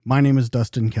My name is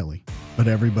Dustin Kelly, but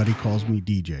everybody calls me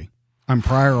DJ. I'm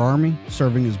prior Army,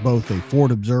 serving as both a Ford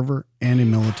observer and a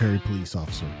military police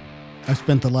officer. I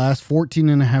spent the last 14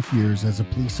 and a half years as a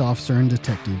police officer and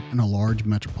detective in a large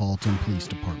metropolitan police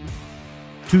department.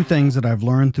 Two things that I've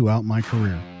learned throughout my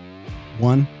career.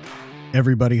 One,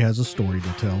 everybody has a story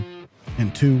to tell.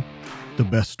 And two, the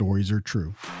best stories are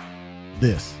true.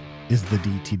 This is the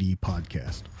DTD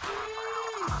Podcast.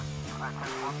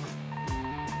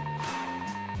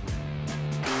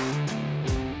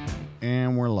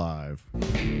 And we're live.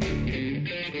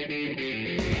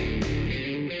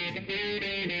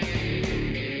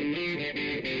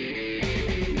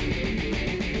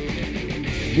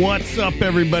 What's up,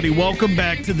 everybody? Welcome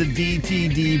back to the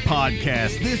DTD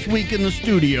Podcast. This week in the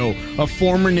studio, a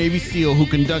former Navy SEAL who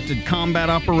conducted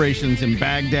combat operations in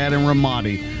Baghdad and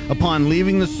Ramadi. Upon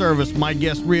leaving the service, my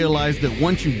guest realized that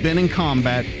once you've been in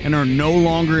combat and are no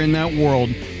longer in that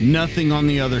world, nothing on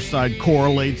the other side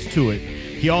correlates to it.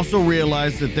 He also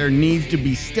realized that there needs to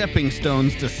be stepping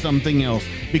stones to something else,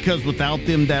 because without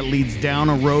them, that leads down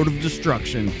a road of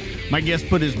destruction. My guest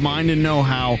put his mind and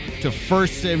know-how to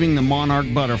first saving the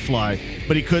monarch butterfly,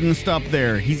 but he couldn't stop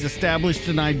there. He's established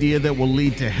an idea that will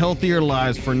lead to healthier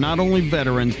lives for not only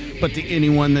veterans, but to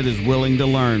anyone that is willing to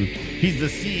learn. He's the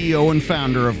CEO and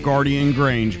founder of Guardian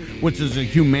Grange, which is a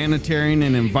humanitarian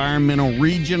and environmental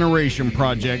regeneration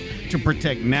project to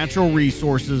protect natural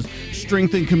resources,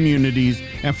 strengthen communities,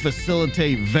 and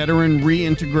facilitate veteran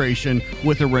reintegration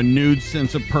with a renewed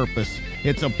sense of purpose.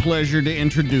 It's a pleasure to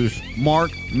introduce Mark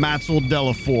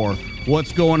Matzel-Delafour.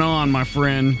 What's going on, my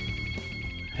friend?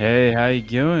 Hey, how you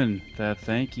doing?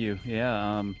 Thank you.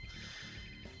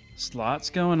 Lots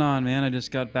going on, man. I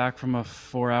just got back from a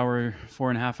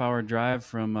 4.5 hour drive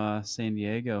from San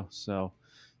Diego. So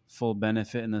full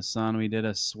benefit in the sun. We did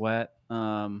a sweat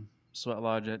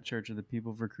lodge at Church of the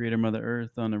People for Creator Mother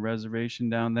Earth on the reservation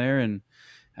down there, and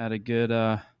had a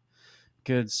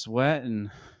good sweat and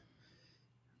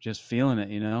just feeling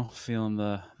it, feeling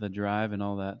the drive and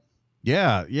all that.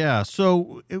 Yeah.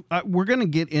 So we're going to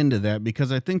get into that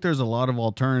because I think there's a lot of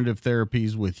alternative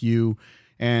therapies with you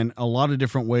and a lot of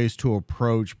different ways to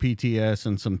approach PTS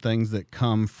and some things that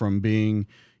come from being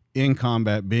in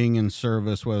combat, being in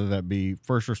service, whether that be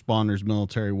first responders,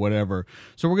 military, whatever.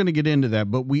 So we're going to get into that.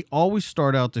 But we always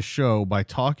start out the show by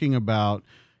talking about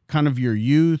kind of your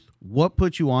youth, what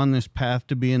put you on this path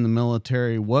to be in the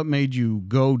military, what made you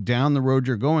go down the road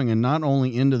you're going, and not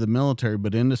only into the military,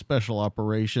 but into special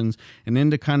operations and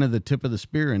into kind of the tip of the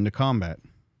spear into combat.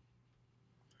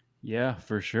 Yeah,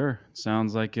 for sure.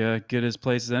 Sounds like a good as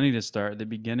place as any to start at the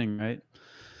beginning, right?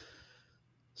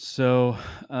 So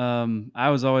I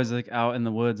was always like out in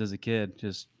the woods as a kid.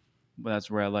 Just that's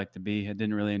where I like to be. I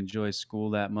didn't really enjoy school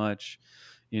that much.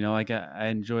 I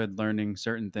enjoyed learning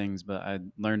certain things, but I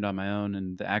learned on my own,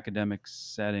 and the academic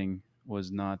setting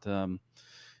was not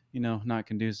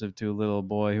conducive to a little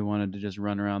boy who wanted to just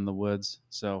run around the woods.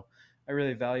 So I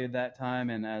really valued that time.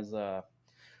 And as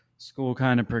school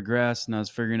kind of progressed and I was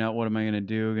figuring out what am I going to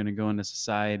do, going to go into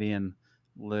society and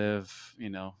live,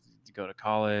 go to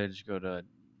college, go to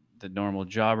the normal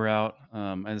job route.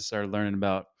 I just started learning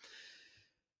about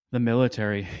the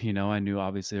military. I knew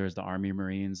obviously there was the Army,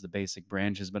 Marines, the basic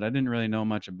branches, but I didn't really know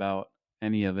much about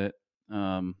any of it.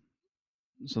 So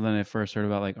then I first heard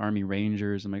about like Army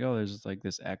Rangers. I'm like, oh, there's like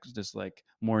this like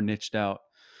more niched out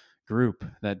group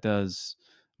that does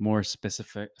more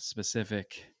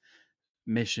specific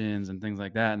missions and things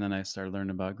like that. And then I started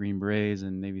learning about Green Berets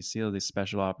and Navy SEAL, these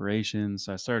special operations.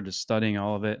 So I started just studying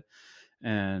all of it,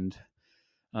 and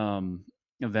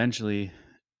eventually,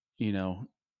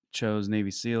 chose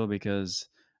Navy SEAL because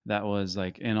that was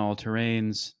like in all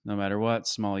terrains, no matter what,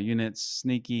 small units,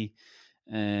 sneaky,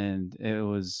 and it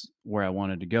was where I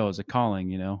wanted to go as a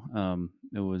calling.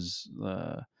 It was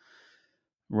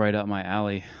right up my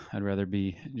alley. I'd rather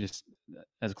be just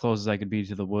as close as I could be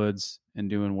to the woods and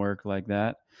doing work like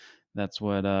that. That's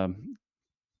what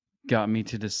got me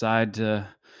to decide to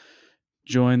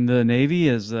join the Navy,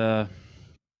 as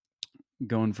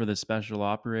going for the special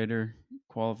operator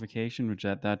qualification, which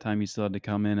at that time you still had to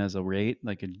come in as a rate,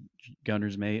 like a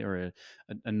gunner's mate or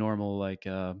a normal like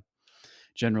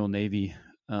general Navy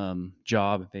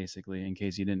job, basically. In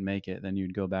case you didn't make it, then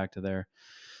you'd go back to there.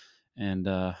 And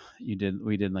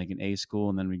we did like an A school,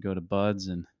 and then we'd go to BUDS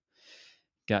and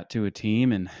got to a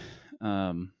team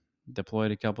and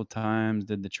deployed a couple times,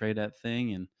 did the TRADET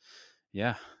thing, and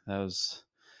yeah, that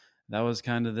was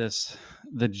kind of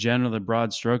the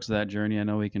broad strokes of that journey. I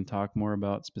know we can talk more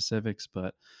about specifics,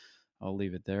 but I'll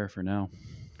leave it there for now.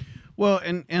 Well,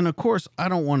 and of course, I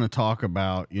don't want to talk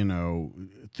about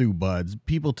through buds.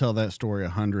 People tell that story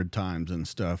 100 times and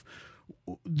stuff.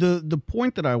 The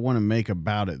point that I want to make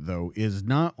about it though is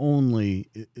not only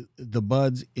the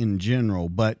buds in general,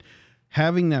 but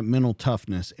having that mental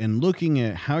toughness and looking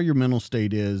at how your mental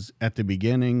state is at the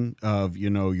beginning of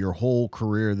your whole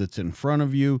career that's in front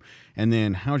of you, and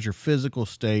then how's your physical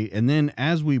state, and then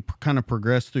as we kind of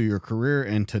progress through your career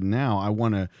and to now, I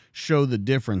want to show the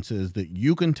differences that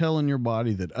you can tell in your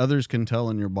body, that others can tell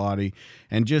in your body,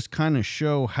 and just kind of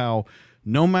show how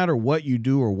no matter what you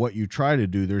do or what you try to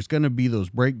do, there's going to be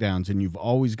those breakdowns, and you've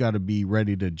always got to be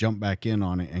ready to jump back in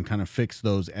on it and kind of fix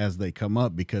those as they come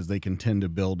up, because they can tend to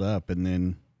build up, and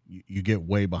then you get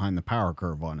way behind the power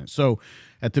curve on it. So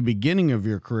at the beginning of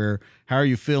your career, how are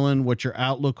you feeling? What's your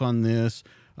outlook on this?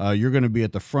 You're going to be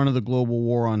at the front of the global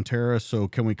war on terror. So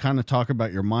can we kind of talk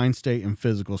about your mind state and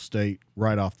physical state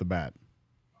right off the bat?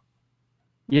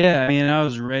 Yeah, I mean, I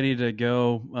was ready to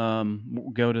go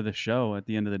to the show at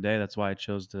the end of the day. That's why I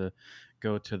chose to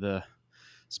go to the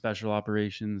special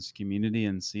operations community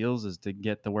and SEALs, is to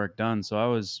get the work done. So I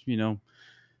was,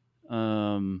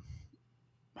 um,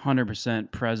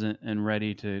 100% present and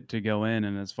ready to go in.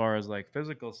 And as far as like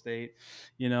physical state,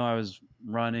 I was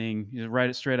running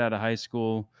right straight out of high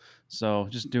school, so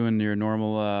just doing your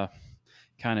normal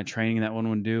kind of training that one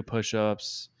would do: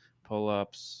 push-ups,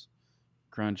 pull-ups,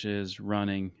 crunches,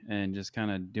 running, and just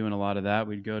kind of doing a lot of that.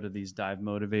 We'd go to these dive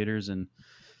motivators and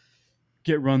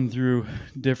get run through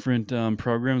different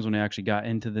programs when I actually got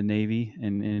into the Navy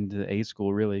and into the A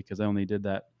school, really, because I only did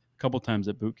that a couple times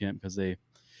at boot camp, because they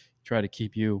try to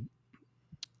keep you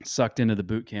sucked into the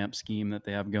boot camp scheme that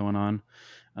they have going on.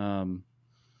 Um,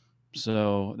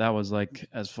 so that was like,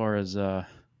 as far as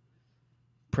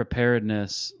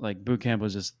preparedness, like boot camp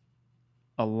was just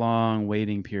a long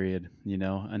waiting period,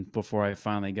 and before I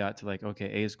finally got to like,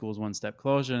 okay, A school's one step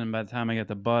closer. And by the time I got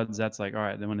the buds, that's like, all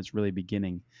right, then when it's really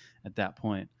beginning at that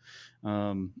point.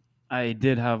 Um, I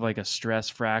did have like a stress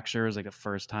fracture. It was like the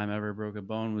first time I ever broke a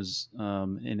bone was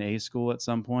in A school at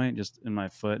some point, just in my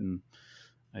foot. And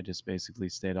I just basically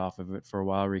stayed off of it for a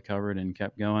while, recovered, and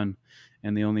kept going.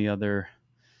 And the only other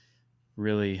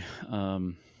really,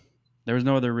 there was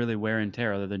no other really wear and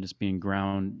tear other than just being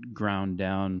ground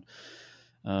down,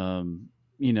 um,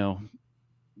 you know,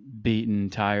 beaten,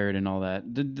 tired, and all that.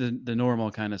 The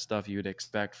normal kind of stuff you would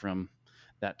expect from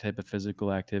that type of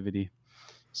physical activity.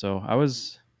 So I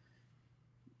was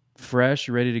fresh,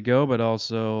 ready to go, but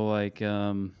also like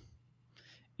in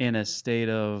a state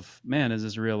of, man, is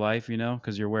this real life?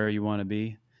 Because you're where you want to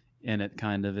be, and it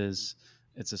kind of is.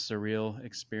 It's a surreal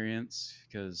experience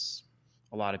because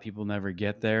a lot of people never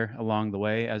get there along the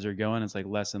way as you're going. It's like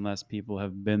less and less people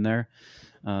have been there,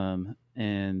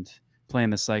 and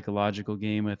playing the psychological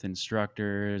game with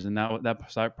instructors, and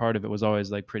that part of it was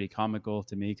always like pretty comical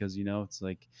to me, because it's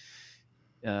like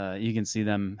you can see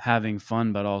them having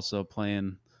fun but also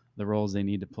playing the roles they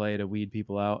need to play to weed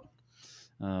people out.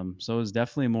 So it was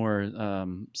definitely more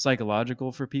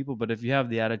psychological for people. But if you have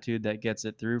the attitude that gets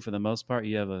it through, for the most part,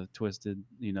 you have a twisted,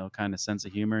 kind of sense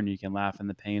of humor, and you can laugh in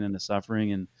the pain and the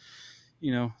suffering, and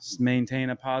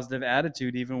maintain a positive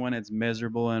attitude even when it's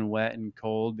miserable and wet and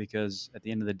cold, because at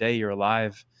the end of the day, you're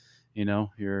alive.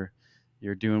 You're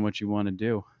doing what you want to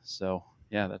do. So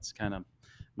yeah, that's kind of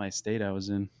my state I was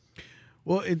in.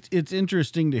 Well, it's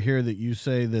interesting to hear that you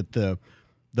say that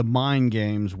the mind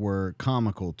games were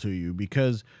comical to you,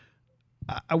 because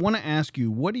I want to ask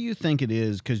you, what do you think it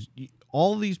is? Because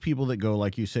all of these people that go,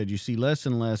 like you said, you see less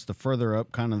and less the further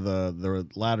up kind of the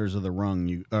ladders of the rung,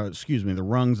 the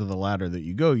rungs of the ladder that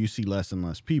you go, you see less and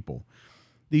less people.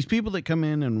 These people that come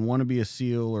in and want to be a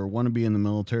SEAL or want to be in the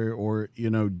military, or,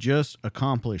 just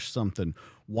accomplish something,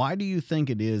 why do you think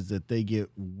it is that they get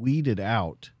weeded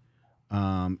out?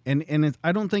 I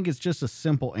don't think it's just a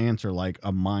simple answer like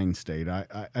a mind state.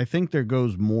 I think there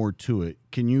goes more to it.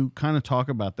 Can you kind of talk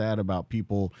about that, about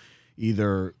people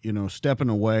either, stepping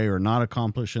away or not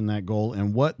accomplishing that goal,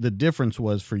 and what the difference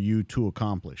was for you to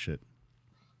accomplish it?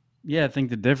 Yeah, I think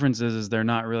the difference is they're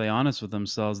not really honest with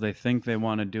themselves. They think they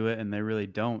want to do it and they really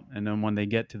don't. And then when they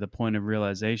get to the point of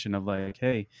realization of like,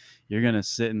 hey, you're gonna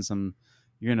sit in some,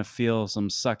 you're gonna feel some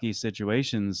sucky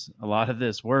situations. A lot of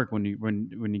this work, when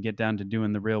you get down to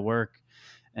doing the real work,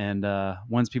 and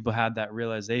once people had that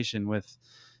realization with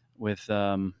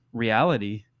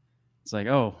reality, it's like,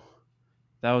 oh,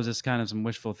 that was just kind of some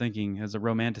wishful thinking, as a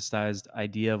romanticized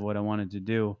idea of what I wanted to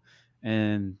do,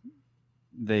 and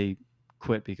they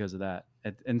quit because of that.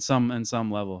 In some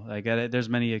level, I get it. There's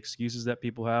many excuses that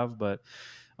people have, but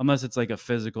unless it's like a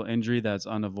physical injury that's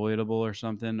unavoidable or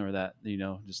something, or that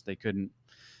just they couldn't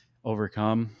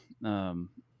overcome, um,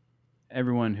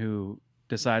 everyone who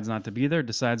decides not to be there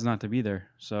decides not to be there.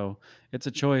 So it's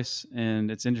a choice,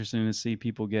 and it's interesting to see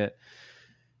people get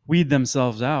weed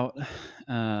themselves out.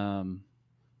 Um,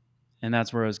 and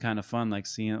that's where it was kind of fun, like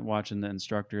watching the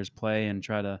instructors play and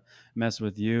try to mess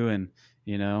with you. And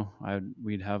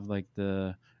we'd have like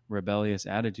the rebellious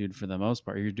attitude for the most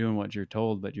part. You're doing what you're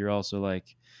told, but you're also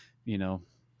like, you know,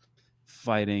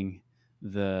 fighting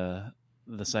the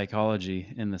the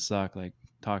psychology in the suck, like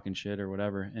talking shit or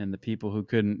whatever. And the people who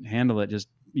couldn't handle it just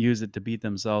use it to beat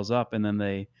themselves up, and then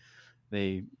they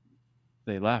they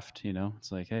left.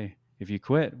 It's like, hey, if you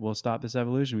quit, we'll stop this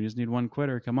evolution. We just need one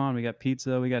quitter. Come on, we got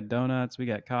pizza, we got donuts, we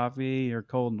got coffee. You're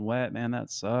cold and wet, man. That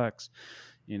sucks.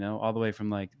 All the way from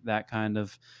like that kind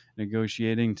of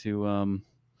negotiating to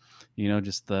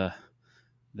just the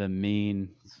mean,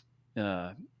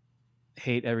 uh,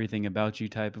 hate everything about you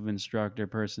type of instructor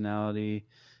personality.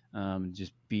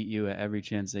 Just beat you at every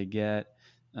chance they get.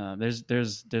 There's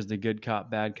the good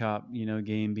cop bad cop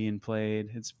game being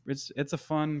played. It's a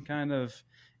fun kind of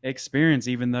experience,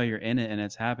 even though you're in it and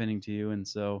it's happening to you. And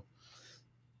so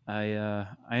I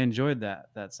enjoyed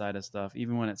that side of stuff.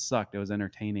 Even when it sucked, it was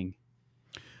entertaining.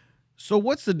 So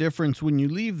what's the difference when you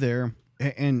leave there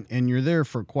and you're there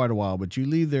for quite a while, but you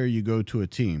leave there, you go to a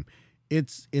team.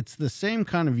 It's the same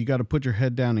kind of, you got to put your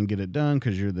head down and get it done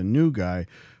because you're the new guy.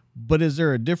 But is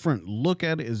there a different look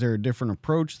at it? Is there a different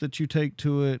approach that you take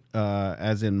to it,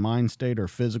 as in mind state or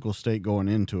physical state going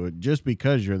into it, just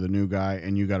because you're the new guy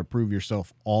and you got to prove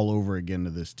yourself all over again to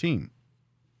this team?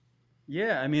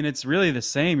 Yeah, I mean it's really the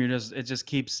same. It just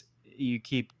keeps you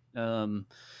keep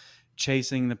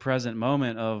chasing the present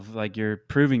moment of like you're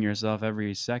proving yourself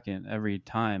every second, every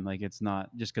time. Like it's not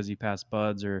just because you pass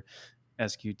buds or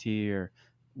SQT or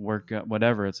work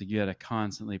whatever. It's like you got to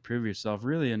constantly prove yourself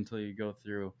really until you go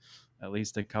through at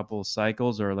least a couple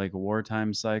cycles or like a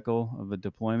wartime cycle of a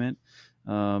deployment,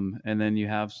 and then you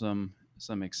have some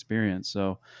experience.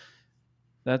 So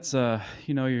that's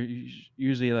you're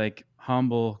usually like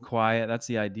humble, quiet. That's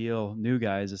the ideal new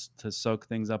guys, is to soak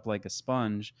things up like a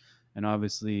sponge, and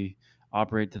obviously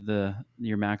operate to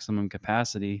your maximum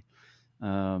capacity.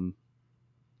 um,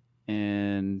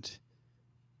 and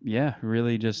yeah,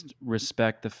 really just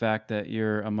respect the fact that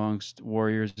you're amongst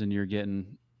warriors and you're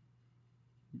getting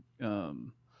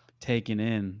um, taken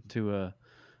in to a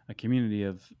community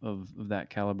of that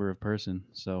caliber of person.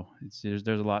 So there's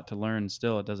a lot to learn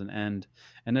still. It doesn't end,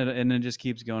 and it just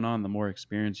keeps going on. The more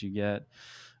experience you get,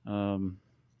 um,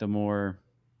 the more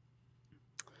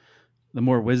the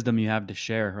more wisdom you have to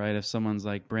share, right? If someone's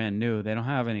like brand new, they don't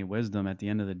have any wisdom at the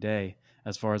end of the day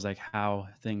as far as like how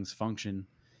things function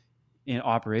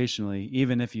operationally.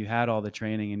 Even if you had all the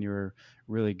training and you were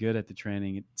really good at the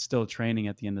training, it's still training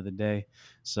at the end of the day.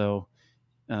 So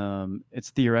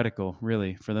it's theoretical,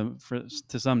 really, for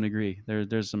to some degree.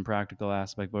 There's some practical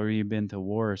aspect, but where you've been to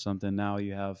war or something, now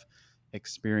you have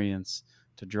experience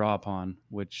to draw upon,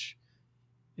 which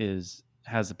is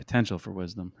has the potential for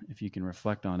wisdom if you can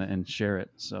reflect on it and share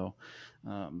it. So,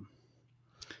 um,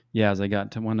 yeah, as I got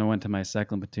to when I went to my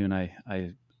second platoon,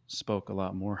 I spoke a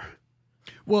lot more.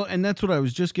 Well, and that's what I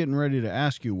was just getting ready to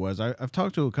ask you was I've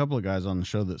talked to a couple of guys on the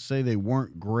show that say they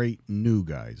weren't great new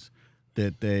guys,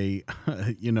 that they,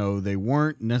 they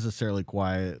weren't necessarily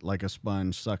quiet like a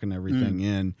sponge sucking everything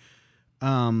in.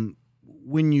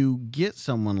 When you get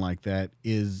someone like that,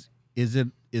 is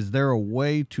there a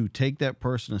way to take that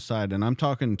person aside? And I'm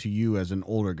talking to you as an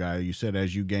older guy. You said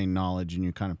as you gain knowledge and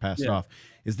you kind of pass it Yeah. off.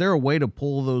 Is there a way to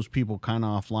pull those people kind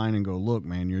of offline and go, look,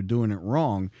 man, you're doing it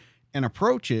wrong, and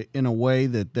approach it in a way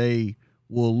that they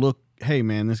will look, hey,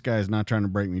 man, this guy's not trying to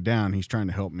break me down. He's trying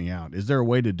to help me out. Is there a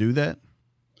way to do that?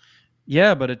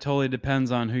 Yeah, but it totally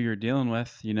depends on who you're dealing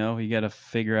with. You got to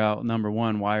figure out, number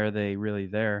one, why are they really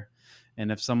there?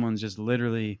 And if someone's just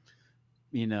literally,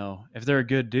 if they're a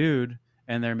good dude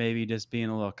and they're maybe just being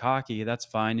a little cocky, that's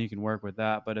fine. You can work with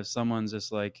that. But if someone's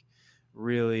just like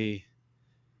really,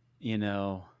 you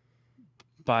know,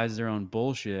 buys their own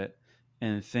bullshit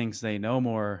and thinks they know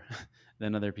more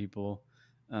than other people,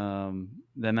 then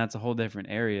that's a whole different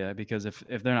area. Because if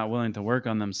they're not willing to work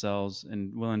on themselves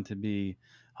and willing to be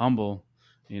humble,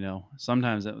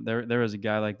 sometimes there was a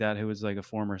guy like that who was like a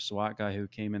former SWAT guy who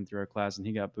came in through our class, and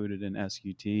he got booted in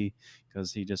SQT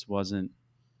because he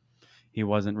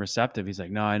wasn't receptive. He's like,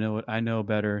 no, I know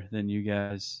better than you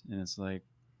guys. And it's like,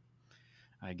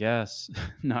 I guess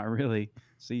not really.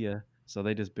 See ya. So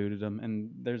they just booted him. And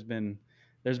there's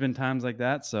been times like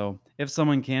that. So if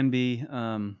someone can be,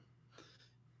 and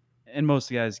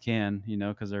most guys can,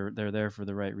 because they're there for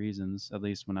the right reasons. At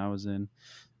least when I was in,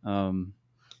 um,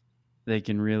 they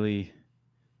can really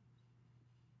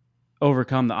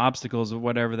overcome the obstacles of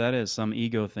whatever that is, some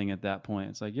ego thing at that point.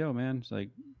 It's like, yo, man, it's like,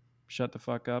 shut the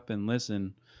fuck up and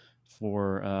listen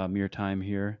for your time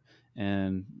here.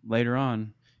 And later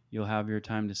on, you'll have your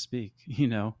time to speak,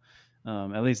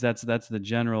 at least that's the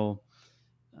general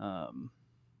um,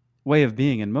 way of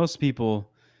being. And most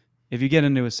people, if you get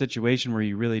into a situation where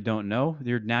you really don't know,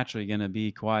 you're naturally going to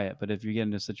be quiet. But if you get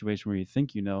into a situation where you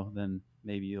think you know, then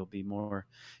maybe you'll be more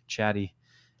chatty.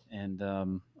 And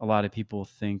a lot of people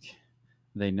think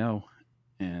they know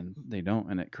and they don't,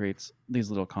 and it creates these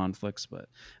little conflicts. But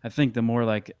I think the more,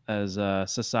 like, as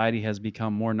society has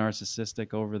become more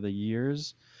narcissistic over the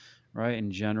years, right,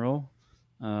 in general,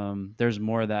 there's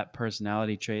more of that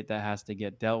personality trait that has to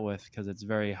get dealt with because it's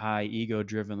very high ego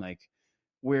driven, like,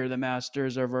 we're the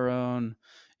masters of our own,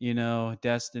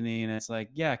 destiny. And it's like,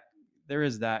 yeah, there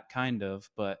is that kind of,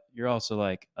 but you're also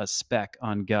like a speck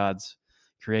on God's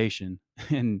creation.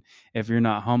 And if you're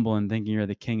not humble and thinking you're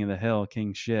the king of the hill,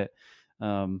 king shit,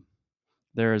 um,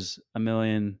 there's a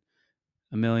million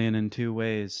and two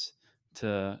ways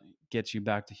to get you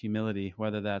back to humility,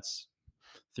 whether that's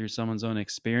through someone's own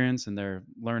experience and they're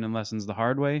learning lessons the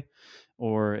hard way,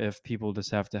 or if people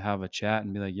just have to have a chat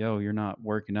and be like, yo, you're not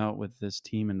working out with this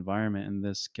team environment in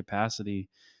this capacity.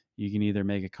 You can either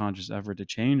make a conscious effort to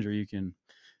change or you can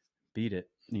beat it,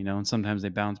 and sometimes they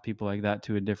bounce people like that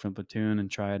to a different platoon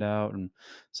and try it out. And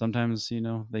sometimes,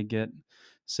 they get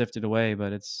sifted away,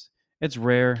 but it's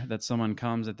rare that someone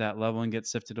comes at that level and gets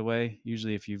sifted away.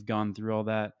 Usually if you've gone through all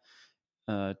that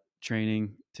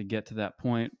training to get to that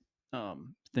point,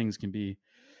 things can be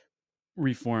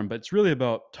reformed. But it's really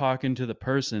about talking to the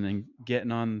person and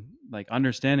getting on, like,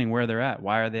 understanding where they're at.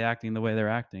 Why are they acting the way they're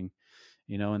acting?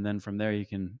 And then from there you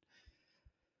can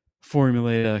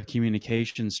formulate a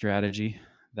communication strategy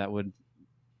that would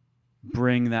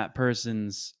bring that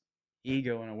person's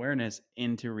ego and awareness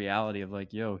into reality of,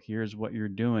 like, yo, here's what you're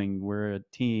doing. We're a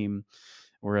team,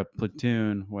 we're a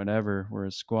platoon, whatever, we're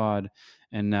a squad.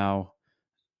 And now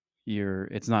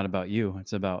it's not about you,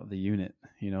 it's about the unit.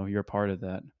 You're part of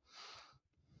that.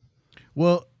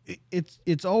 Well,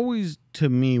 it's always, to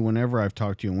me, whenever I've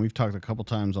talked to you, and we've talked a couple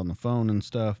times on the phone and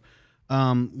stuff.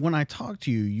 When I talk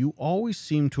to you, you always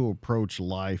seem to approach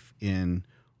life in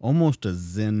almost a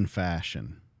Zen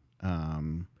fashion.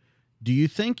 Um, do you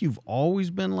think you've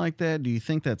always been like that? Do you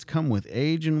think that's come with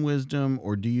age and wisdom,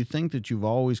 or do you think that you've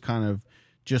always kind of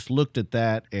just looked at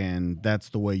that and that's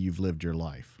the way you've lived your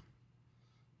life?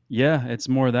 Yeah, it's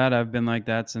more that I've been like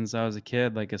that since I was a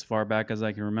kid, like as far back as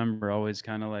I can remember, always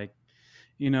kind of like,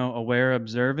 aware,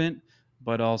 observant,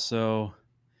 but also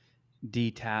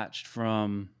detached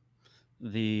from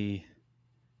the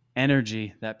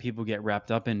energy that people get wrapped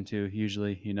up into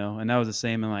usually. And that was the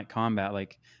same in, like, combat.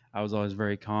 Like, I was always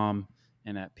very calm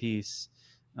and at peace,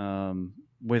 um,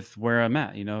 with where I'm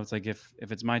at. It's like, if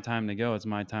it's my time to go, it's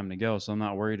my time to go. So I'm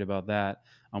not worried about that.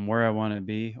 I'm where I want to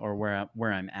be, or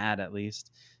where I'm at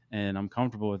least, and I'm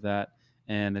comfortable with that.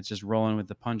 And it's just rolling with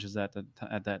the punches at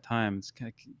that time. It's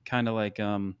kind of like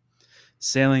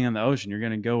sailing on the ocean. You're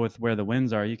going to go with where the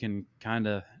winds are. You can kind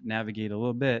of navigate a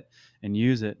little bit and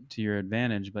use it to your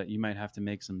advantage, but you might have to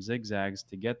make some zigzags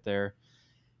to get there,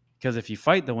 because if you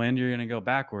fight the wind, you're going to go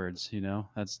backwards.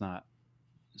 That's not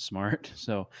smart.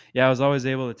 So yeah, I was always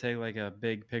able to take, like, a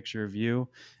big picture view,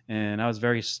 and I was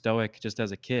very stoic just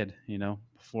as a kid.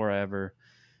 Before I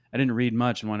didn't read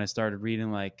much, and when I started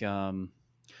reading, like,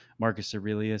 Marcus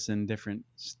Aurelius and different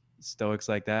stoics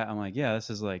like that, I'm like, yeah,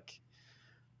 this is like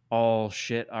all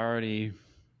shit I already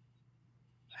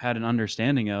had an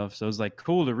understanding of. So it was like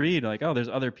cool to read, like, oh, there's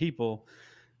other people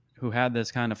who had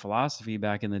this kind of philosophy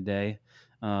back in the day,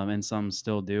 and some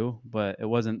still do, but it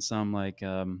wasn't some, like,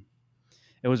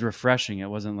 it was refreshing. It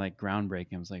wasn't like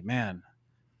groundbreaking. It was like, man,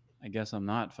 I guess I'm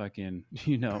not fucking,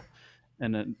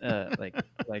 and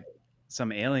like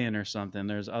some alien or something.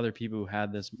 There's other people who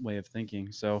had this way of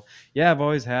thinking. So yeah, I've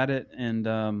always had it, and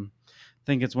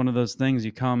think it's one of those things.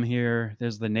 You come here,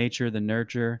 there's the nature, the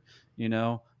nurture,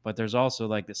 but there's also,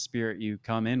 like, the spirit you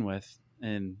come in with,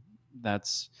 and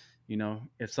that's,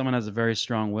 if someone has a very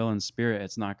strong will and spirit,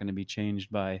 it's not going to be changed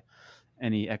by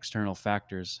any external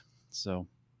factors. So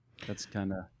that's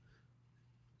kind of.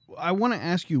 I want to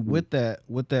ask you, with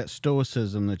that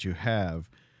stoicism that you have,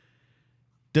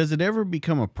 does it ever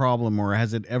become a problem, or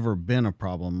has it ever been a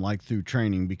problem, like through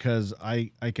training? Because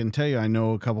I can tell you, I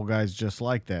know a couple guys just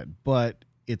like that, but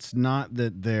it's not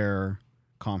that they're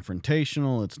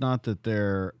confrontational. It's not that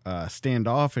they're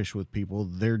standoffish with people.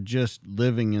 They're just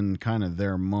living in kind of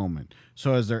their moment.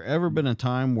 So has there ever been a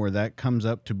time where that comes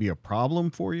up to be a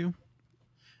problem for you?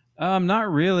 Not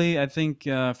really. I think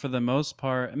for the most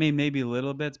part, I mean, maybe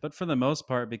little bits, but for the most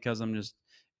part, because I'm just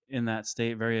in that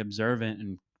state, very observant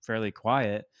and fairly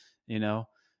quiet, you know.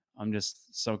 I'm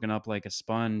just soaking up like a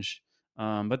sponge.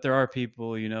 But there are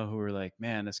people, who are like,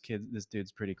 man, this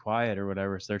dude's pretty quiet or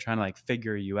whatever. So they're trying to like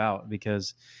figure you out,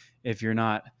 because if you're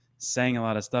not saying a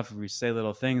lot of stuff, if you say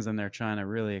little things, then they're trying to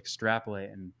really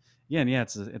extrapolate. And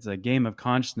it's a game of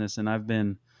consciousness. And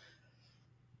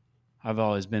I've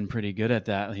always been pretty good at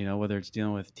that, whether it's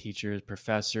dealing with teachers,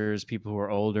 professors, people who are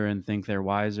older and think they're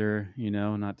wiser,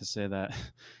 not to say that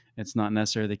it's not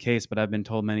necessarily the case, but I've been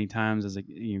told many times as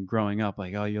growing up,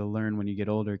 like, oh, you'll learn when you get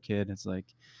older, kid. It's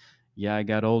like, yeah, I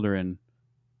got older and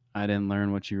I didn't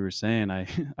learn what you were saying.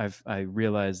 I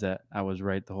realized that I was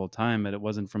right the whole time, but it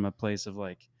wasn't from a place of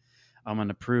like, I'm going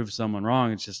to prove someone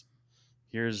wrong. It's just,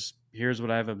 here's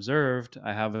what I've observed.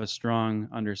 I have a strong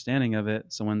understanding of it.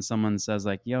 So when someone says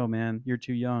like, yo, man, you're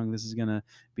too young, this is going to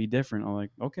be different, I'm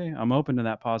like, okay, I'm open to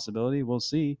that possibility. We'll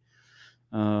see.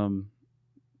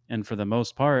 And for the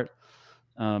most part,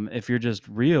 if you're just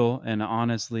real and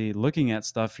honestly looking at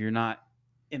stuff, you're not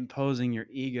imposing your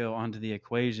ego onto the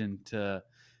equation to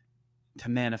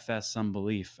manifest some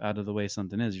belief out of the way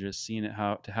something is. You're just seeing it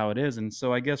how it is. And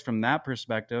so I guess from that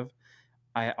perspective,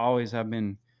 I always have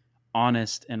been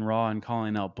honest and raw and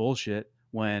calling out bullshit,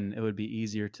 when it would be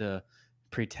easier to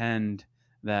pretend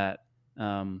that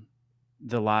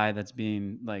the lie that's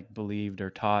being like believed or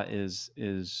taught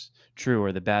is true,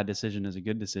 or the bad decision is a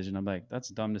good decision. I'm like, that's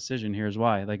a dumb decision. Here's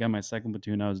why. Like on my second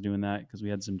platoon, I was doing that because we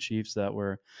had some chiefs that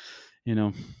were,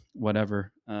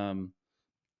 whatever,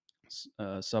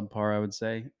 subpar, I would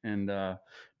say, and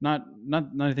not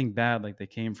anything bad. Like they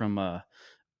came from a,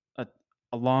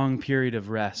 a long period of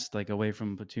rest, like away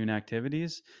from platoon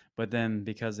activities. But then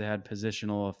because they had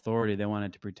positional authority, they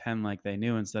wanted to pretend like they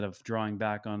knew, instead of drawing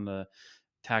back on the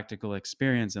tactical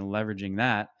experience and leveraging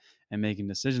that and making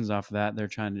decisions off of that. They're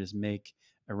trying to just make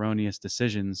erroneous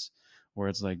decisions, where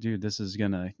it's like, dude, this is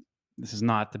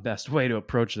not the best way to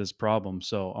approach this problem.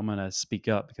 So I'm going to speak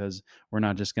up, because we're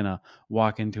not just going to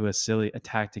walk into a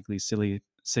tactically silly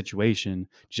situation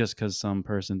just because some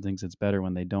person thinks it's better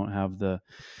when they don't have the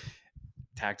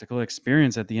tactical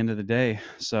experience at the end of the day.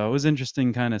 So it was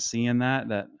interesting kind of seeing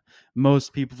that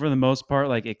most people, for the most part,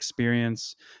 like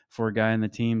experience for a guy in the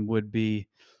team would be,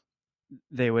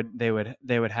 they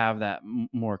would have that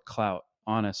more clout,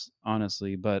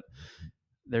 honestly. But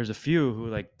there's a few who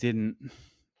like didn't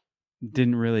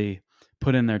really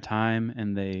put in their time,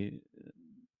 and they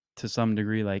to some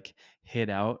degree like hid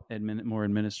out more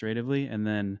administratively, and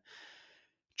then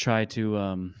try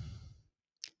to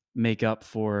make up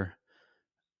for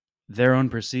their own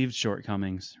perceived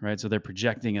shortcomings, right? So they're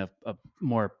projecting a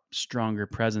more stronger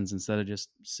presence instead of just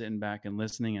sitting back and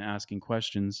listening and asking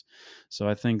questions. So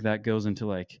I think that goes into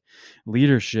like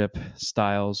leadership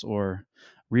styles, or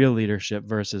real leadership,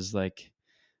 versus like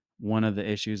one of the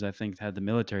issues I think the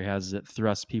military has is it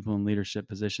thrusts people in leadership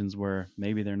positions where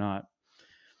maybe they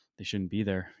shouldn't be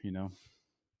there,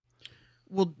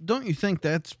 Well, don't you think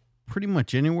that's pretty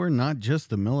much anywhere, not just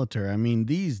the military? I mean,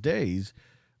 these days,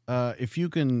 if you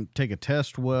can take a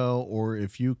test well, or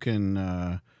if you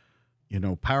can,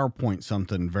 PowerPoint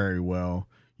something very well,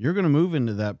 you're going to move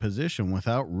into that position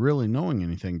without really knowing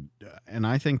anything. And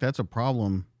I think that's a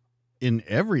problem in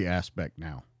every aspect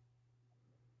now.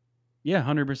 Yeah,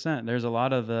 100%. There's a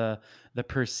lot of the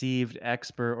perceived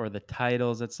expert, or the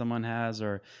titles that someone has,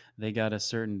 or they got a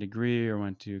certain degree or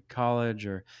went to college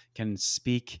or can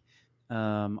speak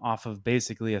off of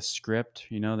basically a script.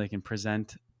 They can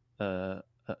present a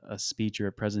speech or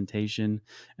a presentation,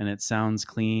 and it sounds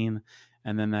clean,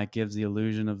 and then that gives the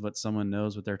illusion of what someone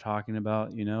knows what they're talking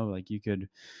about. Like you could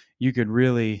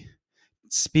really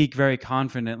speak very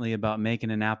confidently about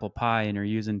making an apple pie, and you're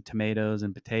using tomatoes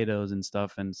and potatoes and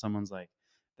stuff, and someone's like,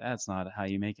 that's not how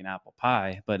you make an apple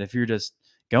pie. But if you're just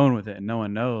going with it and no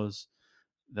one knows,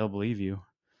 they'll believe you.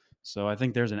 So I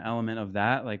think there's an element of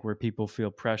that, like where people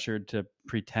feel pressured to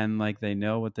pretend like they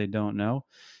know what they don't know,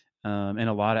 in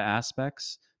a lot of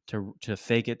aspects, to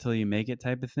fake it till you make it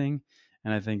type of thing.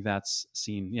 And I think that's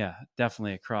seen, yeah,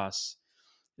 definitely across.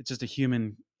 It's a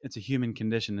human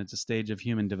condition. It's a stage of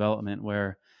human development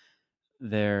where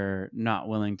they're not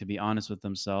willing to be honest with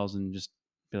themselves and just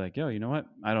be like, yo, you know what?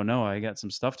 I don't know. I got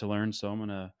some stuff to learn. So I'm going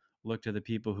to look to the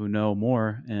people who know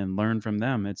more and learn from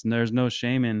them. There's no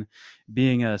shame in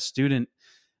being a student,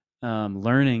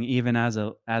 learning even as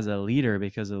a leader,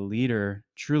 because a leader,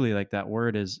 truly, like that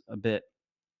word is a bit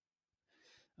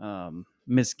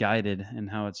misguided in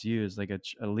how it's used. Like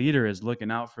a leader is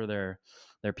looking out for their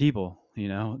people.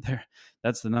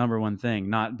 That's the number one thing.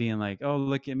 Not being like, oh,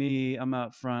 look at me, I'm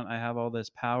out front, I have all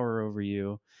this power over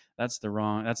you. That's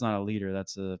not a leader.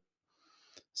 That's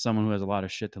someone who has a lot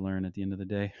of shit to learn at the end of the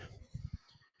day.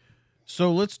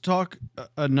 So let's talk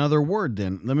another word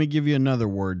then. Let me give you another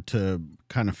word to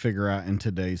kind of figure out in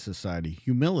today's society: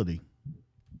 humility.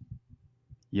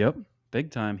 Yep,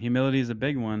 big time. Humility is a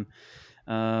big one.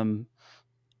 Um,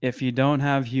 if you don't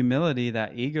have humility,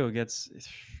 that ego gets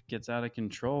out of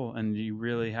control, and you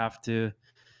really have to,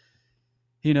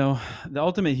 the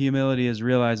ultimate humility is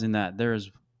realizing that there is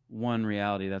one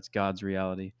reality, that's God's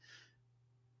reality.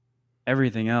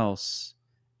 Everything else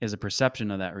is a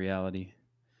perception of that reality.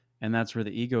 And that's where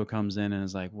the ego comes in and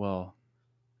is like, well,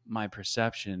 my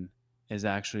perception is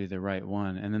actually the right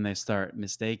one. And then they start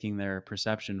mistaking their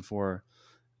perception for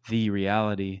the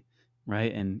reality,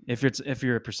 right? And if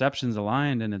your perception's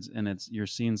aligned and it's you're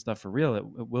seeing stuff for real, it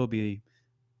will be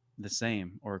the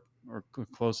same or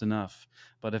close enough.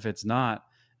 But if it's not,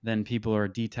 then people are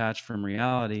detached from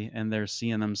reality and they're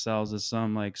seeing themselves as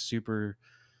some like super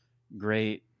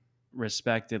great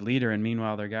respected leader, and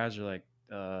meanwhile their guys are like,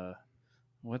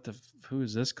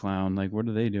 who's this clown, like what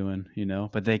are they doing,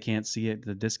 but they can't see it,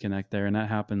 the disconnect there. And that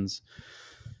happens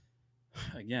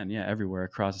again, yeah, everywhere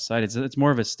across society. It's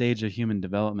more of a stage of human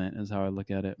development is how I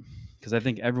look at it, because I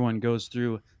think everyone goes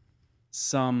through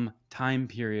some time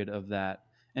period of that,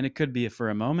 and it could be for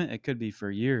a moment, it could be for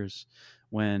years,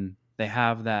 when they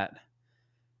have that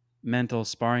mental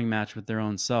sparring match with their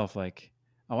own self, like,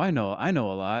 oh, I know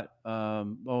a lot,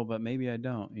 oh, but maybe I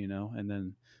don't, and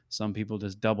then some people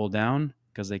just double down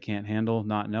because they can't handle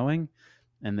not knowing,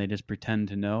 and they just pretend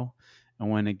to know. And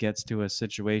when it gets to a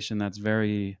situation that's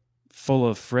very full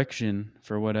of friction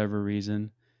for whatever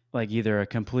reason, like either a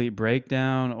complete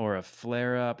breakdown or a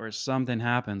flare up or something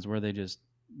happens where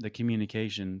the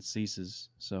communication ceases.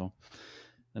 So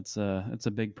that's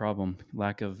a big problem,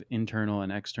 lack of internal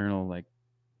and external like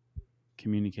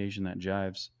communication that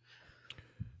jives.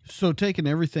 So taking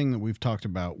everything that we've talked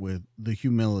about with the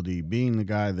humility, being the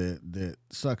guy that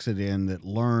sucks it in, that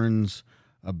learns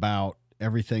about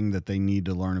everything that they need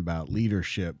to learn about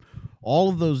leadership, all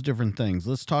of those different things.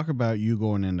 Let's talk about you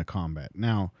going into combat.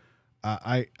 Now,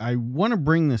 I want to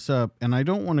bring this up, and I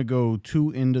don't want to go too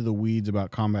into the weeds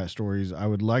about combat stories. I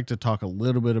would like to talk a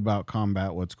little bit about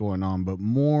combat, what's going on, but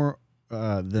more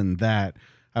than that,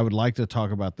 I would like to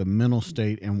talk about the mental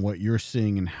state and what you're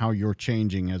seeing and how you're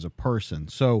changing as a person.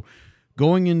 So,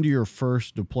 going into your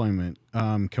first deployment,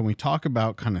 can we talk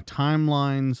about kind of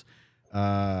timelines?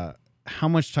 How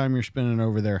much time you're spending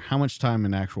over there? How much time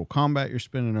in actual combat you're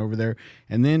spending over there?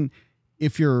 And then,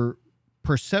 if your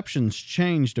perceptions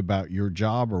changed about your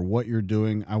job or what you're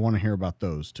doing, I want to hear about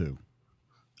those too.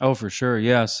 Oh, for sure.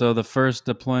 Yeah. So the first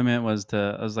deployment was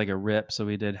like a rip. So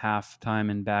we did half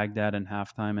time in Baghdad and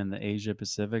half time in the Asia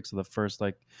Pacific. So the first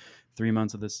like 3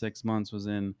 months of the 6 months was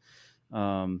in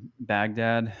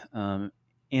Baghdad,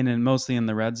 in and mostly in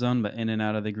the red zone, but in and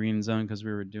out of the green zone because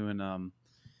we were doing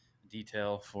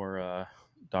detail for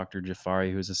Dr.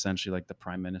 Jafari, who's essentially like the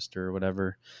prime minister or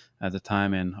whatever at the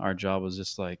time. And our job was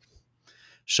just like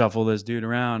shuffle this dude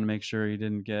around, make sure he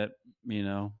didn't get,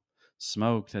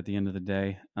 smoked at the end of the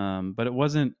day. But it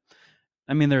wasn't,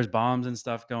 I mean, there's bombs and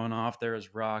stuff going off, there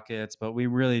was rockets, but we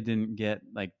really didn't get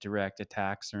like direct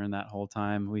attacks during that whole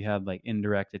time. We had like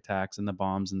indirect attacks and the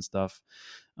bombs and stuff.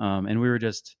 And we were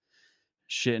just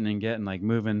shitting and getting, like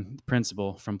moving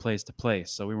principal from place to place.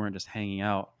 So we weren't just hanging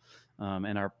out.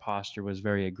 And our posture was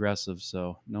very aggressive.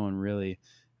 So no one really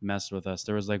messed with us.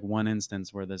 There was like one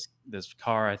instance where this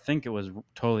car, I think it was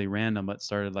totally random, but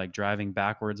started like driving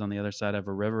backwards on the other side of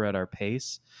a river at our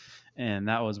pace. And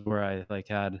that was where I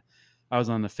was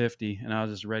on the 50 and I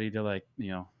was just ready to like,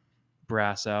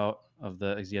 brass out of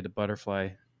he had a butterfly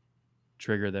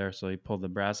trigger there, so he pulled the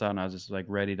brass out and I was just like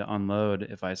ready to unload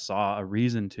if I saw a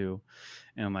reason to.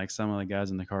 And like some of the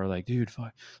guys in the car were like, dude,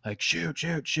 fuck, like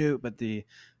shoot, but the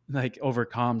like over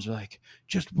comms are like,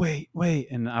 just wait,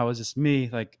 and I was just me,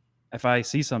 like, if I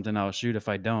see something I'll shoot, if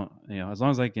I don't, as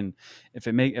long as I can, if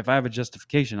I have a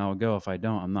justification I'll go, if I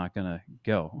don't I'm not gonna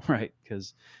go. Right,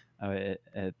 because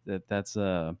that's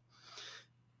a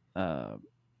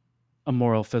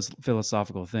moral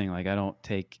philosophical thing. Like I don't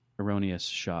take erroneous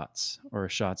shots or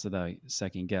shots that I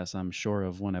second guess. I'm sure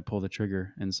of when I pull the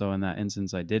trigger. And so in that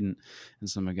instance I didn't. And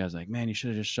some of the guys like, man, you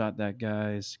should have just shot that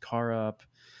guy's car up.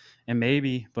 And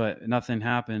maybe, but nothing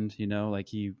happened, like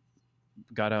he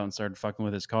got out and started fucking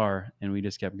with his car and we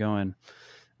just kept going.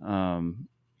 And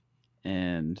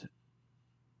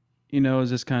it was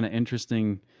just kind of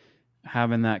interesting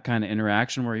having that kind of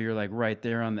interaction where you're like right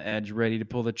there on the edge ready to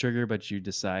pull the trigger, but you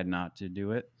decide not to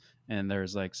do it. And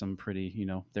there's like some pretty,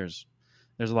 there's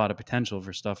a lot of potential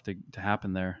for stuff to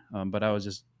happen there. But I was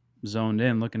just zoned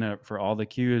in looking at for all the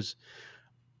cues,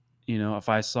 if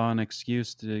I saw an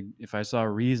excuse if I saw a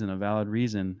reason, a valid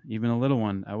reason, even a little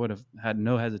one, I would have had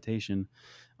no hesitation.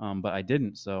 But I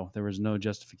didn't. So there was no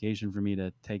justification for me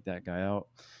to take that guy out.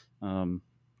 Um,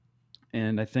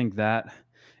 and I think that,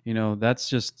 that's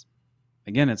just,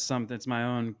 again, it's my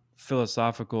own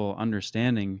philosophical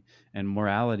understanding and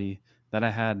morality that I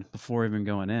had before even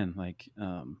going in. Like,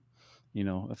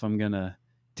 if I'm going to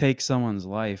take someone's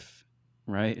life,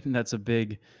 right. And that's a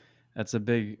big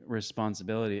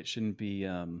responsibility. It shouldn't be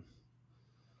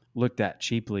looked at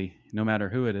cheaply, no matter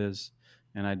who it is.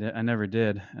 And I never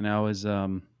did. And I always,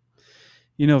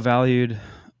 valued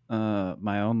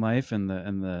my own life and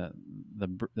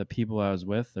the people I was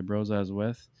with, the bros I was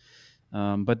with.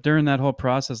 But during that whole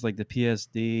process, like the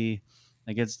PSD,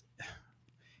 like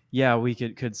yeah,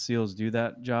 could SEALs do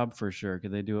that job for sure?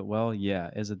 Could they do it well? Yeah.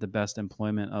 Is it the best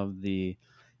employment of the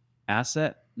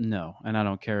asset? No. And I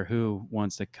don't care who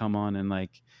wants to come on and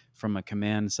like from a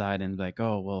command side and like,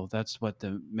 oh well, that's what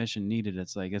the mission needed.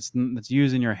 It's like it's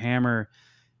using your hammer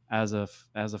as a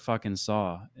fucking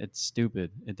saw. It's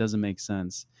stupid. It doesn't make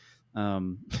sense.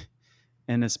 Um,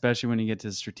 and especially when you get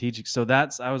to strategic. So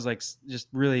I was like just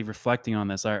really reflecting on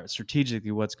this. All right,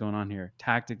 strategically, what's going on here?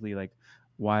 Tactically, like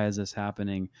why is this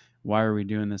happening? Why are we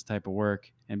doing this type of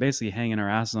work? And basically hanging our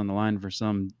asses on the line for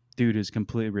some dude who's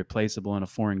completely replaceable in a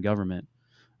foreign government.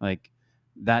 Like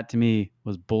that to me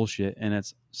was bullshit, and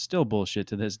it's still bullshit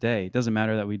to this day. It doesn't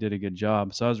matter that we did a good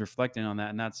job. So I was reflecting on that,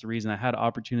 and that's the reason I had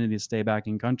opportunity to stay back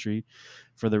in country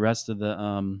for the rest of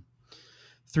the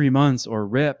 3 months or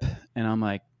rip. And I'm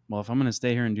like, well, if I'm going to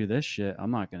stay here and do this shit,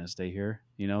 I'm not going to stay here.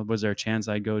 Was there a chance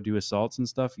I'd go do assaults and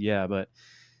stuff? Yeah. But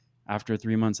after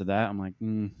 3 months of that, I'm like,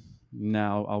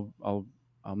 no,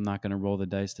 I'm not going to roll the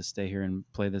dice to stay here and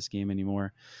play this game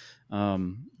anymore.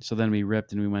 So then we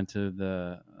ripped and we went to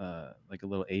the, like a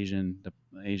little Asian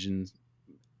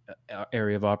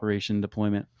area of operation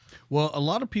deployment. Well, a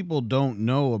lot of people don't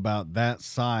know about that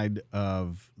side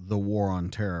of the war on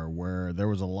terror, where there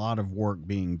was a lot of work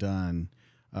being done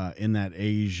in that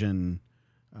Asian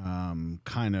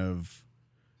kind of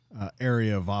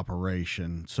area of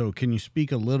operation. So, can you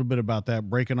speak a little bit about that,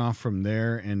 breaking off from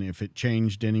there, and if it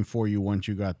changed any for you once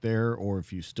you got there, or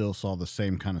if you still saw the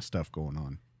same kind of stuff going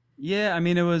on? Yeah, I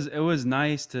mean it was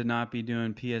nice to not be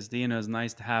doing PSD, and it was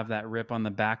nice to have that rip on the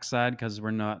backside because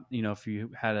we're not, if you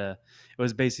had it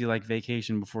was basically like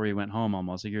vacation before you went home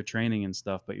almost. Like you're training and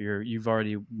stuff, but you've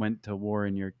already went to war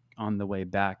and you're on the way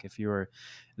back. If you were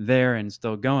there and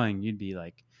still going, you'd be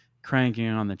like cranking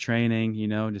on the training,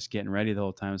 just getting ready the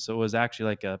whole time. So it was actually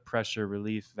like a pressure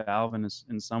relief valve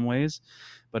in some ways,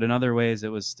 but in other ways it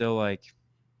was still like,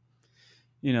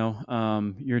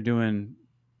 you're doing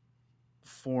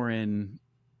foreign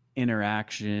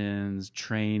interactions,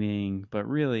 training, but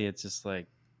really it's just like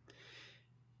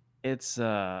it's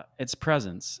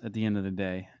presence at the end of the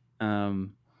day.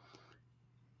 And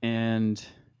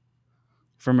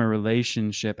from a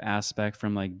relationship aspect,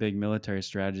 from like big military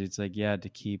strategy, it's like, yeah, to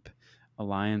keep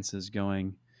alliances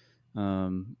going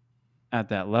at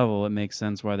that level, it makes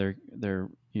sense why they're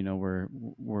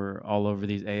we're all over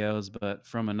these AOs. But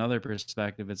from another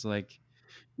perspective, it's like,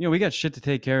 we got shit to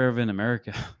take care of in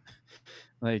America.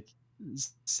 Like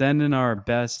sending our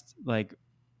best, like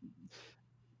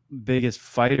biggest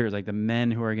fighters, like the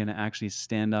men who are going to actually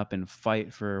stand up and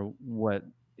fight for what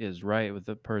is right with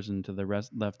the person to the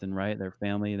rest, left and right, their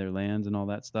family, their lands, and all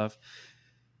that stuff.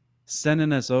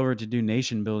 Sending us over to do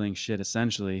nation building shit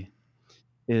essentially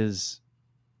is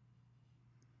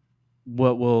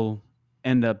what will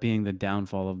end up being the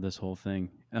downfall of this whole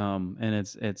thing. And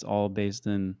it's all based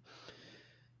in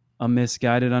a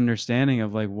misguided understanding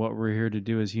of like what we're here to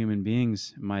do as human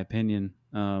beings, in my opinion.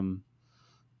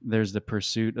 There's the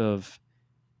pursuit of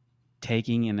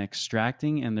taking and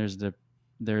extracting, and there's the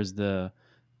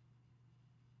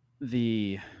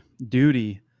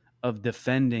duty of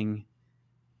defending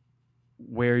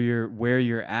where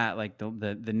you're at, like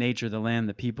the nature, the land,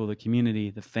 the people, the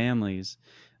community, the families.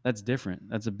 That's different.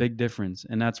 That's a big difference.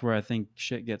 And that's where I think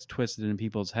shit gets twisted in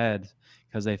people's heads,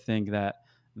 because they think that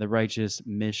the righteous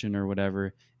mission or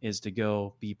whatever is to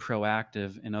go be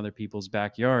proactive in other people's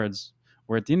backyards,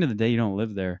 where at the end of the day, you don't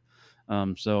live there.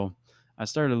 So I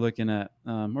started looking at,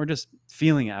 or just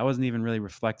feeling it. I wasn't even really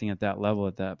reflecting at that level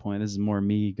at that point. This is more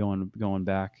me going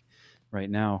back right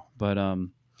now. But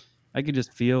I could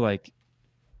just feel like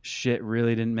shit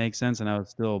really didn't make sense, and I was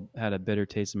still had a bitter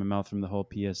taste in my mouth from the whole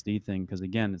PSD thing. Because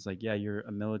again, it's like, yeah, you're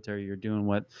a military, you're doing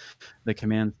what the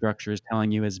command structure is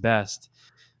telling you is best,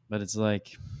 but it's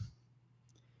like,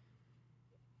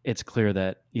 it's clear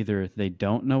that either they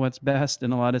don't know what's best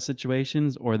in a lot of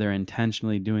situations, or they're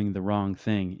intentionally doing the wrong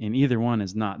thing, and either one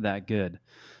is not that good.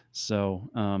 So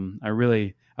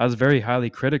I was very highly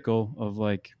critical of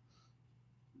like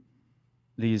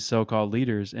these so-called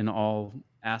leaders in all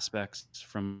aspects,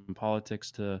 from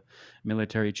politics to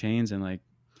military chains, and like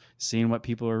seeing what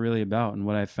people are really about. And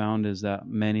what I found is that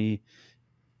many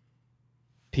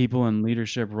people in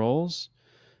leadership roles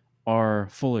are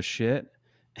full of shit,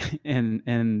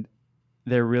 and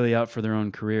they're really out for their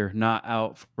own career, not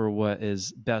out for what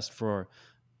is best for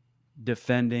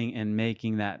defending and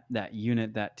making that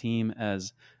unit, that team,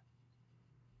 as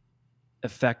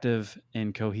effective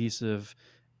and cohesive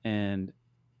and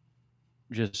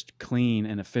just clean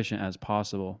and efficient as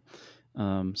possible.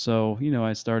 So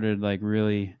I started like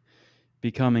really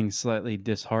becoming slightly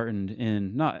disheartened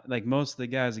in, not like most of the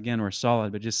guys again were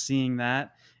solid, but just seeing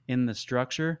that in the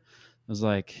structure was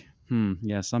like,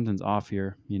 yeah, something's off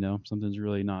here. Something's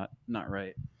really not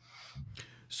right.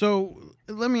 So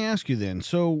let me ask you then.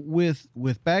 So with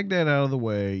Baghdad out of the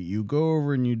way, you go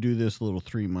over and you do this little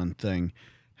 3 month thing.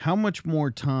 How much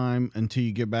more time until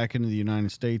you get back into the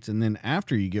United States? And then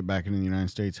after you get back into the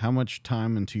United States, how much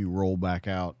time until you roll back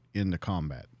out into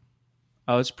combat?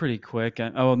 Oh, it's pretty quick.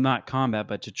 Oh, not combat,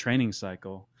 but to training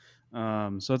cycle.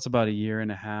 So it's about a year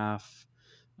and a half.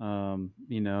 So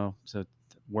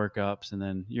workups, and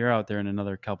then you're out there in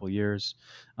another couple years.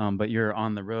 But you're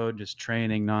on the road just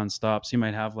training nonstop. So you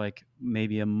might have like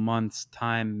maybe a month's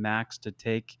time max to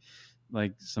take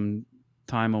like some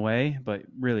time away, but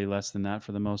really less than that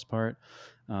for the most part.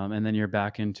 And then you're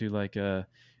back into like a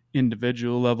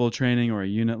individual level training or a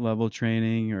unit level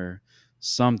training or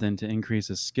something to increase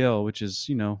a skill, which is,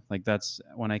 like that's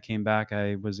when I came back,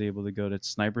 I was able to go to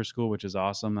sniper school, which is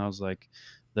awesome. That was like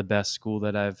the best school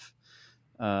that I've,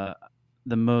 uh,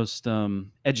 the most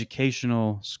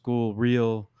educational school,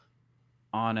 real,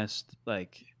 honest,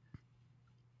 like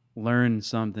learn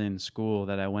something school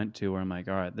that I went to where I'm like,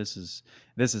 all right, this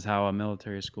is how a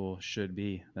military school should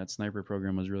be. That sniper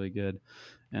program was really good,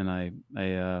 and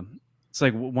it's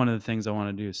like one of the things I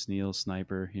want to do is SNEAL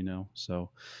sniper,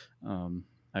 So,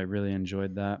 I really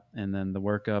enjoyed that, and then the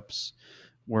workups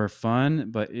were fun,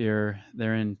 but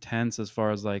they're intense as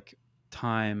far as like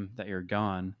time that you're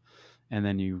gone, and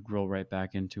then you roll right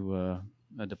back into a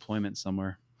deployment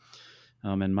somewhere.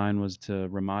 And mine was to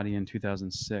Ramadi in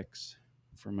 2006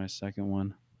 for my second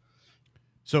one.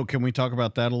 So can we talk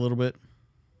about that a little bit?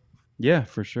 Yeah,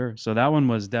 for sure. So that one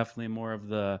was definitely more of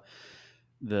the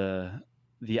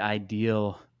the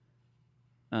ideal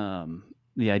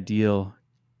the ideal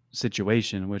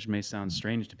situation, which may sound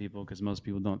strange to people because most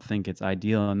people don't think it's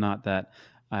ideal. And not that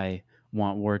I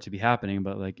want war to be happening,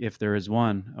 but like if there is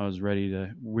one,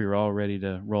 we were all ready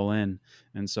to roll in.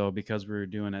 And so because we were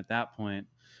doing at that point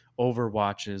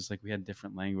overwatches, like we had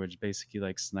different language, basically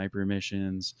like sniper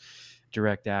missions,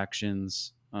 direct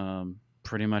actions,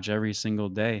 pretty much every single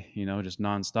day, just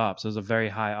nonstop. So it was a very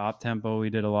high op tempo. We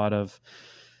did a lot of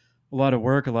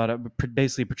work,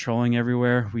 basically patrolling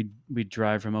everywhere. We'd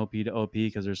drive from OP to OP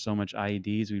because there's so much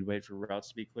IEDs. We'd wait for routes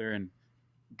to be clear and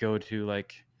go to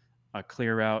like a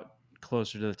clear route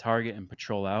closer to the target and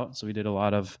patrol out. So we did a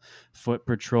lot of foot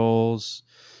patrols.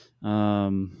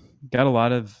 Got a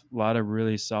lot of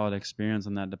really solid experience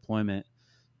on that deployment,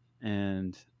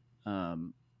 and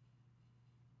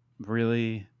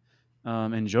really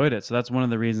enjoyed it. So that's one of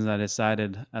the reasons I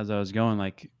decided as I was going,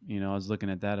 like, I was looking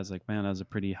at that as like, man, that was a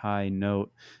pretty high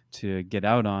note to get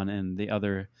out on. And the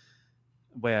other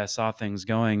way I saw things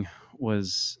going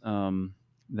was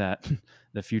that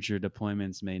the future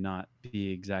deployments may not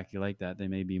be exactly like that. They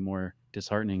may be more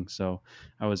disheartening. So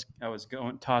I was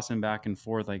going tossing back and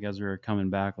forth, like as we were coming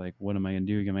back, like what am I going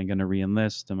to do? Am I going to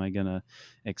re-enlist? Am I going to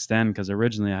extend? Because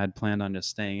originally I had planned on just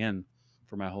staying in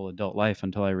for my whole adult life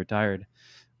until I retired.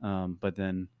 But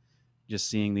then just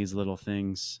seeing these little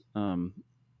things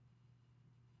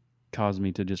caused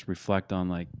me to just reflect on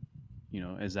like,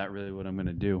 is that really what I'm going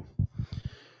to do?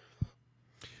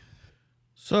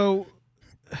 So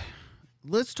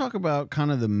let's talk about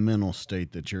kind of the mental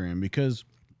state that you're in, because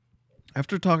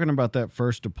after talking about that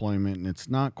first deployment and it's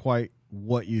not quite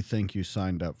what you think you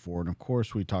signed up for, and of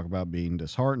course we talk about being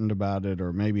disheartened about it,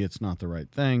 or maybe it's not the right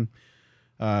thing.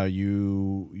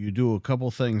 You do a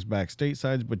couple things back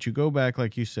stateside, but you go back,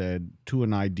 like you said, to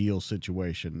an ideal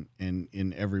situation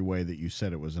in every way that you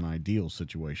said it was an ideal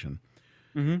situation.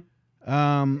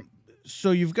 Mm-hmm.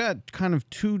 So you've got kind of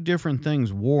two different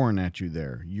things warring at you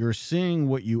there. You're seeing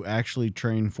what you actually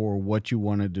trained for, what you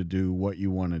wanted to do, what you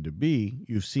wanted to be.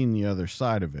 You've seen the other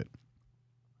side of it.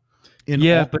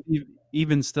 Yeah, but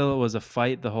even still, it was a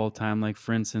fight the whole time. Like,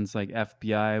 for instance, like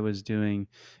FBI was doing,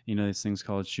 these things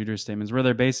called shooter statements, where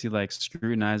they're basically like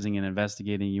scrutinizing and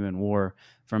investigating you in war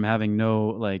from having no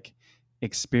like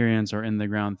experience or in the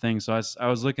ground thing. So I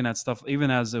was looking at stuff,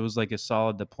 even as it was like a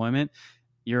solid deployment,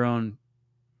 your own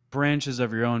branches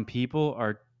of your own people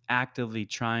are actively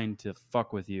trying to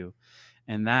fuck with you.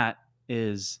 And that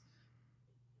is,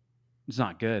 it's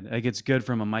not good. Like, it's good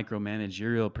from a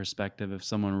micromanagerial perspective if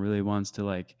someone really wants to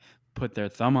like put their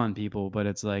thumb on people, but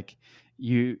it's like,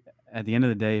 you, at the end of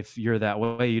the day, if you're that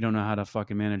way, you don't know how to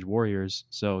fucking manage warriors,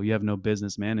 so you have no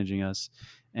business managing us.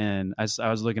 And I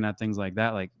was looking at things like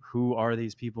that, like, who are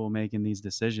these people making these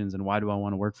decisions, and why do I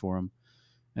want to work for them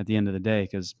at the end of the day?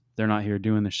 Because they're not here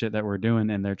doing the shit that we're doing,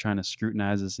 and they're trying to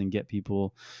scrutinize us and get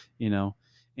people, you know,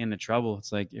 into trouble.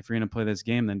 It's like, if you're gonna play this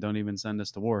game, then don't even send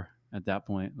us to war at that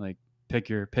point. Like, pick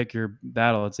your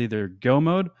battle. It's either go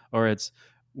mode, or it's,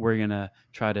 we're gonna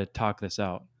try to talk this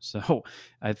out. So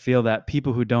I feel that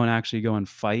people who don't actually go and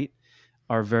fight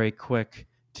are very quick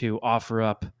to offer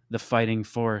up the fighting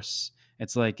force.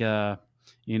 It's like,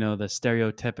 you know, the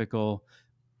stereotypical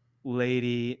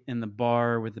lady in the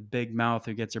bar with the big mouth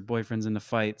who gets her boyfriends into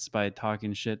fights by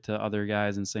talking shit to other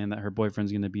guys and saying that her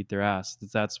boyfriend's going to beat their ass.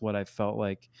 That's what I felt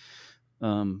like,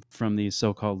 from these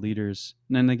so-called leaders.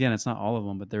 And again, it's not all of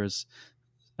them, but there's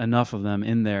enough of them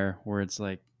in there where it's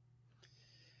like,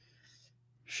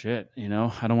 shit, you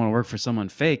know, I don't want to work for someone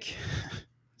fake.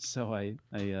 So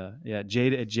yeah,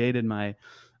 jaded my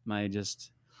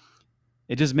just,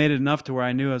 it just made it enough to where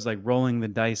I knew I was like rolling the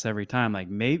dice every time. Like,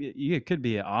 maybe it could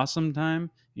be an awesome time,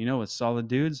 you know, with solid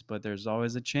dudes, but there's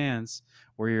always a chance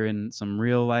where you're in some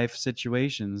real life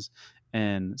situations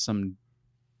and some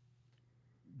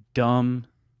dumb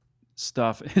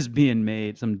stuff is being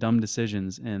made, some dumb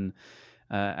decisions. And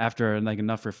after like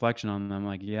enough reflection on them, I'm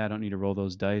like, yeah, I don't need to roll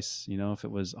those dice. You know, if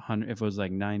it was 100, if it was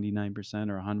like 99%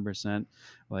 or 100%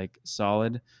 like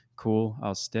solid, cool,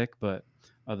 I'll stick. But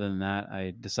other than that,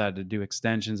 I decided to do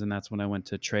extensions, and that's when I went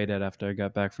to TradeEd after I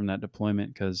got back from that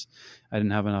deployment, because I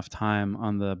didn't have enough time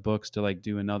on the books to like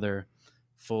do another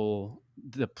full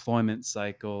deployment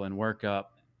cycle and workup.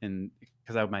 And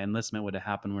because my enlistment would have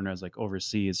happened when I was like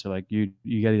overseas, so like you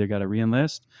either got to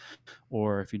re-enlist,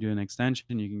 or if you do an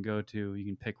extension, you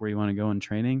can pick where you want to go in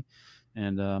training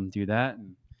and do that.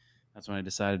 And that's when I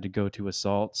decided to go to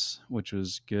assaults, which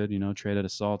was good, you know, TradeEd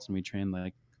assaults, and we trained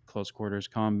like close quarters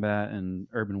combat and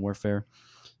urban warfare.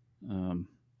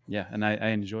 Yeah, and I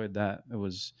enjoyed that. It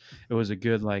was a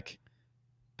good like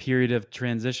period of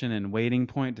transition and waiting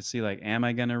point to see like, am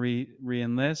I gonna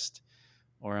re-enlist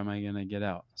or am I gonna get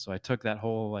out? So I took that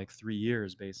whole like 3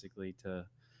 years basically to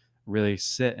really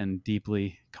sit and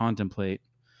deeply contemplate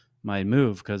my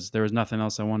move, because there was nothing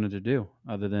else I wanted to do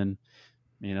other than,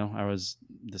 you know, I was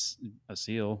a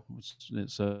SEAL,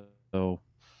 so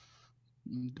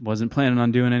wasn't planning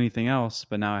on doing anything else.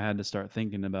 But now I had to start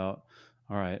thinking about,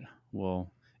 all right,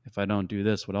 well, if I don't do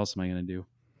this, what else am I going to do?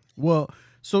 Well,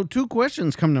 so two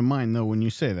questions come to mind though when you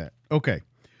say that. Okay.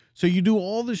 So you do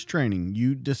all this training,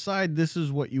 you decide this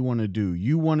is what you want to do.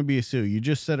 You want to be a SEAL. You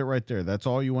just said it right there. That's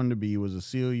all you wanted to be. You was a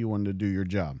SEAL. You wanted to do your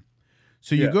job.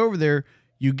 So you go over there,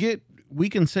 you get, we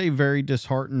can say very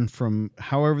disheartened from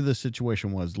however the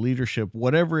situation was, leadership,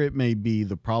 whatever it may be,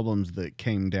 the problems that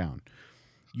came down.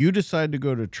 You decide to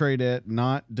go to TradeEd,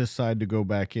 not decide to go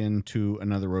back into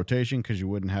another rotation because you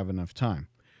wouldn't have enough time.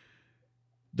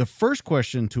 The first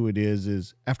question to it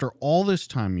is after all this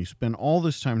time, you spend all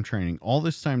this time training, all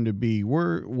this time to be,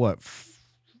 we're what,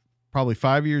 probably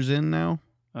 5 years in now?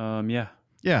 Yeah.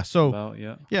 Yeah. So, about,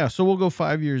 yeah. Yeah. So we'll go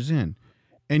 5 years in,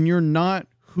 and you're not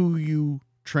who you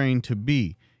trained to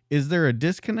be. Is there a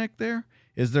disconnect there?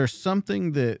 Is there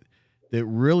something that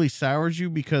really sours you?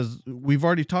 Because we've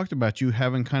already talked about you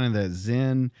having kind of that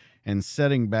zen and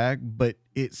setting back, but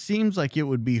it seems like it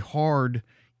would be hard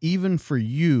even for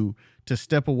you to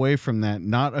step away from that,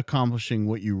 not accomplishing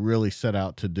what you really set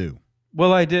out to do.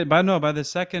 Well, I did, but no, by the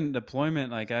second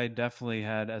deployment, like I definitely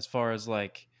had, as far as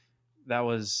like, that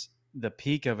was the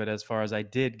peak of it, as far as I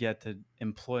did get to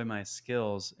employ my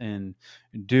skills and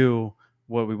do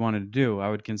what we wanted to do. I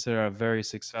would consider a very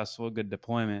successful, good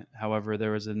deployment. However,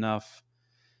 there was enough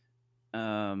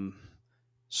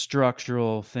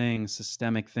structural things,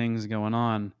 systemic things going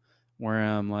on where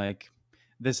I'm like,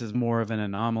 this is more of an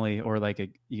anomaly, or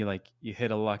like you hit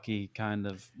a lucky kind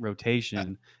of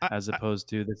rotation, as opposed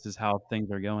to this is how things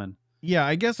are going. Yeah,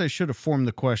 I guess I should have formed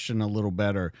the question a little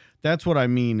better. That's what I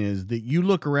mean, is that you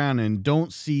look around and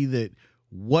don't see that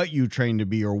what you trained to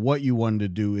be or what you wanted to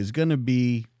do is going to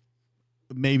be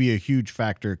maybe a huge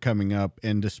factor coming up,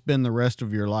 and to spend the rest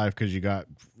of your life, because you got,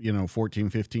 14,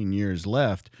 15 years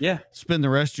left. Yeah. Spend the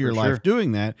rest of your life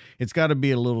doing that. It's got to be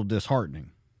a little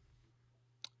disheartening.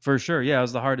 For sure. Yeah. It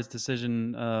was the hardest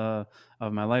decision of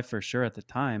my life for sure at the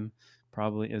time.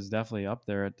 probably is definitely up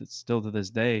there still to this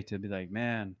day, to be like,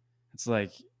 man, it's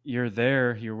like you're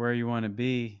there, you're where you want to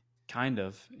be, kind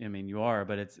of. I mean, you are,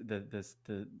 but it's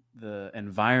the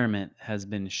environment has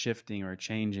been shifting or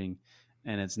changing,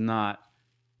 and it's not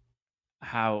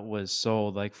how it was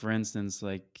sold. Like for instance,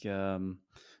 like the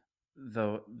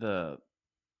the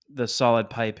the solid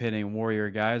pipe hitting warrior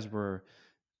guys were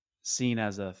seen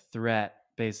as a threat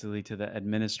basically to the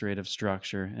administrative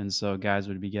structure, and so guys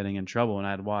would be getting in trouble. And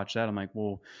I'd watch that. I'm like,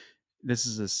 well, this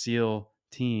is a SEAL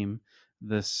team.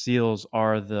 The SEALs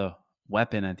are the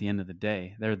weapon at the end of the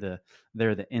day. They're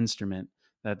the instrument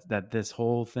that this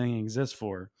whole thing exists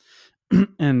for.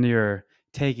 And you're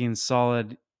taking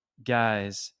solid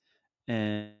guys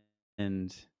and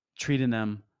and treating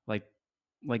them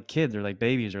like kids or like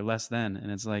babies or less than.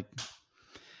 And it's like,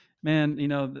 man,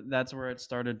 that's where it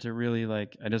started to really,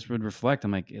 like, I just would reflect.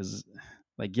 I'm like, is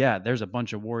like, yeah, there's a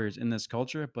bunch of warriors in this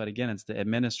culture, but again, it's the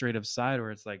administrative side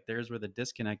where it's like there's where the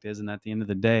disconnect is. And at the end of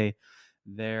the day,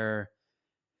 they're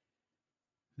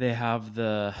they have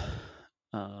the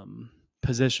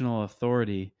positional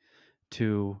authority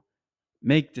to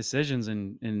make decisions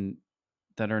and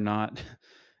that are not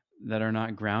that are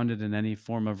not grounded in any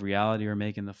form of reality or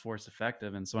making the force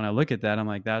effective. And so when I look at that, I'm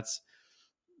like, that's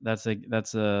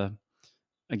a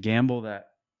gamble that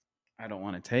I don't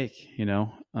want to take,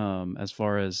 as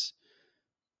far as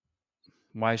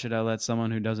why should I let someone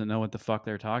who doesn't know what the fuck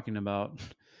they're talking about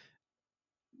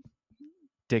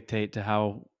dictate to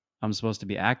how I'm supposed to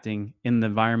be acting in the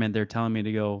environment they're telling me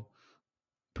to go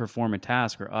perform a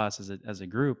task, or us as a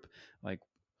group. Like,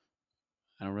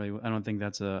 I don't think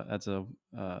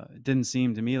it didn't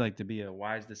seem to me like to be a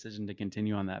wise decision to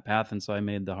continue on that path. And so I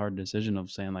made the hard decision of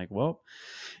saying like, well,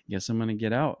 guess I'm going to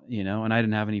get out, and I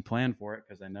didn't have any plan for it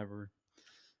because I never,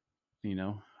 you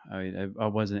know, I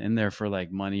wasn't in there for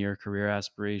like money or career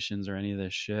aspirations or any of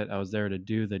this shit. I was there to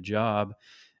do the job,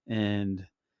 and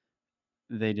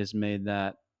they just made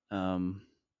that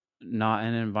not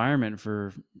an environment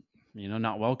for,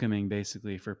 not welcoming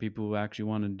basically for people who actually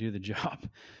want to do the job.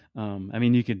 I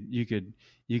mean, you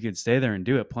could stay there and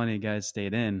do it. Plenty of guys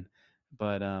stayed in,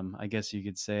 but I guess you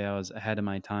could say I was ahead of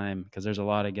my time, because there's a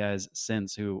lot of guys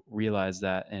since who realized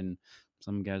that, and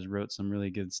some guys wrote some really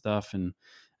good stuff. And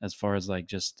as far as like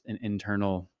just an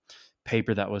internal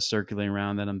paper that was circulating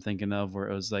around that I'm thinking of, where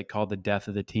it was like called The Death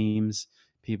of the Teams.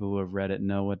 People who have read it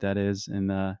know what that is.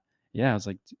 And yeah, I was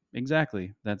like,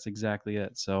 exactly, that's exactly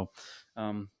it. So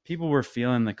people were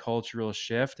feeling the cultural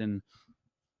shift, and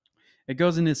it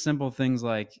goes into simple things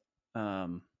like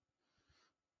um,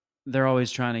 they're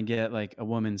always trying to get like a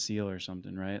woman SEAL or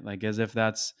something, right? Like as if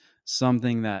that's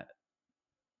something that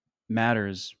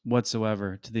matters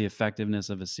whatsoever to the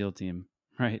effectiveness of a SEAL team,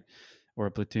 right? Or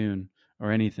a platoon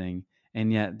or anything.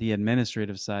 And yet the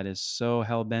administrative side is so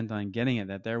hell bent on getting it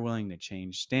that they're willing to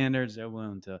change standards. They're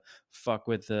willing to fuck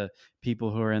with the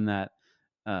people who are in that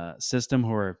system,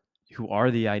 who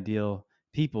are the ideal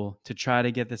people, to try to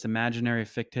get this imaginary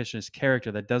fictitious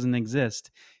character that doesn't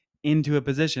exist into a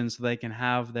position so they can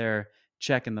have their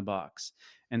check in the box.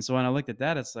 And so when I looked at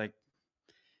that, it's like,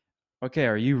 okay,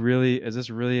 is this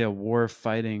really a war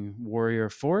fighting warrior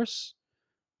force?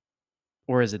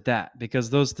 Or is it that? Because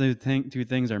those two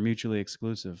things are mutually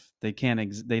exclusive. They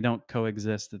don't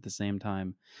coexist at the same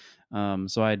time.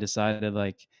 So I decided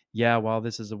like, yeah, while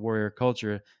this is a warrior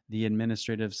culture, the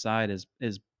administrative side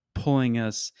is pulling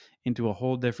us into a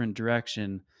whole different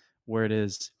direction, where it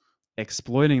is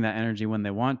exploiting that energy when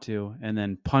they want to, and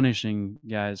then punishing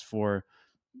guys for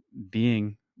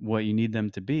being what you need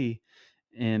them to be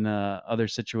in other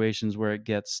situations where it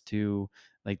gets to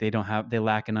like they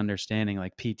lack an understanding,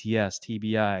 like PTS,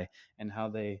 TBI, and how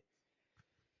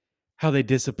they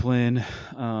discipline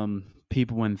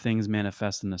people when things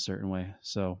manifest in a certain way.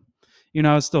 So,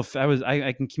 I was still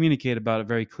I can communicate about it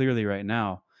very clearly right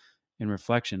now in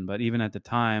reflection, but even at the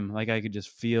time, like I could just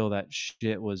feel that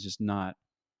shit was just not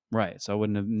right. So I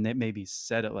wouldn't have maybe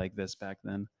said it like this back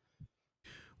then.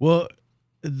 Well,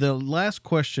 the last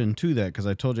question to that, because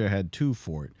I told you I had two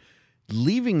for it,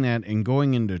 leaving that and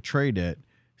going into trade it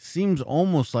seems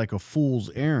almost like a fool's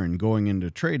errand going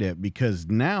into trade it, because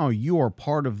now you are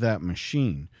part of that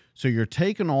machine. So you're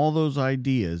taking all those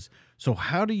ideas. So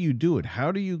how do you do it?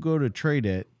 How do you go to trade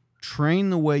it, train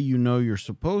the way you know you're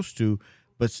supposed to,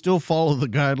 but still follow the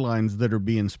guidelines that are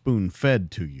being spoon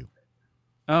fed to you?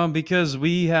 Because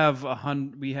we had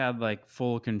like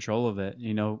full control of it,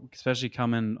 especially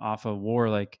coming off of war.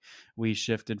 Like we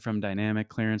shifted from dynamic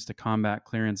clearance to combat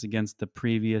clearance against the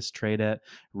previous trade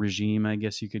regime, I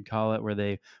guess you could call it, where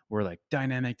they were like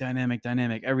dynamic,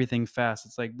 everything fast.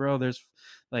 It's like, bro, there's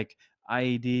like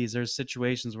IEDs. There's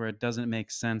situations where it doesn't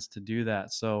make sense to do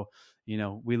that. So,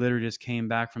 we literally just came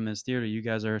back from this theater. You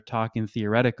guys are talking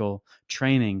theoretical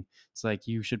training. It's like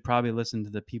you should probably listen to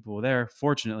the people there.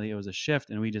 Fortunately, it was a shift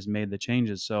and we just made the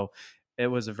changes. So it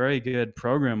was a very good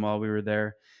program while we were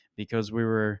there because we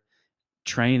were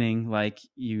training like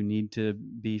you need to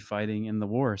be fighting in the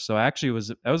war. So actually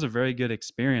that was a very good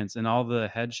experience, and all the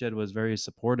head shed was very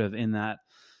supportive in that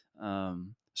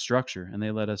structure, and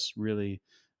they let us really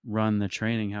run the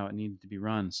training how it needed to be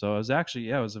run. So it was actually,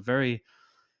 yeah, it was a very,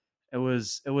 it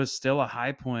was still a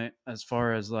high point as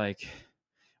far as like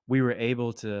we were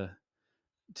able to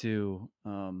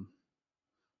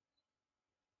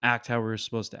act how we were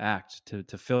supposed to act,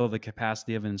 to fill the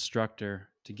capacity of an instructor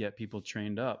to get people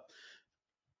trained up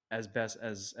as best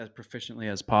as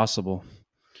proficiently as possible.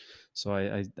 So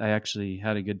I actually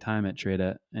had a good time at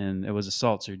TradeEt, and it was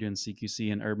assault. So you're doing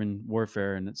CQC and urban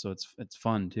warfare, and so it's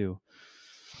fun too.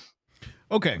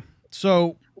 Okay,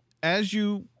 so as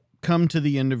you come to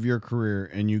the end of your career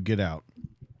and you get out,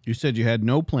 you said you had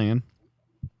no plan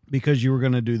because you were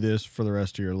going to do this for the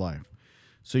rest of your life.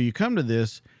 So you come to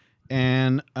this,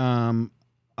 and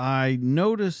I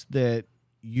noticed that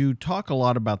you talk a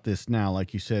lot about this now,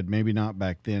 like you said, maybe not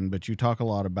back then, but you talk a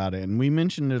lot about it. And we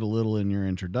mentioned it a little in your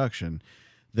introduction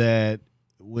that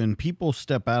when people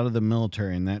step out of the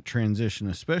military and that transition,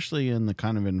 especially in the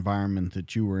kind of environment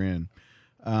that you were in,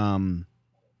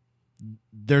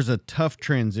 there's a tough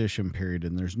transition period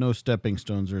and there's no stepping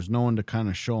stones. There's no one to kind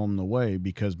of show them the way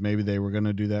because maybe they were going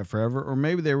to do that forever, or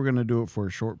maybe they were going to do it for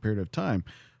a short period of time,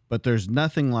 but there's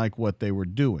nothing like what they were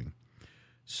doing.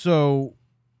 So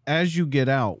as you get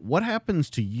out, what happens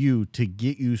to you to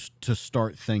get you to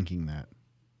start thinking that?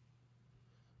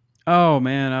 Oh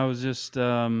man, I was just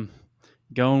going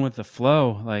with the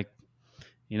flow. Like,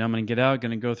 I'm going to get out, going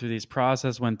to go through these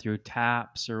process, went through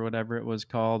TAPS or whatever it was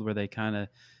called, where they kind of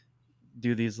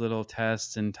do these little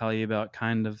tests and tell you about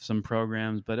kind of some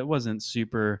programs, but it wasn't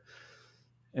super,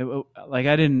 like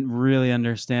I didn't really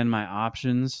understand my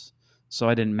options. So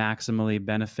I didn't maximally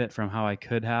benefit from how I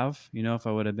could have, if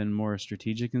I would have been more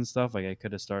strategic and stuff, like I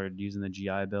could have started using the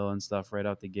GI Bill and stuff right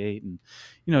out the gate and,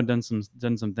 done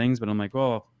some things. But I'm like,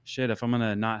 well, shit, if I'm going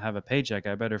to not have a paycheck,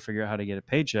 I better figure out how to get a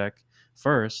paycheck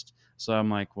first. So I'm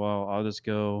like, well, I'll just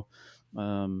go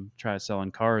try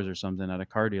selling cars or something at a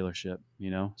car dealership,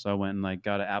 So I went and like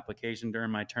got an application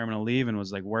during my terminal leave and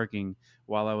was like working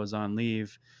while I was on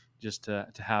leave just to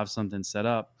have something set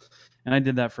up. And I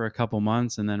did that for a couple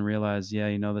months and then realized,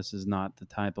 yeah, this is not the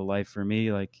type of life for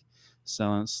me. Like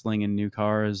slinging new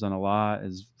cars on a lot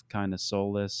is kind of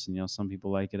soulless. Some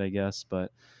people like it, I guess,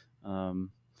 but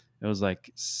it was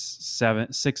like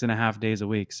 6.5 days a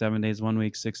week, 7 days one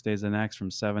week, 6 days the next,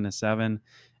 from 7 to 7,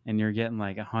 and you're getting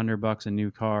like $100 a new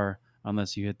car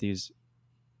unless you hit these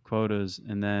quotas.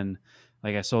 And then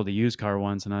like I sold a used car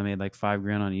once and I made like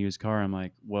 $5,000 on a used car. I'm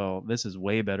like, well, this is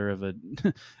way better of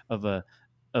a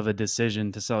of a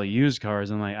decision to sell used cars,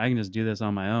 and like I can just do this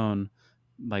on my own,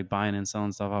 like buying and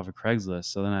selling stuff off of Craigslist.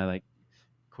 So then I like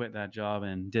quit that job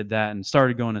and did that and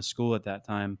started going to school at that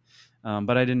time.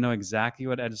 But I didn't know exactly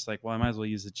what. I just like, well, I might as well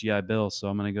use the GI Bill, so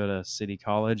I'm going to go to City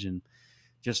College and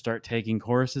just start taking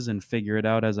courses and figure it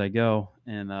out as I go,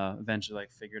 and eventually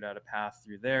like figured out a path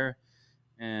through there.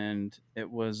 And it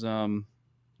was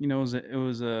it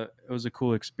was a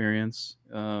cool experience.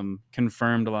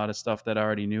 Confirmed a lot of stuff that I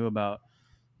already knew about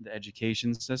the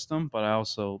education system, but I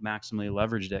also maximally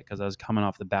leveraged it because I was coming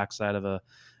off the backside of a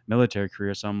military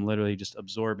career, so I'm literally just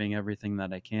absorbing everything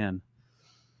that I can.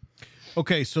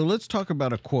 Okay, so let's talk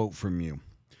about a quote from you.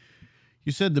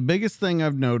 You said the biggest thing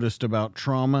I've noticed about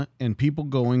trauma and people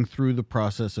going through the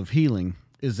process of healing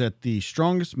is that the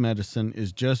strongest medicine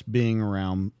is just being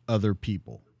around other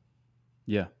people.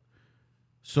 Yeah.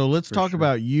 So let's talk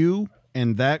about you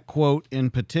and that quote in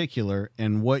particular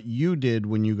and what you did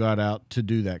when you got out to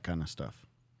do that kind of stuff.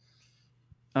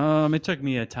 It took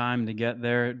me a time to get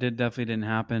there. It definitely didn't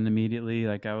happen immediately.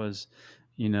 Like I was,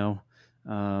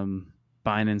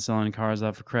 buying and selling cars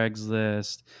off of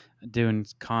Craigslist, doing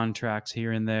contracts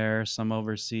here and there, some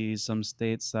overseas, some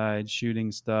stateside,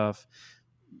 shooting stuff.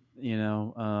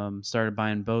 Started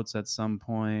buying boats at some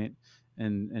point,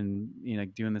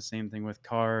 and doing the same thing with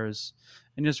cars,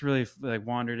 and just really like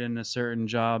wandered into certain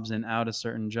jobs and out of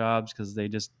certain jobs because they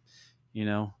just,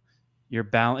 I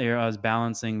was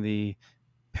balancing the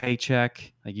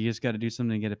paycheck. Like you just got to do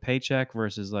something to get a paycheck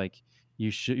versus like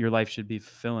your life should be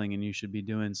fulfilling and you should be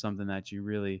doing something that you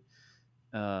really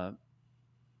uh,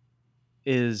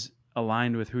 is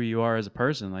aligned with who you are as a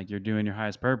person. Like you're doing your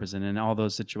highest purpose. And in all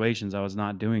those situations, I was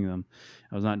not doing them.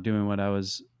 I was not doing what I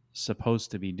was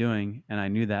supposed to be doing, and I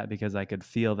knew that because I could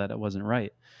feel that it wasn't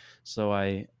right. So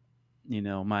I,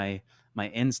 my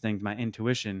instinct, my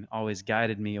intuition always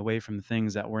guided me away from the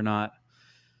things that were not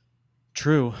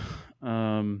true.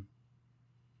 um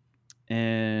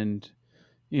and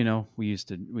we used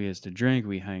to drink,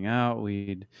 we hang out,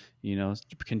 we'd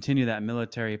continue that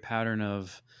military pattern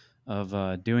of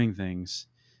doing things.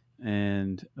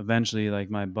 And eventually, like,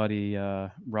 my buddy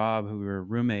Rob, who we were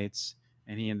roommates,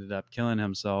 and he ended up killing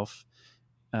himself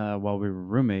while we were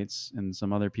roommates, and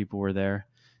some other people were there,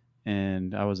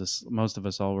 and most of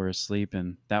us all were asleep,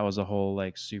 and that was a whole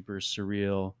like super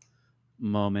surreal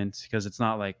moment, because it's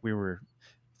not like we were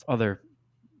other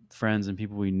friends and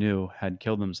people we knew had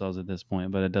killed themselves at this point,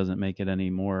 but it doesn't make it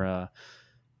any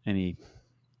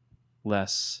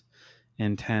less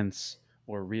intense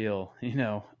or real,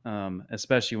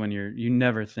 especially when you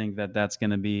never think that that's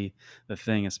going to be the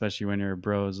thing, especially when your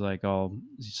bro's like all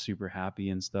super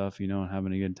happy and stuff, and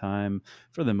having a good time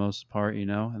for the most part,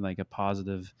 and like a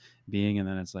positive being. And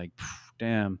then it's like,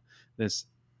 damn, this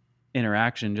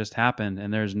interaction just happened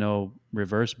and there's no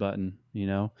reverse button.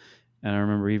 And I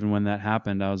remember even when that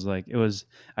happened, I was like,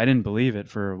 I didn't believe it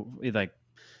for like,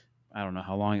 I don't know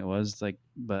how long it was, like,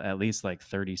 but at least like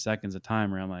 30 seconds of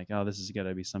time where I'm like, oh, this is got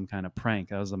to be some kind of prank.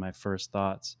 That was my first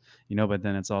thoughts, but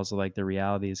then it's also like the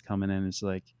reality is coming in. It's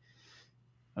like,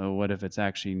 oh, what if it's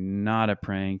actually not a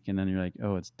prank? And then you're like,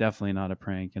 oh, it's definitely not a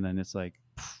prank. And then it's like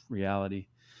reality,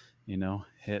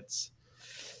 hits.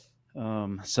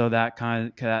 So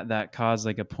that caused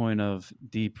like a period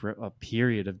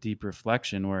of deep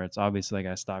reflection, where it's obviously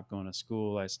like I stopped going to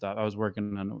school. I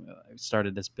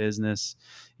started this business,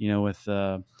 with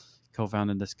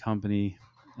co-founded this company.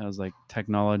 I was like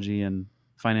technology and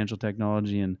financial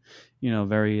technology, and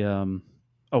very a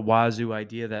wazoo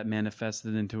idea that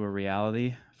manifested into a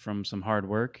reality from some hard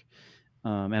work.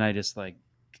 And I just like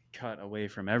cut away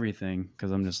from everything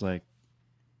because I'm just like,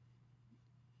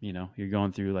 you're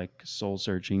going through like soul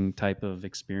searching type of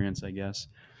experience, I guess.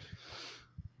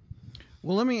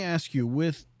 Well, let me ask you,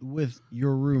 with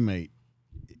your roommate,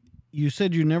 you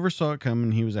said you never saw it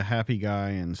coming. He was a happy guy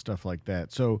and stuff like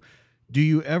that. So, do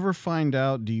you ever find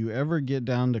out? Do you ever get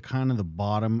down to kind of the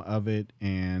bottom of it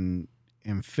and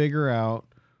figure out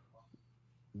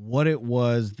what it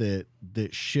was that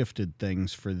shifted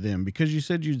things for them? Because you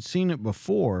said you'd seen it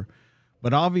before,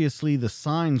 but obviously the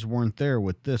signs weren't there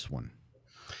with this one.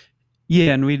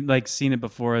 Yeah, and we'd like seen it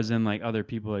before, as in like other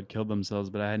people had killed themselves,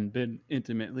 but I hadn't been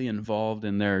intimately involved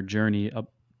in their journey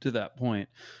up to that point.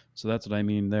 So that's what I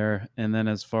mean there. And then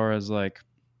as far as like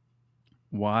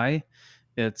why,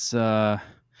 it's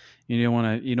you don't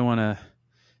want to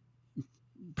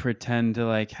pretend to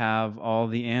like have all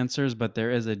the answers, but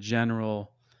there is a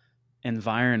general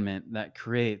environment that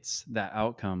creates that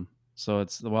outcome. So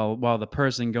it's while the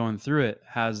person going through it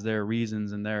has their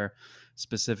reasons and their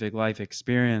specific life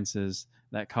experiences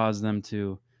that cause them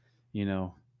to,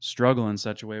 struggle in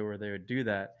such a way where they would do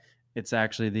that. It's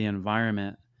actually the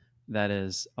environment that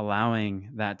is allowing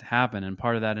that to happen. And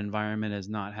part of that environment is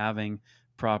not having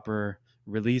proper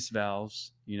release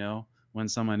valves. When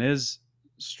someone is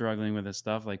struggling with this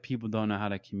stuff, like, people don't know how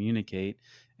to communicate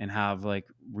and have like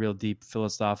real deep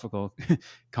philosophical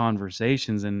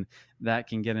conversations, and that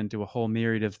can get into a whole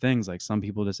myriad of things. Like, some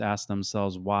people just ask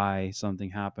themselves why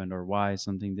something happened or why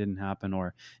something didn't happen,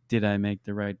 or did I make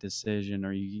the right decision,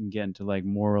 or you can get into like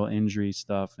moral injury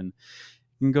stuff, and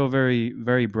you can go very,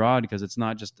 very broad, because it's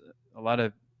not just a lot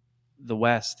of the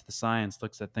West. The science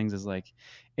looks at things as like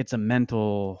it's a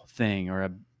mental thing or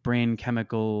a brain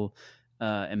chemical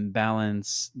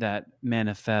imbalance that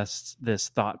manifests this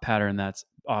thought pattern that's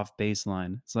off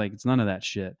baseline. It's like, it's none of that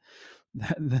shit.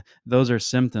 Those are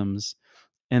symptoms,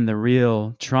 and the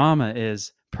real trauma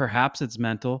is perhaps it's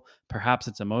mental, perhaps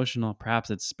it's emotional, perhaps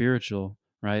it's spiritual,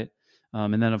 right?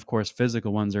 And then of course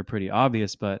physical ones are pretty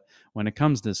obvious, but when it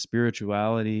comes to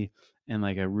spirituality and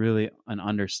like an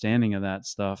understanding of that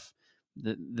stuff,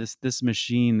 this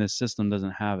machine, this system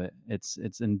doesn't have it.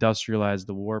 It's industrialized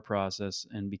the war process,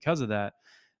 and because of that,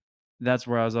 that's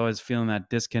where I was always feeling that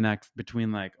disconnect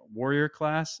between like warrior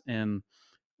class and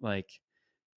like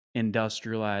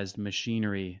industrialized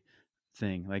machinery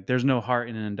thing. Like, there's no heart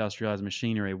in an industrialized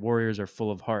machinery. Warriors are full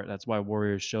of heart. That's why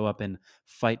warriors show up and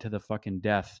fight to the fucking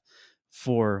death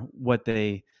for what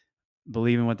they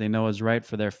believe in, what they know is right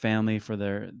for their family, for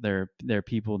their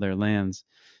people, their lands.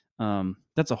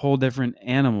 That's a whole different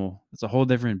animal. It's a whole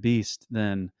different beast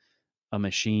than a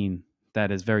machine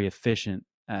that is very efficient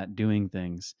at doing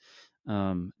things.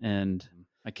 And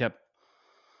I kept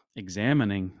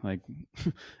examining like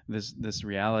this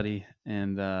reality,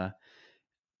 and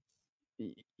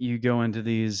you go into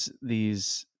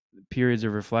these periods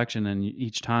of reflection, and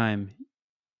each time,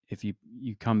 if you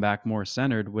come back more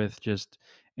centered with just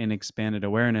an expanded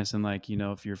awareness, and like,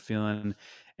 if you're feeling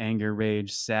anger,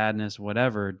 rage, sadness,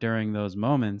 whatever during those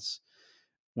moments,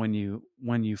 when you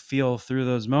feel through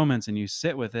those moments and you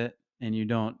sit with it and you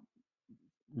don't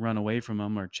run away from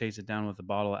them or chase it down with a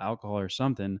bottle of alcohol or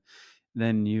something,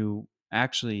 then you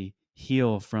actually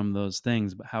heal from those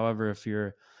things. But however, if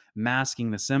you're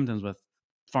masking the symptoms with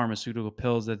pharmaceutical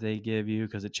pills that they give you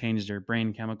because it changes your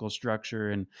brain chemical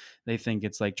structure and they think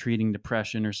it's like treating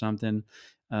depression or something,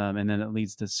 and then it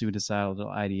leads to suicidal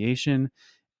ideation.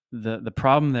 The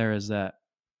problem there is that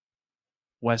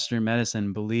Western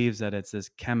medicine believes that it's this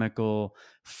chemical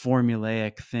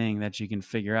formulaic thing that you can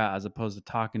figure out, as opposed to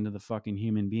talking to the fucking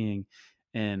human being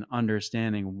and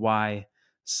understanding why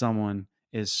someone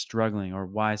is struggling or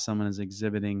why someone is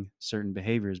exhibiting certain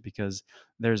behaviors, because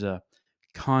there's a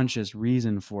conscious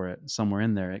reason for it somewhere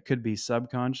in there. It could be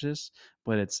subconscious,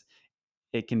 but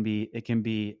it can be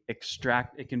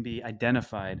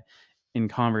identified in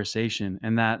conversation,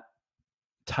 and that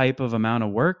type of amount of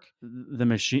work, the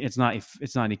machine, it's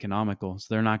not economical, so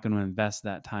they're not going to invest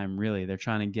that time. Really, they're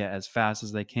trying to get as fast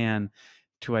as they can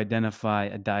to identify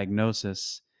a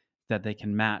diagnosis that they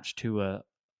can match to a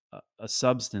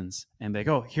substance, and they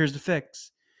go, here's the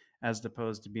fix, as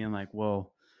opposed to being like,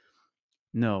 well,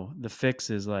 no, the fix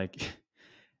is like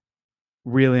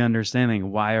really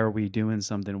understanding, why are we doing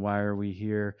something, why are we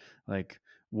here, like,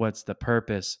 what's the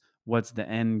purpose, what's the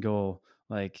end goal,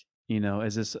 like,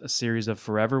 is this a series of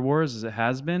forever wars as it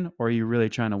has been, or are you really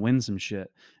trying to win some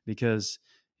shit? Because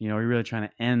are you really trying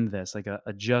to end this, like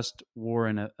a just war,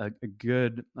 and a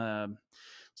good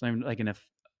something like an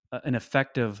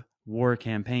effective war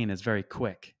campaign is very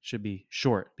quick, should be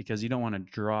short, because you don't want to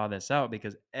draw this out,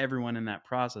 because everyone in that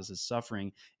process is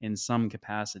suffering in some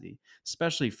capacity,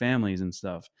 especially families and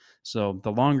stuff. So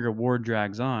the longer a war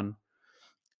drags on,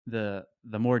 the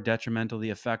more detrimental the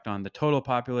effect on the total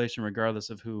population, regardless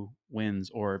of who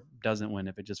wins or doesn't win.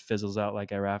 If it just fizzles out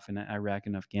like Iraq and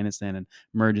Afghanistan and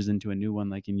merges into a new one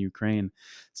like in Ukraine,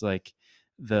 it's like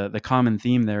the common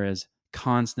theme there is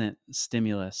constant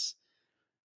stimulus.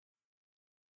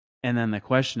 And then the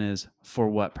question is, for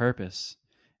what purpose?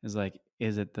 Is like,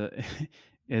 is it the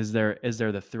is there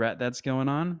the threat that's going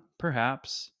on?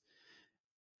 Perhaps.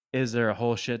 Is there a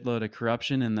whole shitload of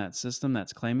corruption in that system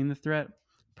that's claiming the threat?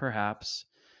 Perhaps.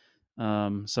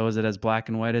 So is it as black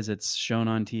and white as it's shown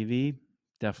on TV?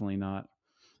 Definitely not.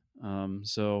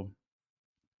 So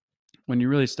when you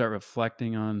really start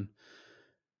reflecting on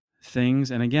things,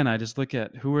 and again, I just look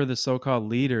at who are the so-called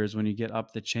leaders when you get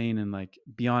up the chain and like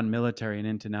beyond military and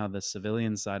into now the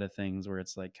civilian side of things, where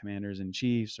it's like commanders in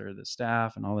chiefs or the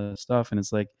staff and all this stuff. And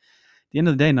it's like, at the end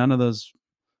of the day, none of those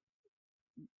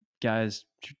guys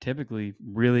typically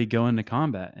really go into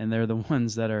combat, and they're the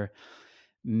ones that are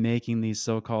making these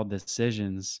so-called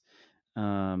decisions.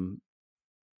 And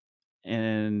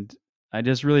I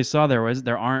just really saw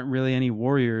there aren't really any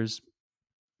warriors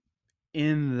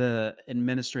in the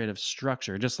administrative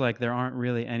structure, just like there aren't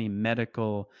really any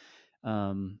medical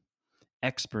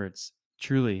experts,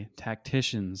 truly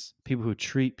tacticians, people who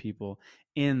treat people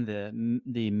in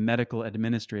the medical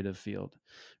administrative field,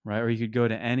 right? Or you could go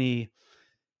to any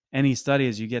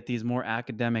studies, you get these more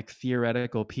academic,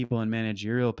 theoretical people in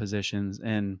managerial positions,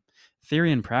 and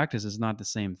theory and practice is not the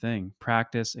same thing.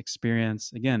 Practice,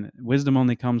 experience, again, wisdom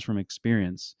only comes from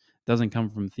experience, doesn't come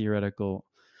from theoretical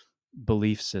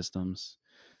belief systems.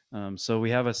 So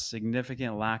we have a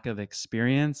significant lack of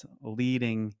experience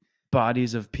leading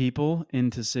bodies of people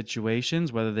into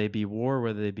situations, whether they be war,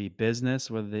 whether they be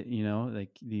business, whether they,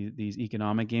 like these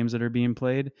economic games that are being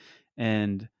played.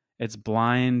 And it's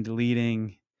blind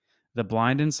leading the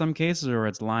blind in some cases, or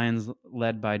it's lions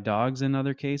led by dogs in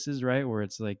other cases, right? Where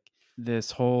it's like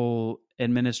this whole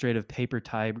administrative paper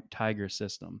tiger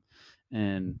system.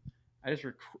 And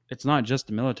it's not just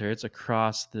the military, it's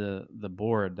across the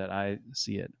board that I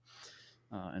see it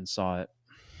and saw it.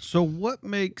 So, what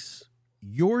makes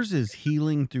yours is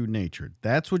healing through nature?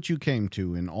 That's what you came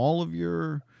to in all of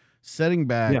your setting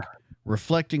back, Yeah.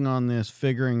 reflecting on this,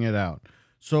 figuring it out.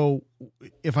 So,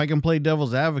 if I can play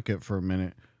devil's advocate for a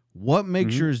minute, what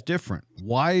makes Mhm. yours different?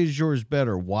 Why is yours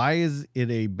better? Why is it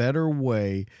a better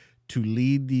way to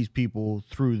lead these people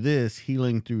through this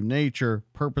healing through nature,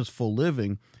 purposeful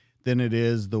living, than it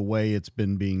is the way it's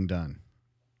been being done?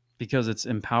 Because it's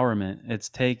empowerment. It's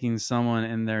taking someone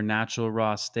in their natural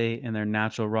raw state, in their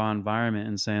natural raw environment,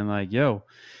 and saying like, yo,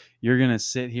 you're going to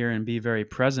sit here and be very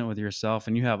present with yourself,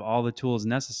 and you have all the tools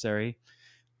necessary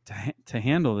to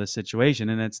handle this situation.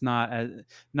 And it's not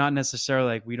necessarily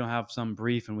like we don't have some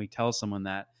brief and we tell someone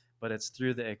that, but it's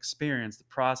through the experience, the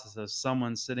process of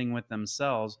someone sitting with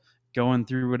themselves, going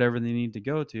through whatever they need to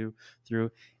go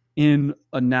through in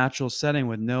a natural setting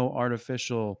with no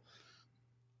artificial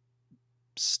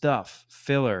stuff,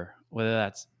 filler, whether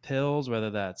that's pills, whether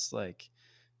that's like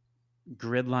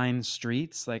grid line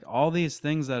streets, like all these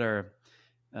things that are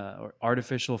or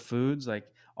artificial foods, like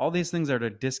all these things that are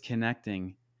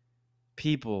disconnecting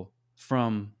people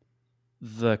from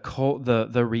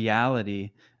the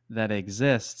reality that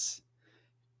exists,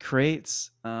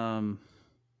 creates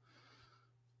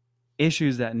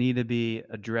issues that need to be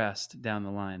addressed down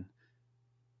the line.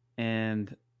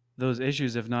 And those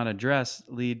issues, if not addressed,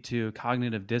 lead to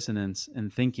cognitive dissonance in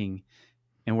thinking,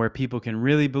 and where people can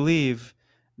really believe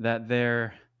that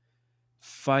they're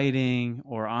fighting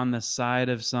or on the side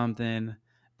of something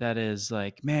that is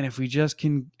like, man, if we just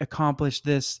can accomplish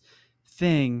this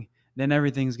thing, then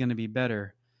everything's going to be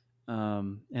better.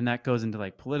 And that goes into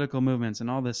like political movements and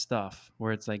all this stuff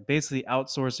where it's like basically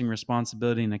outsourcing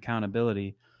responsibility and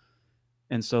accountability.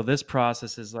 And so this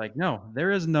process is like, no,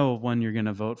 there is no one you're going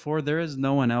to vote for. There is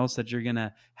no one else that you're going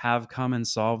to have come and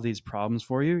solve these problems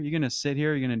for you. You're going to sit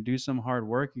here, you're going to do some hard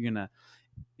work. You're going to,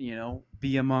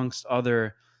 be amongst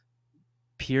other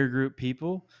peer group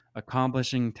people,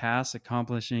 accomplishing tasks,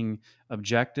 accomplishing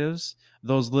objectives.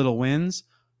 Those little wins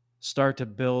start to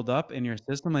build up in your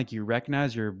system. Like you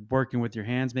recognize you're working with your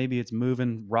hands. Maybe it's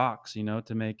moving rocks,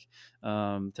 to make,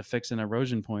 to fix an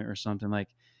erosion point or something. Like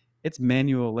it's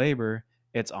manual labor.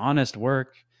 It's honest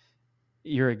work.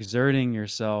 You're exerting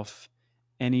yourself,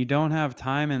 and you don't have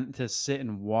time to sit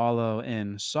and wallow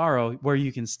in sorrow where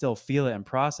you can still feel it and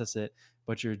process it,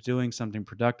 but you're doing something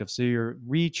productive. So you're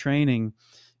retraining,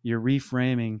 you're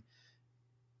reframing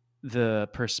the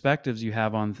perspectives you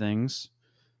have on things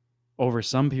over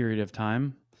some period of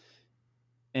time,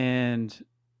 and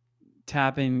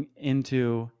tapping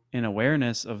into an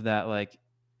awareness of that, like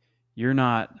you're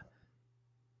not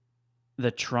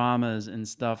the traumas and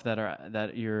stuff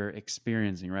that you're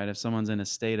experiencing, right? If someone's in a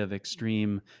state of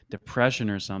extreme depression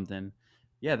or something,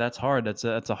 yeah, that's hard. That's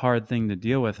a hard thing to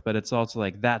deal with, but it's also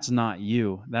like that's not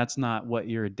you. That's not what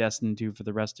you're destined to for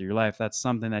the rest of your life. That's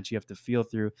something that you have to feel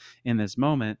through in this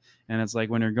moment. And it's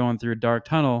like when you're going through a dark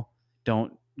tunnel,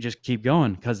 don't just keep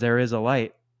going, because there is a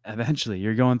light eventually.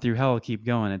 You're going through hell, keep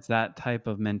going. It's that type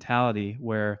of mentality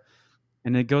where,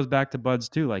 and it goes back to buds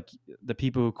too, like the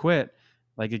people who quit,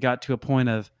 like it got to a point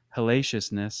of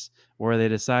hellaciousness where they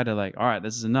decided like, all right,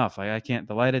 this is enough. Like I can't,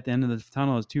 the light at the end of the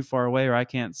tunnel is too far away, or I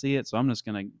can't see it, so I'm just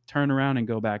going to turn around and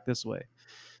go back this way.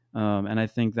 And I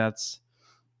think it's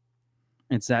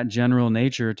that general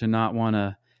nature to not want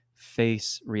to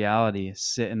face reality,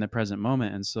 sit in the present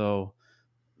moment. And so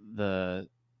the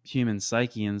human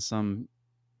psyche in some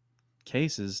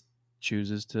cases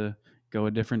chooses to go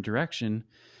a different direction.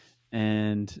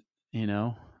 And you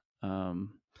know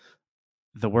um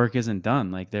the work isn't done.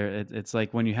 Like it's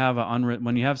like when you have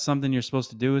when you have something you're supposed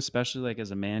to do, especially like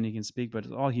as a man, you can speak, but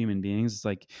it's all human beings. It's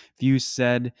like if you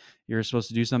said you're supposed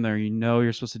to do something, or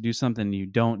you're supposed to do something and you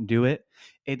don't do it,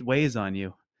 it weighs on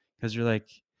you, because you're like,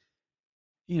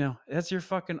 that's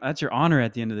your honor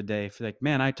at the end of the day. If you're like,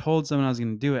 man, I told someone I was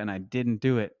going to do it and I didn't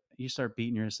do it, you start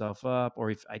beating yourself up.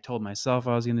 Or if I told myself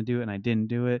I was going to do it and I didn't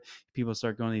do it, people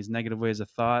start going these negative ways of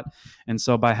thought. And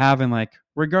so by having like,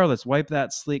 regardless, wipe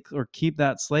that slate or keep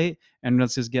that slate, and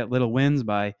let's just get little wins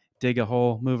by dig a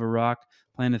hole, move a rock,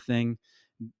 plant a thing,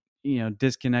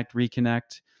 disconnect,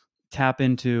 reconnect, tap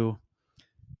into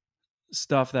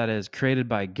stuff that is created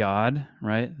by God,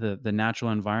 right? The natural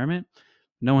environment.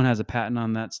 No one has a patent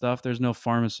on that stuff. There's no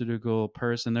pharmaceutical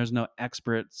person. There's no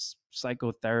expert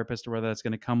psychotherapist or whether that's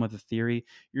going to come with a theory.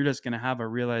 You're just going to have a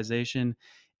realization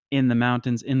in the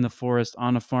mountains, in the forest,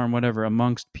 on a farm, whatever,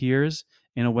 amongst peers,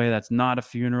 in a way that's not a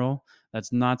funeral.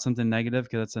 That's not something negative,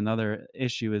 because that's another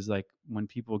issue, is like when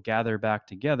people gather back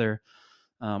together,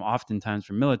 oftentimes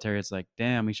for military, it's like,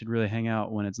 damn, we should really hang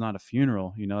out when it's not a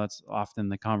funeral. That's often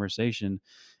the conversation.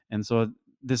 And so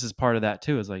this is part of that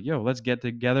too. Is like, yo, let's get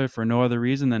together for no other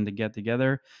reason than to get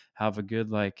together, have a good,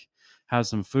 like, have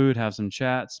some food, have some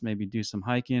chats, maybe do some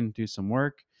hiking, do some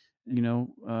work,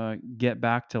 get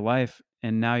back to life.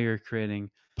 And now you're creating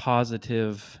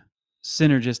positive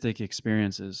synergistic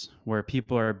experiences where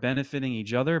people are benefiting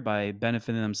each other by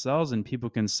benefiting themselves, and people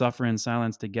can suffer in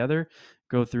silence together,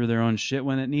 go through their own shit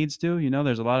when it needs to.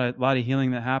 There's a lot of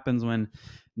healing that happens when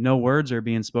no words are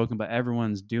being spoken, but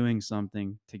everyone's doing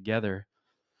something together.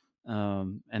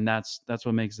 And that's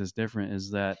what makes this different,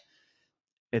 is that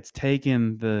it's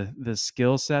taken the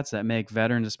skill sets that make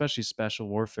veterans, especially special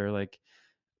warfare, like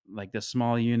the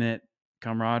small unit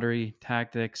camaraderie,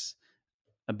 tactics,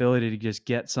 ability to just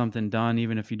get something done,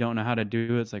 even if you don't know how to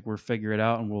do it. It's like we'll figure it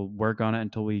out and we'll work on it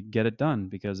until we get it done,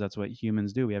 because that's what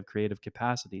humans do. We have creative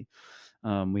capacity.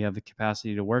 We have the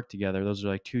capacity to work together. Those are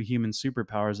like two human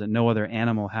superpowers that no other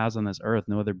animal has on this earth,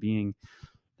 no other being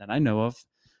that I know of,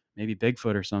 maybe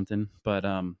Bigfoot or something. But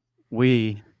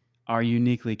we are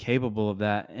uniquely capable of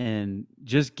that. And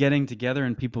just getting together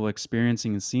and people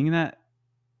experiencing and seeing that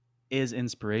is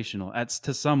inspirational. That's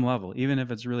to some level, even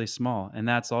if it's really small. And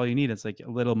that's all you need. It's like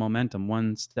a little momentum,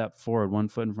 one step forward, one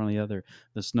foot in front of the other.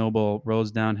 The snowball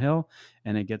rolls downhill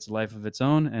and it gets a life of its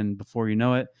own. And before you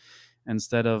know it,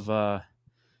 instead of,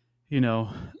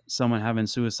 someone having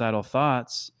suicidal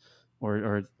thoughts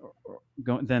or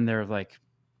then they're like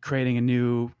creating a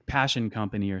new passion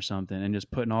company or something and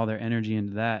just putting all their energy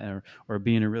into that, or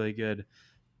being a really good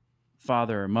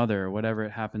father or mother or whatever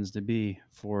it happens to be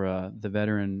for the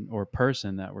veteran or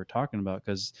person that we're talking about.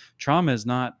 Because trauma is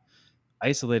not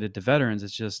isolated to veterans.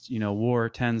 It's just, war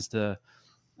tends to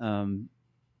um,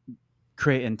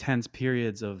 create intense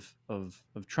periods of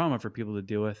trauma for people to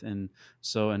deal with. And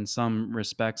so in some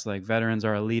respects, like, veterans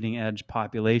are a leading edge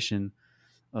population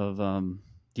of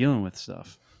dealing with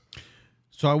stuff.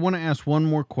 So I want to ask one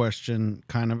more question,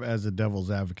 kind of as a devil's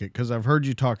advocate, because I've heard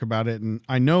you talk about it and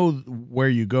I know where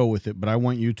you go with it, but I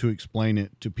want you to explain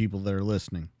it to people that are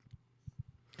listening.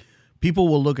 People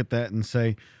will look at that and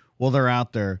say, well, they're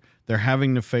out there, they're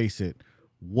having to face it.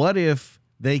 What if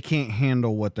they can't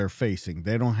handle what they're facing?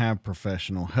 They don't have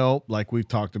professional help, like we've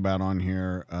talked about on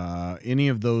here, any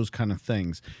of those kind of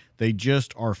things. They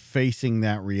just are facing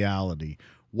that reality.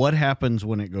 What happens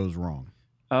when it goes wrong?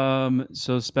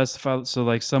 So specify, so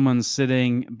like someone's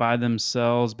sitting by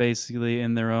themselves basically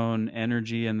in their own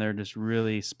energy and they're just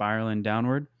really spiraling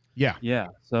downward. Yeah. Yeah.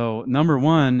 So number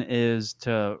one is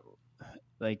to,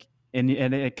 like, and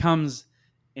it comes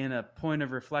in a point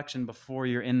of reflection before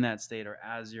you're in that state, or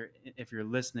if you're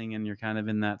listening and you're kind of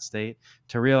in that state,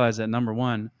 to realize that, number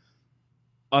one,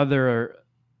 other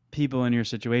people in your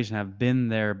situation have been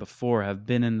there before, have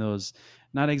been in those,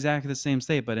 not exactly the same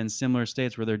state, but in similar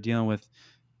states where they're dealing with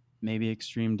maybe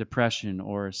extreme depression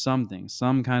or something,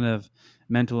 some kind of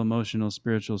mental, emotional,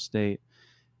 spiritual state.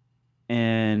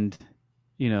 And,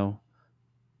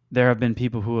 there have been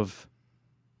people who have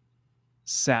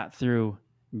sat through,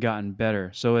 gotten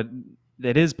better. So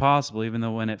it is possible, even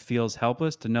though when it feels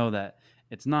helpless, to know that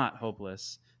it's not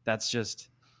hopeless. That's just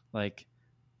like,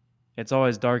 it's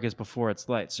always darkest before it's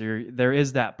light. So there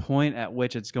is that point at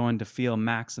which it's going to feel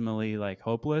maximally like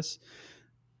hopeless.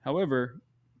 However,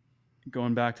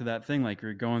 going back to that thing, like,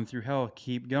 you're going through hell,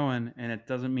 keep going. And it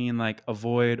doesn't mean like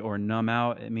avoid or numb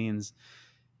out. It means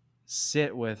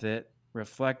sit with it,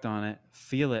 reflect on it,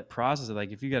 feel it, process it.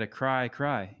 Like, if you got to cry,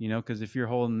 because if you're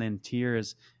holding in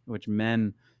tears, which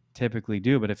men typically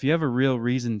do, but if you have a real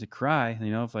reason to cry,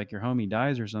 if like your homie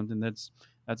dies or something, that's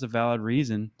a valid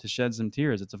reason to shed some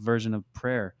tears. It's a version of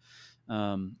prayer.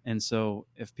 And so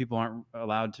if people aren't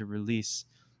allowing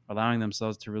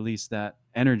themselves to release that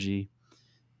energy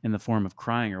in the form of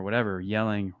crying or whatever,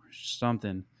 yelling,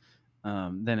 something,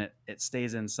 then it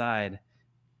stays inside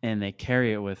and they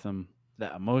carry it with them.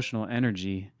 That emotional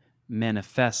energy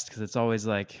manifests, because it's always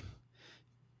like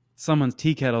someone's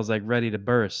tea kettle is like ready to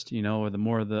burst, or the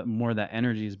more that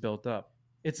energy is built up.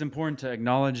 It's important to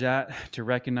acknowledge that, to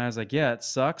recognize, like, yeah, it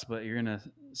sucks, but you're going to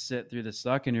sit through the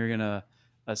suck and you're going to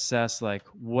assess, like,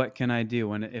 what can I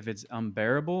do? And if it's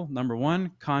unbearable, number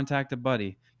one, contact a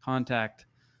buddy, contact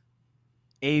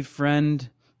a friend,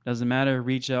 doesn't matter,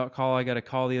 reach out, call. I got a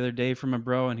call the other day from a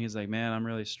bro and he's like, man, I'm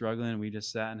really struggling. We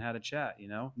just sat and had a chat,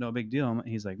 no big deal.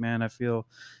 He's like, man, I feel,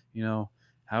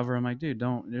 however. I'm like, dude,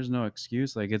 there's no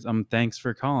excuse. Like, thanks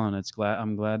for calling.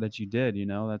 I'm glad that you did,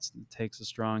 it takes a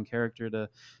strong character to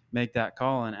make that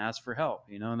call and ask for help,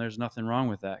 and there's nothing wrong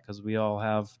with that, because we all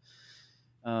have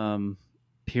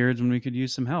periods when we could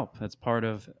use some help.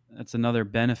 That's another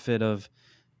benefit of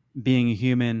being a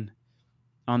human.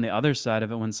 On the other side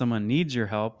of it, when someone needs your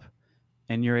help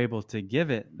and you're able to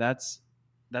give it, that's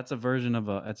a version of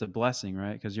it's a blessing,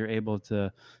 right? Because you're able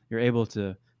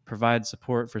to provide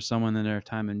support for someone in their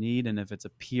time of need. And if it's a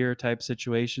peer type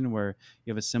situation where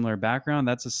you have a similar background,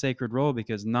 that's a sacred role,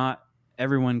 because not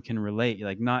everyone can relate.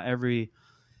 Like, not every,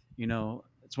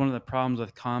 it's one of the problems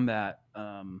with combat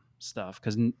stuff,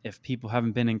 because if people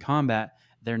haven't been in combat,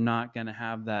 they're not going to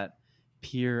have that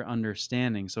peer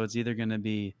understanding. So it's either going to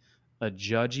be a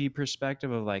judgy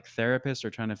perspective of like therapists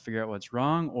are trying to figure out what's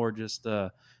wrong, or just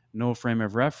a no frame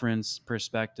of reference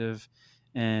perspective.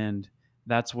 And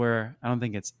that's where I don't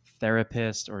think it's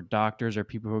therapists or doctors or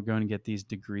people who are going to get these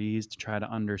degrees to try to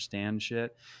understand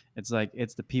shit. It's like,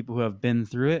 it's the people who have been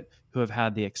through it, who have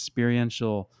had the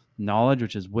experiential knowledge,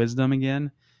 which is wisdom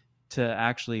again, to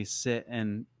actually sit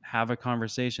and have a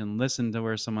conversation, listen to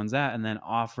where someone's at, and then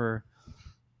offer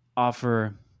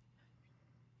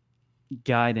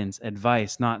guidance,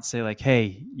 advice, not say like,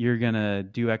 hey, you're gonna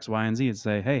do X, Y, and Z. And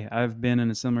say, hey, I've been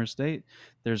in a similar state.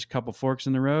 There's a couple forks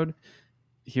in the road.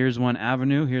 Here's one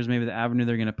avenue. Here's maybe the avenue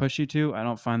they're going to push you to. I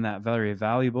don't find that very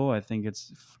valuable. I think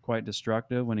it's quite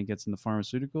destructive when it gets into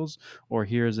pharmaceuticals. Or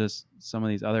here's some of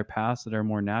these other paths that are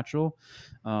more natural,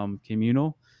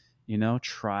 communal,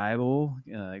 tribal.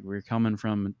 We're coming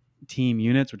from team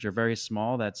units, which are very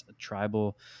small. That's a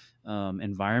tribal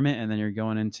environment. And then you're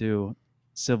going into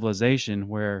civilization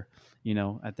where,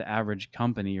 at the average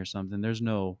company or something, there's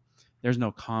no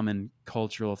common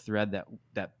cultural thread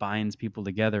that binds people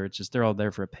together. It's just they're all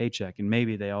there for a paycheck, and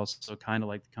maybe they also kind of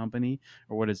like the company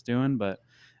or what it's doing, but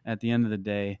at the end of the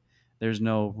day, there's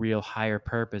no real higher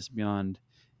purpose beyond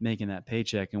making that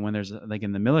paycheck. And when there's like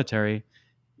in the military,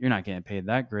 you're not getting paid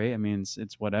that great. I mean,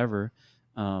 it's whatever,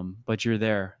 but you're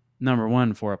there, number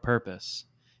one, for a purpose,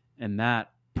 and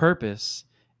that purpose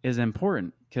is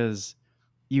important because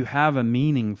you have a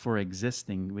meaning for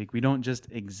existing. We don't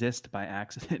just exist by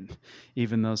accident,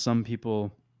 even though some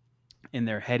people, in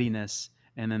their headiness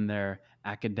and in their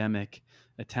academic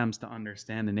attempts to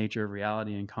understand the nature of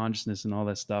reality and consciousness and all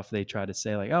that stuff, they try to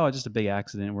say like, oh, it's just a big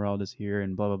accident. We're all just here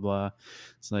and blah, blah, blah.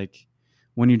 It's like,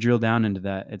 when you drill down into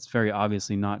that, it's very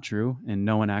obviously not true. And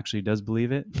no one actually does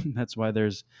believe it. That's why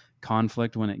there's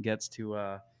conflict when it gets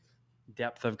to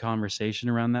depth of conversation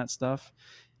around that stuff.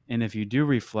 And if you do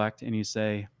reflect and you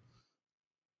say,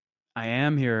 I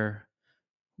am here.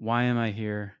 Why am I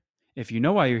here? If you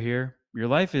know why you're here, your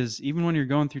life is, even when you're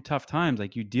going through tough times,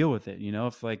 like you deal with it.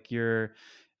 If like you're,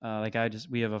 like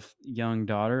we have a young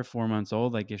daughter, 4 months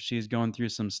old. Like if she's going through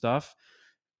some stuff,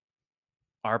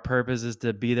 our purpose is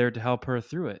to be there to help her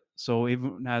through it. So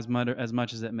even as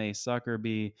much as it may suck or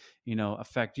be,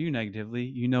 affect you negatively,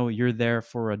 you're there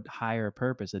for a higher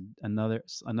purpose.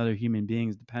 Another human being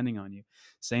is depending on you.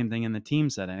 Same thing in the team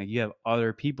setting. Like you have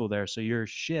other people there, so your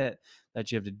shit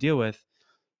that you have to deal with,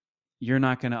 you're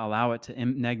not going to allow it to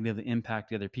negatively impact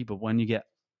the other people. When you get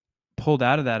pulled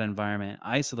out of that environment,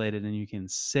 isolated, and you can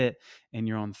sit in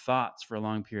your own thoughts for a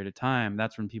long period of time,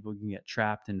 that's when people can get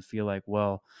trapped and feel like,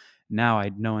 well, now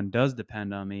no one does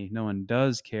depend on me, no one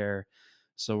does care,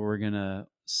 so we're going to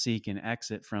seek an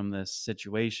exit from this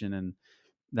situation. And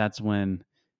that's when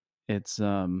it's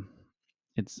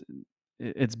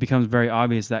it becomes very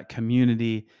obvious that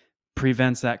community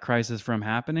prevents that crisis from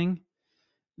happening.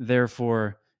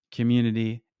 Therefore,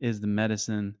 community is the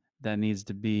medicine that needs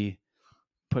to be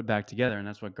put back together. And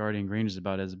that's what Guardian Grange is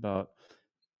about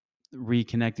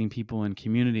reconnecting people in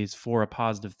communities for a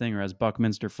positive thing. Or as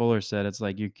Buckminster Fuller said, it's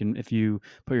like, if you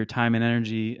put your time and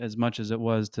energy, as much as it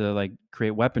was to like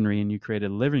create weaponry, and you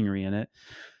created livingery in it,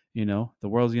 the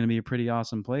world's going to be a pretty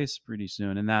awesome place pretty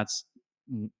soon. And that's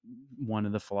one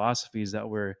of the philosophies that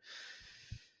we're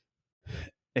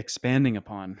expanding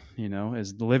upon,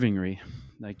 is the livingery.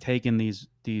 Like taking these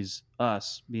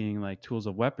us being like tools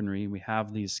of weaponry, we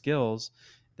have these skills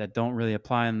that don't really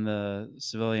apply in the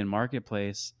civilian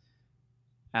marketplace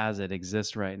as it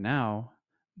exists right now,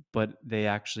 but they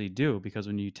actually do, because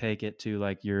when you take it to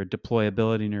like your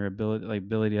deployability and your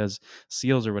ability as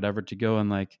SEALs or whatever to go and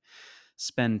like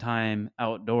spend time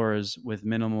outdoors with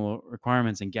minimal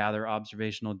requirements and gather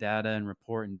observational data and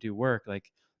report and do work,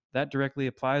 like that directly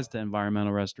applies to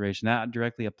environmental restoration. That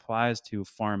directly applies to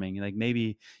farming. Like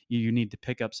maybe you need to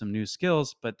pick up some new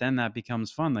skills, but then that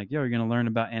becomes fun. Like, you're going to learn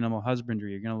about animal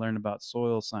husbandry. You're going to learn about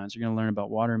soil science. You're going to learn about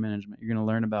water management. You're going to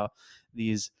learn about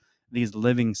these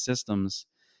living systems.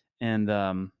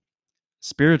 And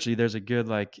spiritually, there's a good,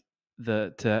 like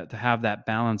to have that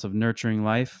balance of nurturing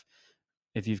life.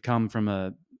 If you've come from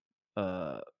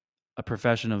a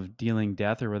profession of dealing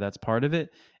death, or where that's part of it,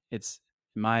 it's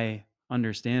my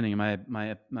understanding,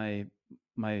 my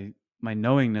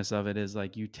knowingness of it is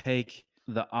like, you take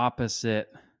the opposite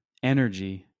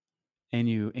energy and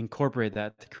you incorporate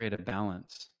that to create a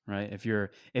balance, right? If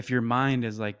your mind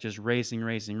is like just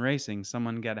racing,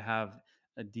 someone got to have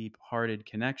a deep hearted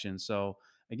connection. So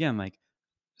again, like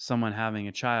someone having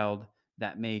a child,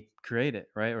 that may create it,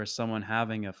 right? Or someone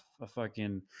having a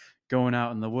fucking going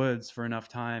out in the woods for enough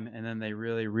time, and then they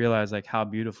really realize like how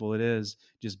beautiful it is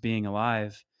just being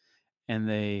alive, and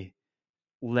they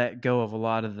let go of a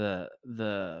lot of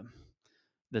the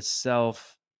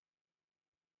self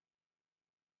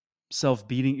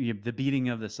beating, the beating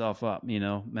of the self up,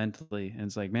 mentally. And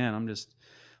it's like, man, I'm just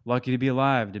lucky to be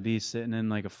alive, to be sitting in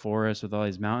like a forest with all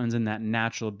these mountains in that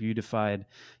natural beautified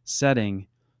setting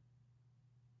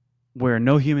where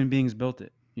no human beings built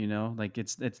it. Like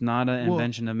it's not an Well,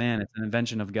 invention of man, it's an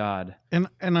invention of God. and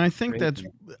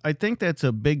Creation. I think that's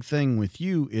a big thing with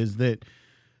you is that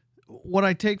what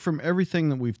I take from everything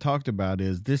that we've talked about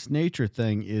is this nature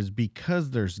thing is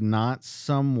because there's not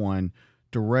someone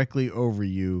directly over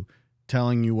you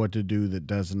telling you what to do that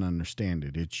doesn't understand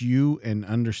it. It's you and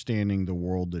understanding the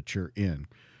world that you're in.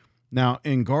 Now,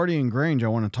 in Guardian Grange, I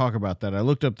want to talk about that. I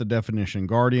looked up the definition.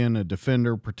 Guardian, a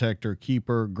defender, protector,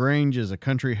 keeper. Grange is a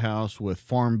country house with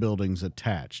farm buildings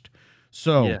attached.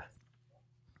 So Yeah.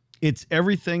 it's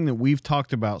everything that we've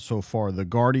talked about so far, the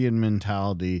guardian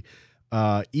mentality,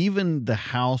 even the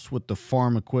house with the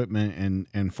farm equipment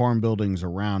and farm buildings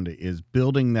around it is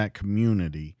building that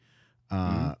community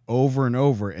Hmm. over and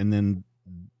over. And then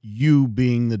you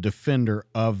being the defender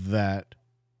of that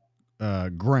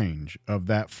grange, of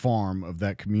that farm, of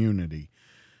that community,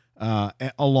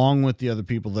 along with the other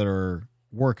people that are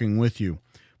working with you.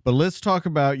 But let's talk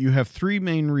about you have three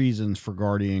main reasons for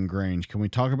Guardian Grange. Can we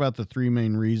talk about the three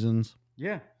main reasons?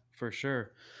 Yeah, for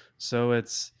sure. So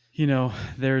it's,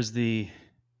 there's the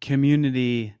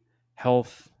community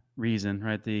health reason,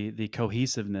 right? The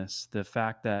cohesiveness, the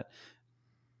fact that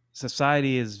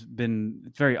society has been,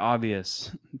 it's very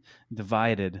obvious,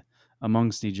 divided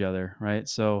amongst each other, right?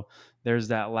 So there's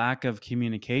that lack of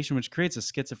communication, which creates a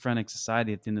schizophrenic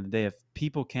society at the end of the day. If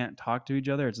people can't talk to each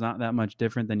other, it's not that much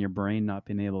different than your brain not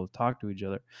being able to talk to each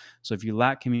other. So if you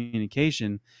lack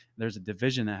communication, there's a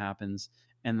division that happens.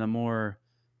 And the more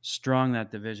strong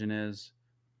that division is,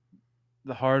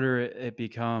 the harder it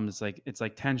becomes. It's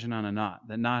like tension on a knot.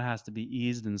 That knot has to be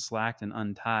eased and slacked and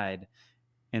untied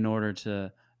in order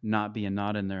to not be a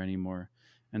knot in there anymore.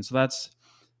 And so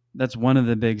that's one of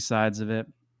the big sides of it.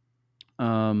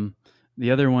 Um,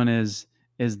 the other one is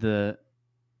the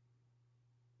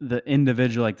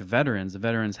individual, like the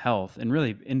veterans' health, and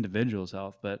really individuals'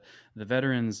 health, but the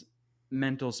veterans'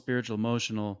 mental, spiritual,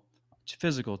 emotional,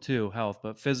 physical too, health.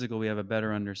 But physical, we have a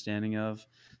better understanding of.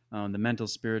 The mental,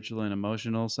 spiritual, and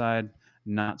emotional side,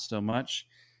 not so much.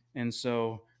 And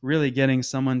so, really getting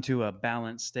someone to a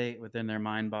balanced state within their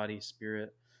mind, body,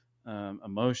 spirit,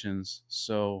 emotions.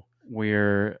 So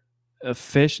we're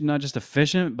not just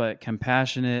efficient, but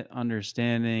compassionate,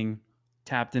 understanding,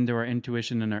 tapped into our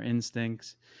intuition and our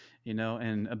instincts,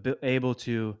 and able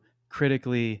to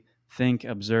critically think,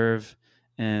 observe,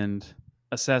 and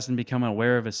assess and become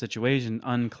aware of a situation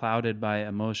unclouded by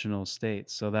emotional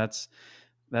states. So that's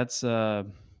uh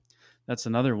that's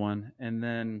another one. And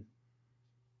then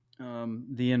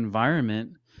the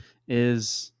environment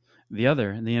is the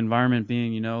environment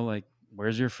being, like,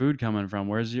 where's your food coming from,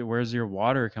 where's your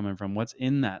water coming from, what's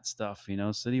in that stuff.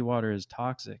 City water is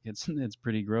toxic. It's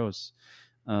pretty gross.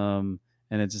 um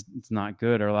and it's not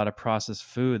good. Or a lot of processed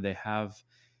food, it's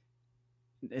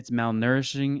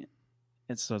malnourishing.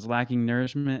 It's lacking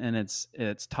nourishment, and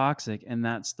it's toxic, and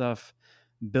that stuff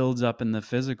builds up in the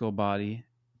physical body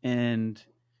and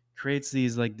creates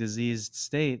these like diseased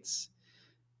states,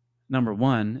 number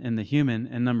one, in the human,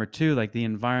 and number two, like the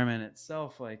environment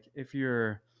itself. Like if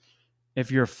you're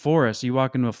a forest, you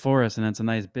walk into a forest and it's a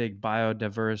nice big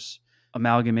biodiverse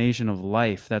amalgamation of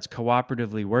life that's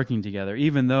cooperatively working together,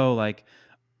 even though like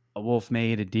a wolf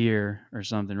may eat a deer or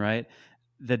something, right?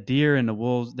 The deer and the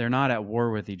wolves, they're not at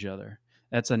war with each other.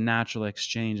 That's a natural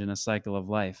exchange in a cycle of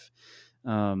life.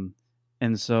 um,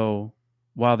 and so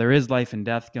while there is life and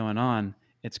death going on,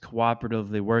 it's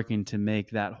cooperatively working to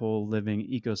make that whole living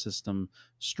ecosystem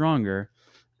stronger.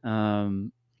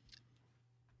 um,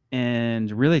 and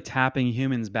really tapping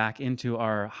humans back into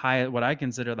what I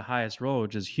consider the highest role,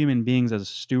 which is human beings as a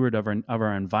steward of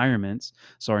our environments.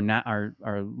 So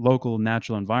our local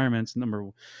natural environments,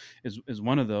 is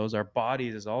one of those. Our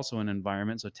bodies is also an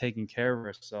environment. So taking care of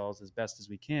ourselves as best as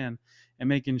we can, and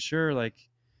making sure, like,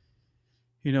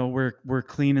 we're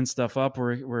cleaning stuff up.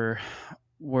 We're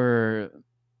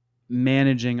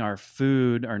managing our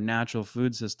food, our natural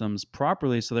food systems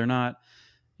properly, so they're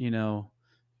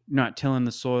not tilling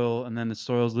the soil, and then the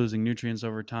soil's losing nutrients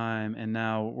over time, and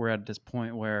now we're at this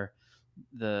point where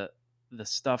the the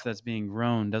stuff that's being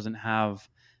grown doesn't have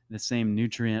the same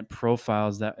nutrient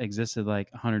profiles that existed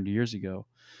like 100 years ago.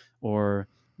 Or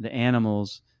the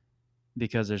animals,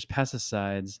 because there's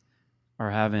pesticides,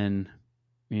 are having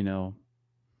you know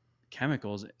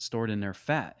chemicals stored in their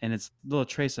fat, and it's little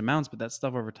trace amounts, but that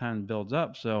stuff over time builds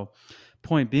up. So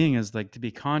point being is, like, to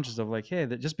be conscious of, like, hey,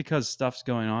 that just because stuff's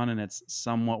going on and it's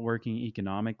somewhat working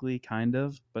economically, kind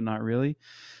of, but not really,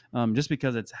 just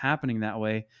because it's happening that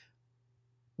way,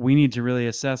 we need to really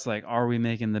assess, like, are we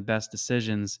making the best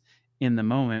decisions in the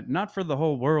moment, not for the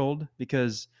whole world,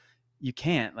 because you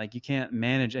can't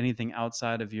manage anything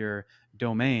outside of your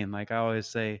domain. Like I always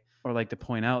say, or like to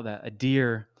point out that a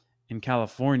deer in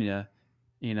California,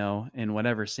 in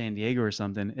whatever San Diego or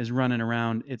something, is running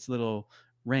around its little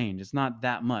range. It's not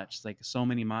that much. It's like so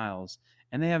many miles.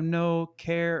 And they have no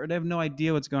care, or they have no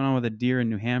idea what's going on with a deer in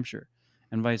New Hampshire,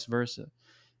 and vice versa.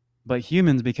 But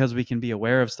humans, because we can be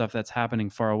aware of stuff that's happening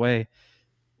far away,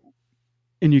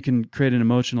 and you can create an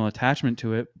emotional attachment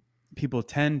to it, people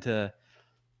tend to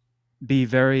be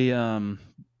very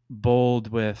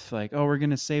bold with like, oh, we're going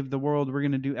to save the world, we're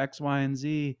going to do X, Y, and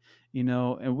Z,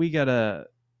 and we got to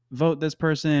vote this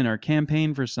person or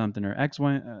campaign for something or X,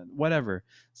 Y, whatever.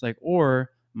 It's like,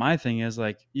 or my thing is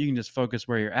like, you can just focus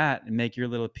where you're at and make your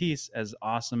little piece as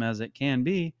awesome as it can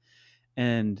be.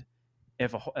 And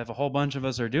if a whole bunch of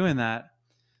us are doing that,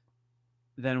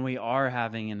 then we are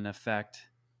having an effect,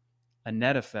 a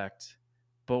net effect,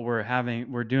 but we're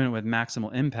doing it with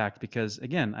maximal impact, because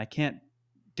again, I can't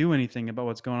do anything about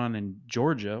what's going on in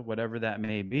Georgia, whatever that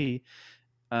may be.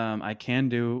 I can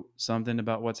do something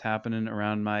about what's happening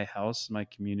around my house, my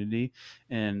community,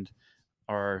 and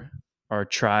our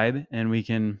tribe, and we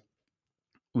can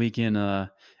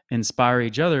inspire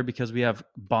each other because we have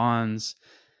bonds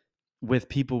with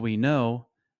people we know,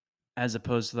 as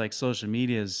opposed to like social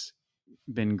media's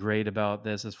been great about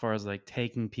this as far as like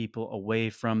taking people away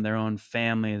from their own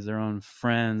families, their own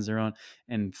friends,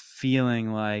 and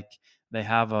feeling like they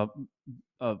have a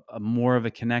more of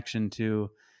a connection to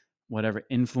whatever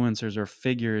influencers or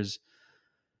figures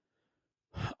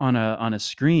on a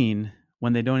screen,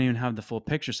 when they don't even have the full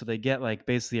picture. So they get like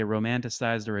basically a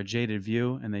romanticized or a jaded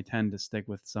view, and they tend to stick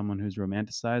with someone who's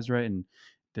romanticized, right? And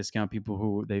discount people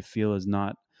who they feel is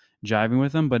not jiving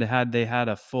with them. But had they had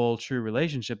a full true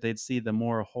relationship, they'd see the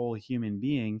more whole human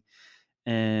being.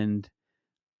 And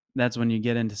that's when you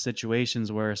get into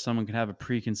situations where someone can have a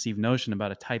preconceived notion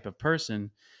about a type of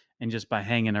person, and just by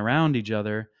hanging around each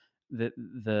other,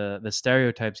 the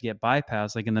stereotypes get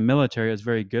bypassed. Like in the military, it's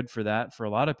very good for that for a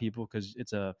lot of people, because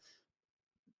it's a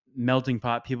melting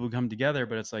pot. People come together,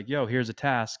 but it's like, yo, here's a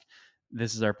task,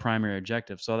 this is our primary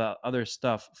objective, so that other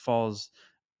stuff falls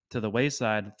to the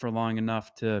wayside for long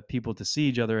enough to people to see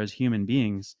each other as human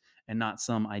beings, and not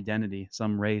some identity,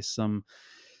 some race, some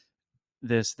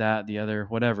this, that, the other,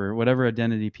 whatever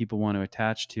identity people want to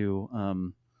attach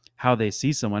to how they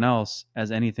see someone else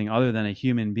as anything other than a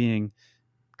human being,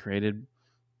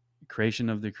 creation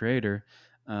of the creator.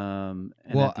 And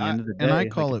Well, at the end of the I day,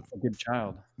 like call it, a good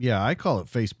child. yeah, I call it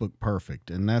Facebook perfect.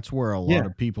 And that's where a lot Yeah.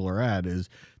 of people are at, is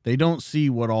they don't see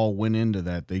what all went into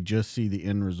that. They just see the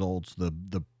end results,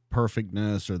 the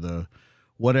perfectness or the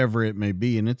whatever it may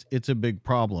be. And it's a big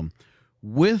problem.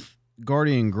 With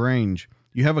Guardian Grange,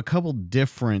 you have a couple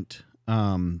different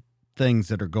things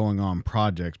that are going on,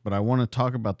 projects, but I want to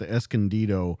talk about the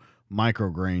Escondido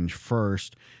microgrange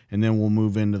first, and then we'll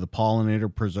move into the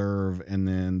pollinator preserve and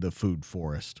then the food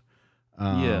forest,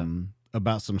 Yeah.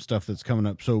 about some stuff that's coming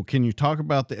up. So can you talk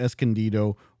about the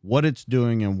Escondido, what it's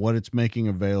doing and what it's making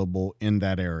available in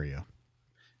that area?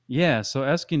 Yeah, so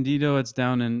Escondido, it's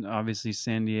down in obviously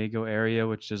San Diego area,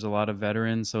 which there's a lot of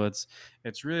veterans. So it's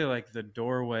really like the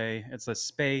doorway. It's a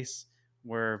space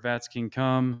where vets can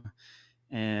come,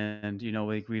 and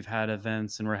we've had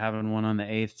events, and we're having one on the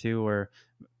 8th too, where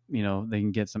they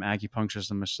can get some acupuncture,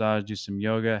 some massage, do some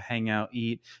yoga, hang out,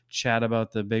 eat, chat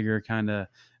about the bigger kind of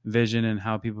vision and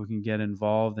how people can get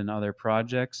involved in other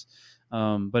projects.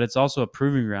 But it's also a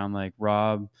proving ground. Like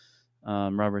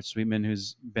Robert Sweetman,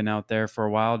 who's been out there for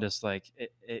a while, just like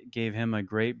it gave him a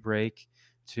great break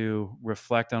to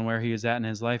reflect on where he was at in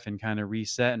his life and kind of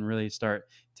reset and really start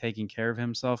taking care of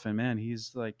himself. And man,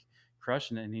 he's like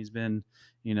crushing it. And he's been,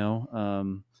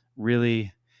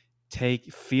 really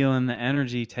feeling the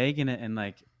energy, taking it, and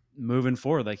like moving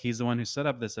forward. Like he's the one who set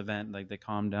up this event, like the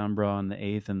Calm Down Bro on the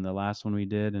 8th and the last one we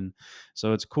did. And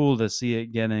so it's cool to see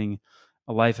it getting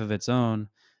a life of its own.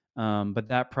 But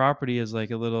that property is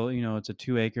like a little, it's a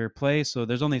 2-acre place, so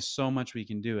there's only so much we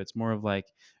can do. It's more of like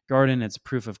garden. It's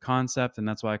proof of concept, and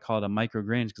that's why I call it a micro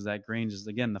grange, because that grange is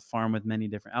again the farm with many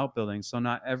different outbuildings. So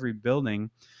not every building.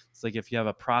 It's like if you have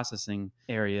a processing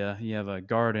area, you have a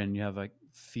garden, you have a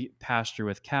pasture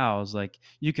with cows. Like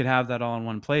you could have that all in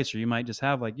one place, or you might just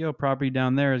have like, property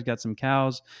down there has got some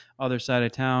cows. Other side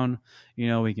of town,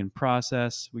 we can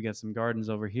process. We got some gardens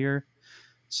over here.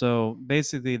 So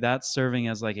basically, that's serving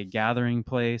as like a gathering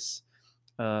place,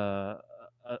 a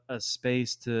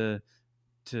space to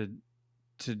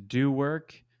do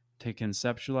work, to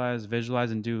conceptualize,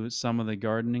 visualize, and do some of the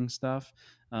gardening stuff.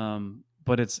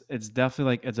 But it's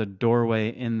definitely like it's a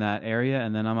doorway in that area.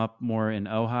 And then I'm up more in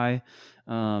Ojai,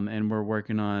 and we're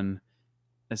working on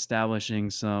establishing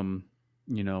some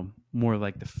more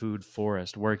like the food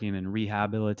forest, working and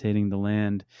rehabilitating the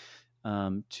land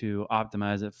to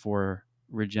optimize it for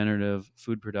regenerative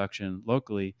food production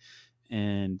locally,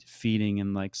 and feeding.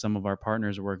 And like some of our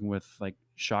partners are working with like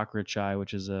Chakra Chai,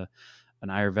 which is an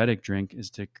Ayurvedic drink, is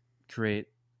to create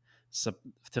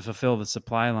to fulfill the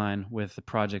supply line with the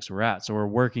projects we're at. So we're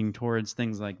working towards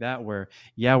things like that where,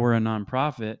 yeah, we're a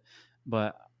nonprofit,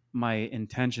 but my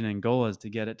intention and goal is to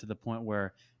get it to the point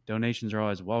where donations are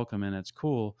always welcome and it's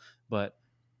cool, but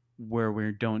where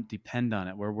we don't depend on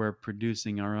it, where we're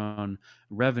producing our own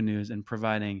revenues and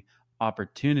providing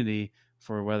opportunity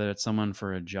for whether it's someone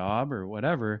for a job or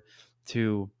whatever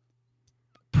to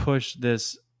push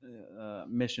this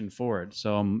mission forward.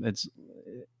 So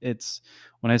it's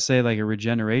when I say like a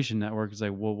regeneration network, it's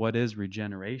like, well, what is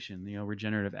regeneration?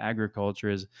 Regenerative agriculture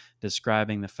is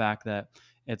describing the fact that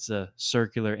it's a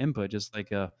circular input, just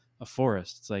like a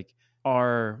forest. It's like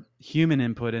our human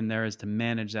input in there is to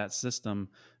manage that system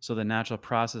so the natural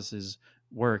processes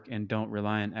work and don't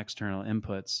rely on external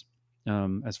inputs.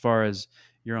 As far as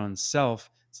your own self,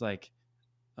 it's like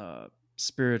uh,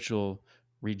 spiritual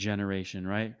regeneration,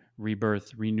 right?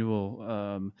 Rebirth,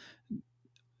 renewal,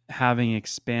 having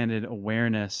expanded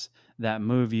awareness that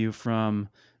move you from,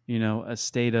 a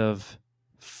state of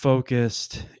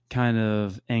focused kind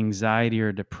of anxiety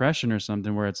or depression or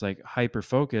something where it's like hyper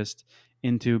focused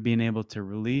into being able to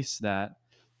release that.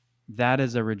 That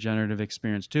is a regenerative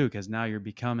experience too, because now you're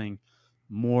becoming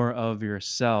more of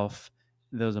yourself.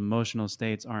 Those emotional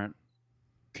states aren't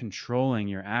controlling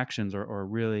your actions or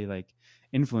really like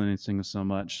influencing so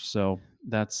much. So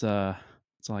that's all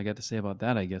I got to say about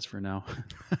that, I guess, for now.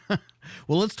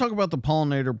 Well, let's talk about the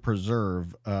pollinator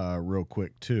preserve real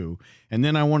quick too, and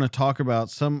then I want to talk about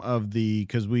some of the,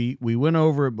 because we went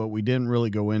over it, but we didn't really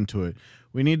go into it.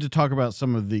 We need to talk about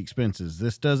some of the expenses.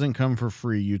 This doesn't come for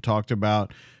free. You talked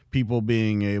about people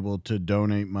being able to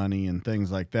donate money and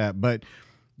things like that, but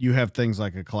you have things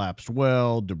like a collapsed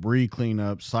well, debris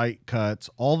cleanup, site cuts,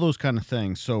 all those kind of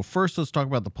things. So first, let's talk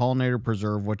about the pollinator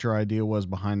preserve, what your idea was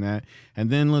behind that,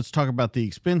 and then let's talk about the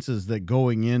expenses that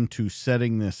going into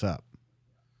setting this up.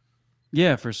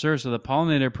 Yeah, for sure. So the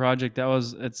pollinator project,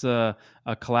 it's a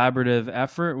collaborative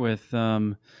effort with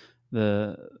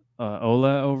the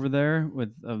Ola over there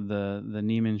with of the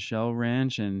Neiman Shell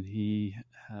Ranch, and he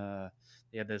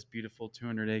had this beautiful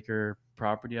 200-acre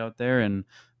property out there, and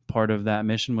part of that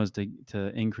mission was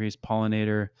to increase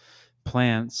pollinator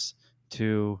plants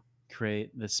to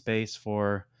create the space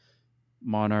for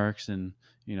monarchs. And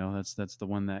that's the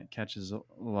one that catches a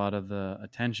lot of the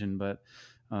attention. But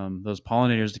those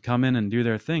pollinators to come in and do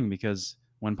their thing, because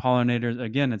when pollinators,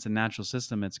 again, it's a natural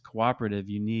system, it's cooperative.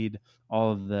 You need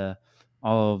all of the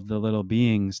all of the little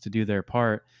beings to do their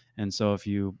part. And so if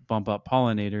you bump up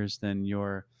pollinators, then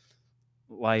your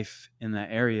life in that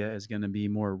area is going to be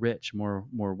more rich, more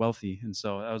wealthy. And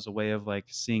so that was a way of like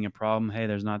seeing a problem. Hey,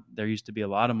 there used to be a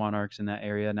lot of monarchs in that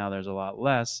area, now there's a lot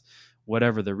less.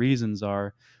 Whatever the reasons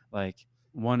are, like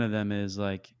one of them is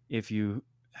like if you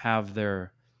have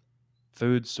their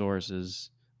food sources,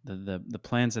 the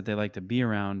plants that they like to be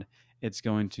around, it's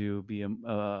going to be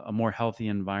a more healthy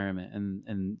environment.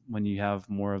 And when you have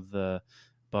more of the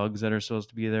bugs that are supposed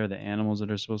to be there, the animals that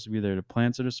are supposed to be there, the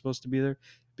plants that are supposed to be there,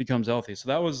 it becomes healthy. So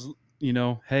that was,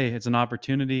 hey, it's an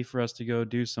opportunity for us to go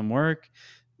do some work,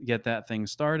 get that thing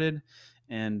started.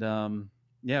 And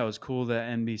yeah, it was cool that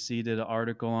NBC did an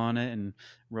article on it and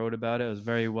wrote about it. It was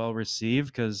very well received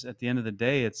because at the end of the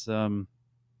day, it's an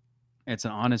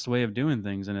honest way of doing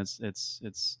things, and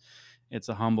it's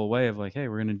a humble way of like, hey,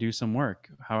 we're going to do some work.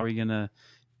 How are we going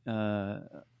to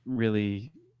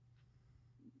really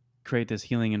create this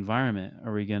healing environment?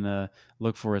 Are we going to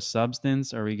look for a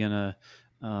substance? Are we going to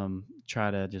try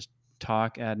to just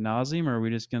talk ad nauseum, or are we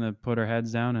just going to put our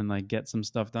heads down and like get some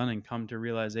stuff done and come to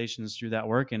realizations through that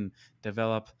work and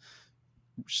develop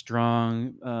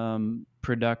strong,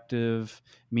 productive,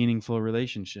 meaningful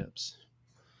relationships?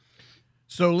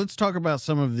 So let's talk about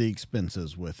some of the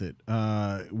expenses with it.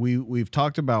 We've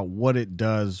talked about what it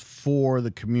does for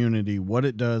the community, what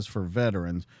it does for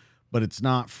veterans, but it's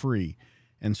not free.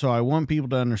 And so I want people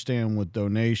to understand with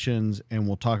donations, and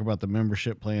we'll talk about the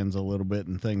membership plans a little bit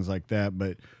and things like that.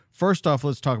 But first off,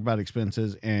 let's talk about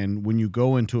expenses. And when you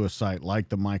go into a site like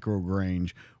the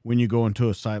microgrange, when you go into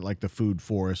a site like the food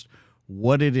forest,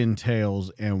 what it entails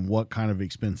and what kind of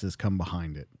expenses come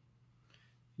behind it.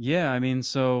 Yeah, I mean,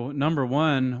 so number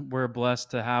one, we're blessed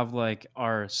to have like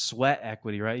our sweat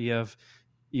equity, right? You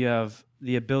have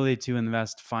the ability to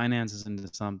invest finances into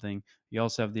something. You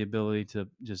also have the ability to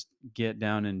just get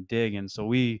down and dig. And so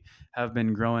we have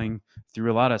been growing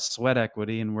through a lot of sweat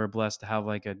equity, and we're blessed to have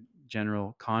like a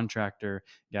general contractor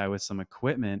guy with some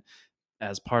equipment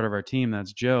as part of our team.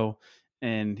 That's Joe.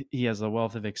 And he has a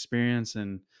wealth of experience,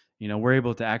 and we're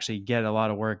able to actually get a lot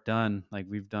of work done. Like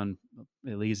we've done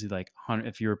at least like 100,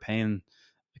 if you were paying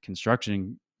a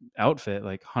construction outfit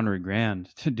like 100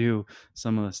 grand to do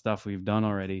some of the stuff we've done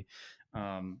already.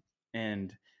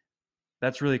 And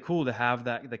that's really cool to have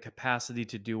the capacity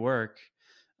to do work,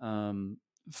 um,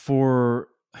 for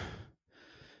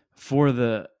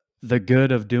the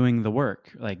good of doing the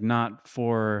work, like not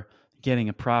for getting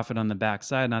a profit on the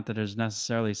backside. Not that there's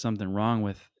necessarily something wrong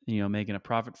with making a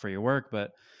profit for your work,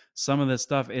 but some of this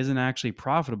stuff isn't actually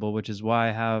profitable, which is why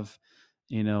I have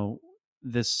you know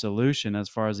this solution as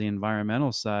far as the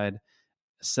environmental side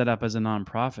set up as a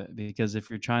nonprofit. Because if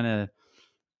you're trying to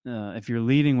if you're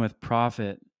leading with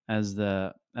profit as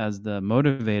the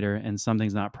motivator, and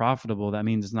something's not profitable, that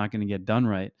means it's not going to get done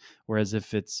right. Whereas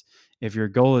if your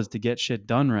goal is to get shit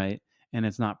done right and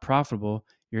it's not profitable,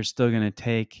 you're still going to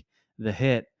take the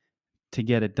hit to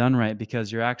get it done right,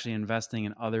 because you're actually investing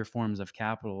in other forms of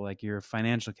capital. Like your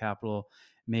financial capital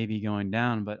may be going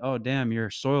down, but oh damn, your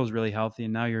soil's really healthy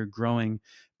and now you're growing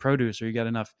produce, or you got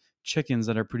enough chickens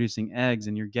that are producing eggs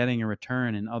and you're getting a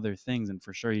return in other things. And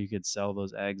for sure you could sell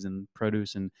those eggs and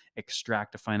produce and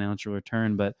extract a financial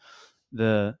return. But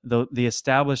the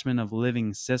establishment of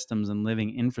living systems and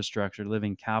living infrastructure,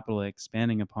 living capital,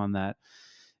 expanding upon that,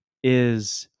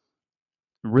 is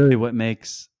really what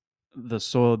makes the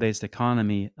soil-based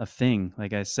economy a thing.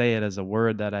 Like I say it as a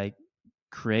word that I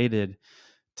created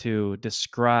to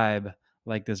describe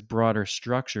like this broader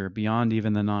structure beyond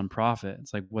even the nonprofit.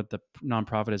 It's like what the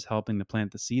nonprofit is helping to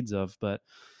plant the seeds of, but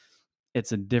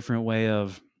it's a different way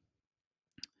of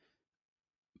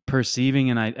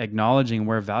perceiving and acknowledging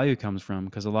where value comes from.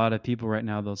 Because a lot of people right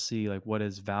now, they'll see like, what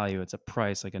is value? It's a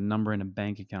price, like a number in a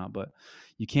bank account. But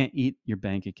you can't eat your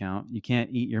bank account, you can't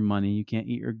eat your money, you can't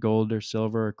eat your gold or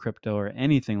silver or crypto or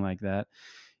anything like that.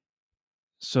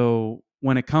 So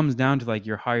when it comes down to like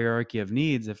your hierarchy of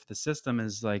needs, if the system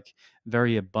is like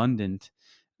very abundant,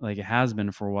 like it has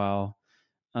been for a while,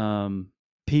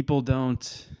 people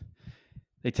don't,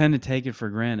 they tend to take it for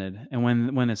granted. And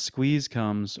when a squeeze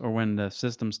comes, or when the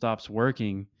system stops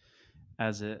working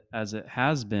as it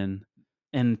has been,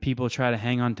 and people try to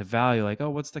hang on to value, like, oh,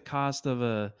 what's the cost of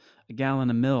a gallon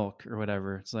of milk or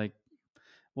whatever? It's like,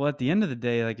 well, at the end of the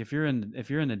day, like if you're in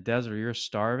the desert, you're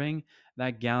starving,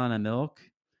 that gallon of milk,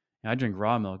 I drink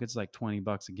raw milk, it's like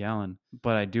 $20 a gallon,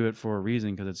 but I do it for a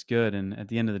reason, because it's good. And at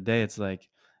the end of the day, it's like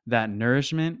that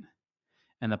nourishment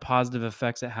and the positive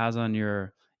effects it has on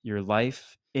your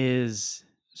life is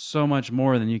so much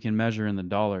more than you can measure in the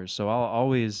dollars. So I'll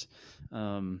always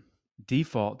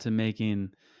default to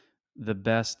making the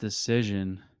best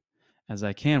decision as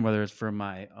I can, whether it's for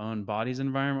my own body's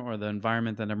environment or the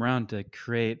environment that I'm around, to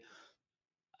create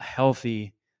a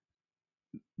healthy,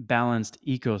 balanced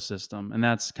ecosystem. And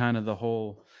that's kind of the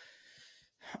whole,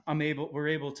 we're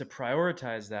able to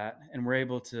prioritize that, and we're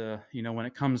able to, when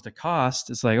it comes to cost,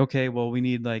 it's like, okay, well, we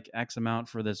need like X amount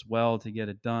for this well to get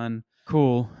it done.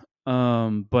 Cool.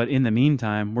 But in the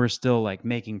meantime, we're still like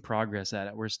making progress at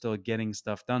it. We're still getting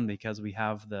stuff done, because we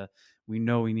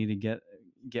know we need to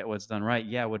get what's done right.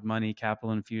 Yeah. Would money,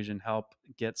 capital infusion help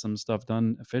get some stuff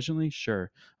done efficiently? Sure.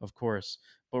 Of course.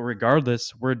 But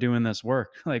regardless, we're doing this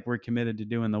work. Like we're committed to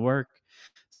doing the work.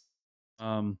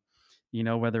 Um,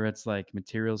 whether it's like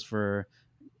materials for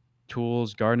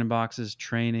tools, garden boxes,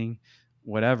 training,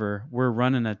 whatever, we're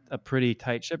running a pretty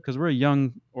tight ship, because we're a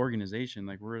young organization.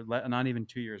 Like we're not even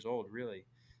 2 years old, really.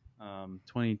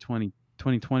 2020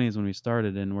 is when we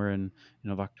started, and we're in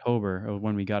October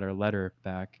when we got our letter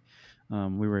back.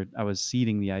 I was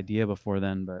seeding the idea before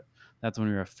then, but that's when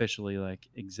we were officially like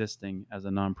existing as a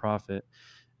nonprofit.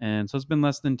 And so it's been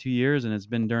less than 2 years, and it's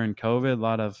been during COVID, a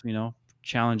lot of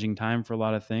challenging time for a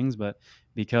lot of things. But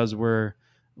because we're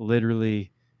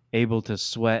literally able to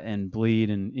sweat and bleed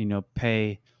and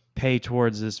pay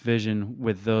towards this vision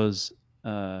with those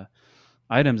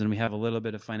items, and we have a little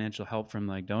bit of financial help from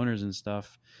like donors and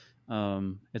stuff,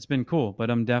 it's been cool. But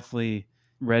I'm definitely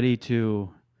ready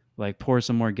to like pour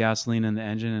some more gasoline in the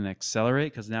engine and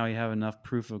accelerate, because now we have enough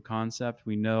proof of concept.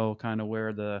 We know kind of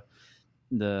where the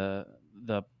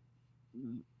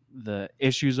the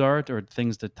issues are, or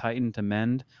things to tighten, to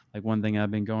mend. Like one thing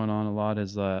I've been going on a lot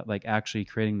is like actually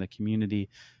creating the community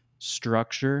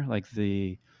structure, like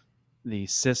the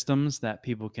systems that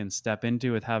people can step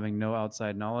into with having no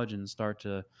outside knowledge, and start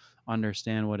to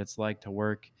understand what it's like to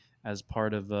work as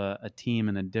part of a team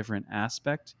in a different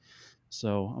aspect.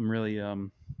 So I'm really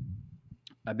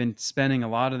I've been spending a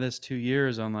lot of this 2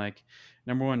 years on like,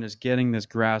 number one, just getting this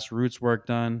grassroots work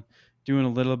done, doing a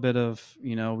little bit of,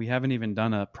 we haven't even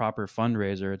done a proper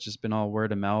fundraiser. It's just been all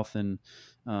word of mouth and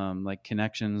like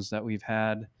connections that we've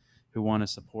had who want to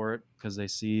support because they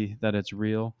see that it's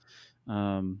real.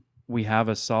 We have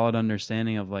a solid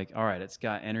understanding of like, all right, it's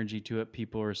got energy to it.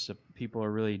 People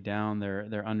are really down.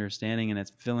 They're understanding, and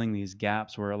it's filling these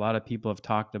gaps where a lot of people have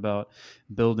talked about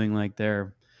building like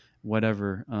their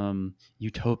whatever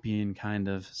utopian kind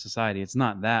of society. It's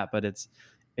not that, but it's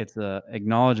a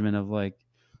acknowledgement of like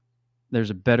there's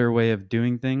a better way of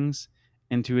doing things,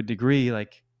 and to a degree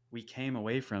like we came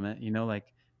away from it,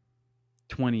 like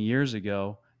 20 years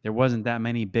ago there wasn't that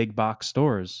many big box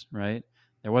stores, right?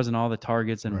 There wasn't all the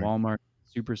Targets and Right. Walmart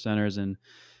super centers, and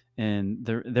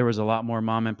there was a lot more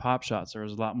mom and pop shops. There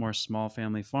was a lot more small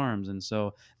family farms, and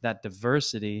so that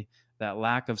diversity, that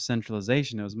lack of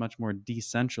centralization, it was much more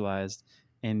decentralized,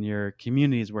 and your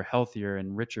communities were healthier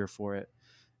and richer for it.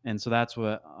 And so that's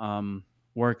what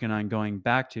working on going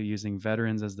back to, using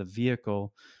veterans as the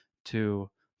vehicle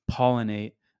to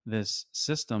pollinate this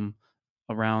system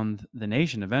around the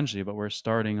nation eventually. But we're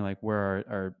starting like where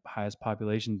our highest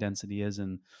population density is,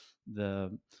 and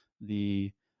the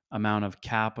the amount of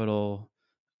capital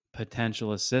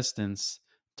potential assistance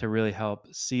to really help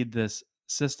seed this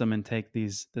system and take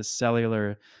this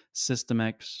cellular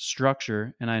systemic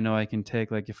structure. And I know I can take,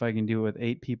 like, if I can do it with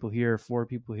 8 people here, 4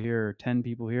 people here, or 10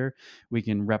 people here, we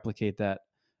can replicate that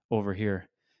over here.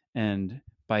 And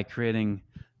by creating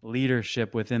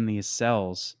leadership within these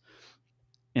cells,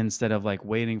 instead of like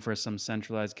waiting for some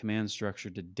centralized command structure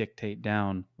to dictate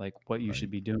down like what you Right.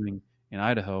 should be doing in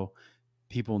Idaho,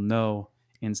 people know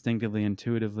instinctively,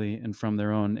 intuitively, and from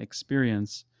their own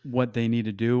experience what they need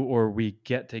to do. Or we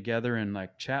get together and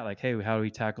like chat like, hey, how do we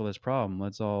tackle this problem?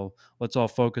 Let's all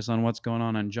focus on what's going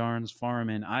on Jarn's farm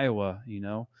in Iowa.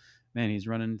 Man, he's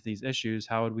running into these issues.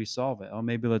 How would we solve it? Oh,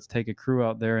 maybe let's take a crew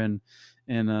out there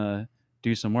and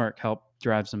do some work, help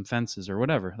drive some fences or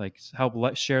whatever, like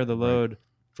help share the Right. load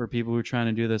for people who are trying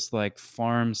to do this like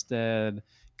farmstead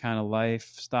kind of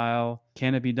lifestyle.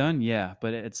 Can it be done? Yeah,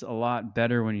 but it's a lot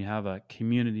better when you have a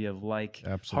community of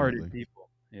like-hearted Absolutely. people.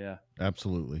 Yeah.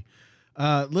 Absolutely.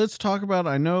 Let's talk about.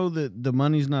 I know that the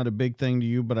money's not a big thing to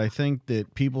you, but I think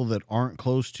that people that aren't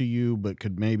close to you but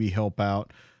could maybe help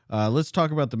out. Let's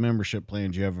talk about the membership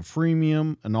plans. You have a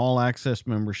freemium, an all access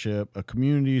membership, a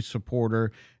community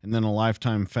supporter, and then a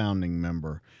lifetime founding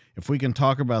member. If we can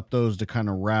talk about those to kind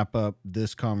of wrap up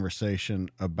this conversation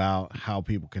about how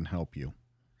people can help you.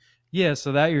 Yeah,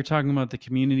 so that you're talking about the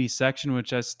community section,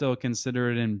 which I still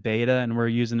consider it in beta, and we're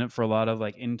using it for a lot of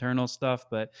like internal stuff.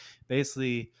 But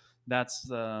basically, that's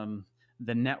the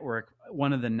network,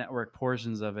 one of the network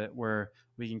portions of it, where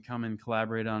we can come and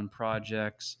collaborate on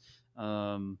projects.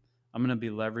 I'm going to be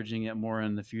leveraging it more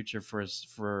in the future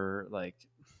for like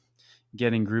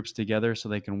getting groups together so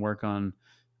they can work on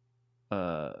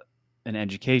uh, an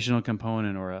educational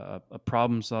component or a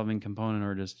problem solving component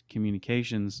or just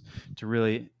communications to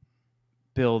really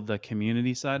build the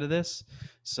community side of this.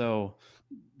 So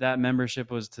that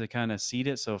membership was to kind of seed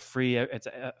it. So it's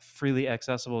freely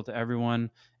accessible to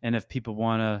everyone. And if people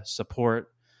want to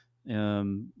support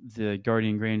the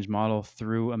Guardian Grange model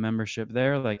through a membership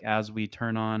there, like as we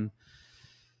turn on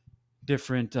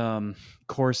different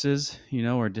courses,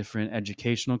 or different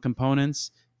educational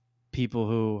components, people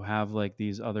who have like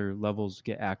these other levels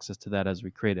get access to that as we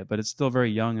create it. But it's still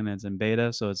very young and it's in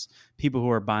beta, so it's people who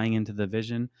are buying into the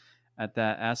vision at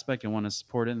that aspect and want to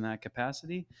support it in that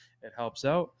capacity. It helps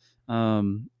out.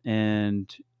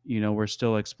 And we're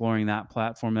still exploring that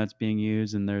platform that's being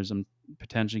used, and there's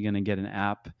potentially going to get an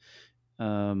app,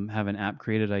 have an app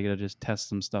created. I got to just test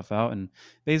some stuff out, and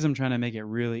basically I'm trying to make it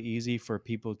really easy for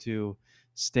people to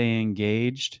stay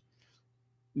engaged,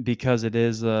 because it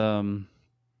is a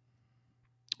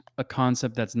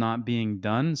concept that's not being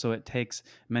done. So it takes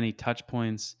many touch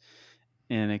points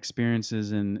and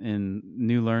experiences and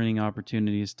new learning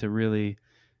opportunities to really,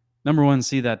 number one,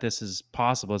 see that this is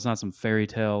possible. It's not some fairy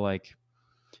tale like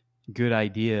good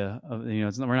idea of,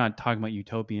 we're not talking about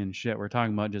utopian shit. We're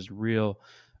talking about just real,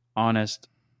 honest,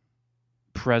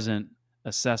 present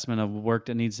assessment of work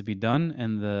that needs to be done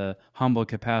and the humble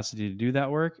capacity to do that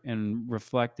work, and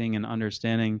reflecting and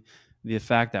understanding the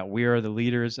fact that we are the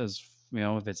leaders. As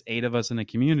if it's 8 of us in a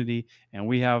community and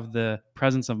we have the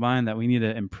presence of mind that we need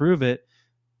to improve it,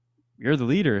 you're the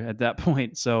leader at that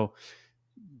point. So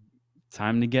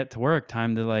time to get to work,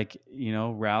 time to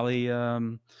rally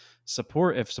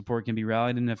support if support can be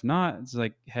rallied, and if not, it's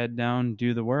like head down,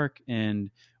 do the work, and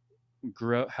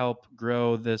help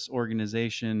grow this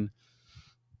organization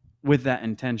with that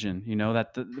intention,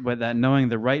 that knowing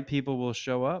the right people will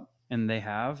show up and they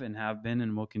have been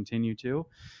and will continue to.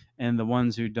 And the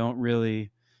ones who don't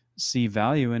really see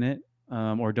value in it,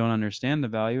 or don't understand the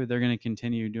value, they're going to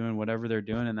continue doing whatever they're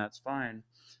doing, and that's fine.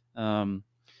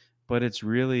 But it's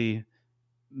really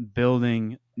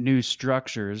building new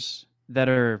structures that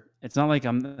are, it's not like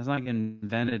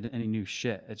invented any new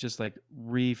shit. It's just like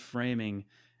reframing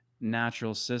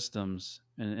natural systems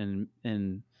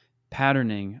and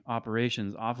patterning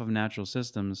operations off of natural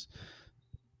systems,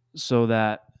 so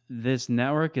that this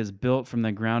network is built from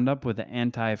the ground up with an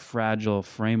anti-fragile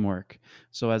framework.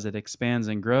 So as it expands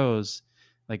and grows,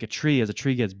 like a tree, as a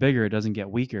tree gets bigger, it doesn't get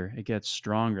weaker, it gets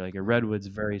stronger. Like a redwood's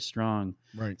very strong,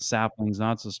 Right. sapling's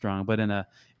not so strong. But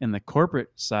in the corporate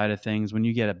side of things, when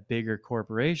you get a bigger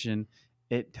corporation,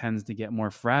 it tends to get more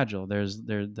fragile.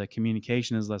 The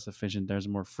communication is less efficient, there's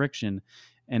more friction,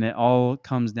 and it all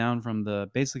comes down from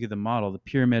basically the model, the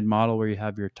pyramid model, where you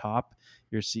have your top,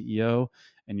 your CEO,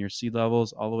 and your C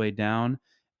levels all the way down,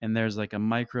 and there's like a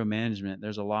micromanagement,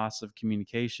 there's a loss of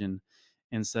communication,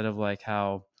 instead of like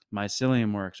how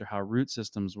mycelium works or how root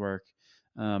systems work,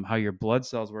 how your blood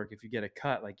cells work. If you get a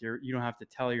cut, like you don't have to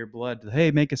tell your blood,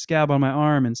 hey, make a scab on my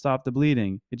arm and stop the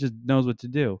bleeding. It just knows what to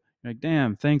do. You're like,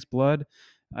 damn, thanks blood,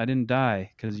 I didn't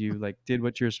die because you like did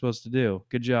what you're supposed to do,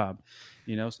 good job.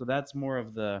 So that's more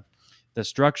of the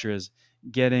structure, is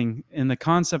getting in the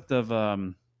concept of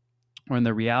or in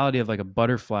the reality of like a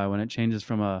butterfly. When it changes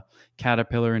from a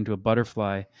caterpillar into a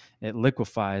butterfly, it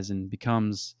liquefies and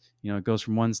becomes, it goes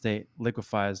from one state,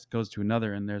 liquefies, goes to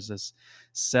another, and there's this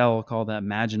cell called that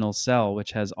imaginal cell,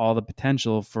 which has all the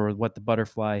potential for what the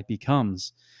butterfly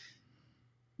becomes.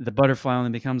 The butterfly only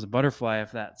becomes a butterfly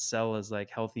if that cell is like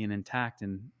healthy and intact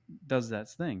and does that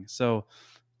thing. So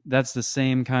that's the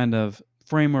same kind of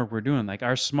framework we're doing. Like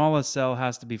our smallest cell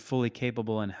has to be fully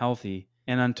capable and healthy,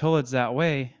 and until it's that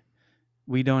way,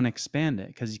 we don't expand it,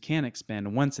 because you can't expand.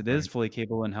 And once it is Right. fully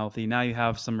capable and healthy, now you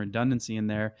have some redundancy in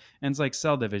there. And it's like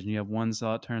cell division. You have one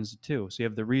cell, it turns to two. So you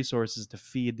have the resources to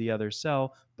feed the other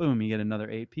cell. Boom, you get another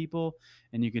 8 people.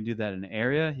 And you can do that in an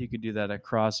area. You could do that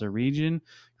across a region,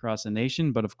 across a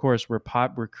nation. But of course, we're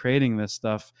creating this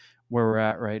stuff where we're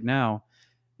at right now.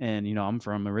 And, I'm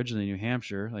from originally New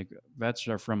Hampshire. Like vets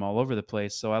are from all over the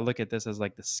place. So I look at this as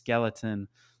like the skeleton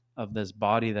of this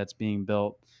body that's being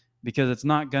built, because it's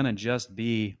not going to just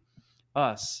be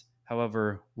us.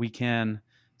 However, we can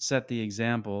set the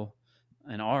example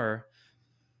and are,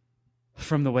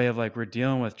 from the way of like we're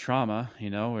dealing with trauma,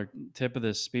 we're tip of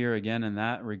the spear again in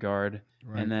that regard,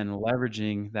 Right. and then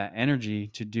leveraging that energy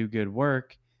to do good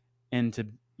work and to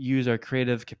use our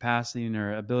creative capacity and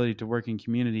our ability to work in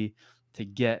community to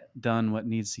get done what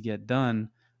needs to get done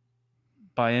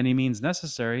by any means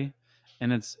necessary.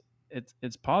 And it's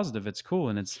positive, it's cool,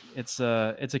 and it's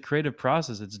a creative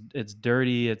process. It's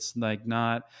dirty, it's like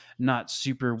not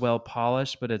super well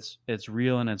polished, but it's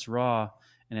real and it's raw,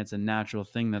 and it's a natural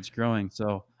thing that's growing.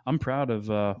 So I'm proud of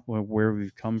where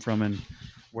we've come from and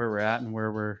where we're at and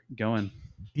where we're going.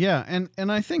 Yeah,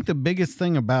 and I think the biggest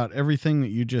thing about everything that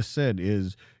you just said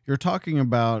is you're talking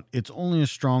about it's only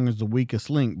as strong as the weakest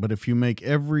link, but if you make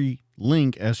every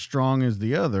link as strong as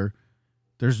the other,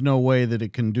 there's no way that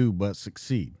it can do but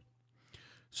succeed.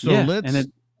 So Yeah, and let's it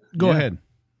go yeah. ahead.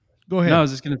 Go No, I ahead.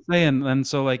 was just gonna say, and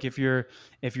so like if you're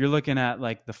looking at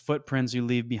like the footprints you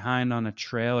leave behind on a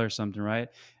trail or something, right?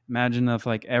 Imagine if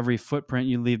like every footprint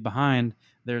you leave behind,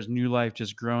 there's new life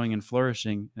just growing and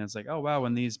flourishing, and it's like, oh wow,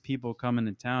 when these people come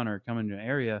into town or come into an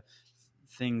area,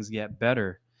 things get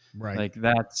better. Right. Like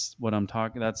that's what I'm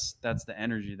talking. That's the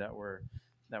energy that we're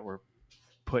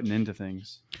putting into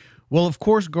things. Well, of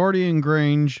course,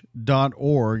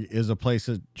 guardiangrange.org is a place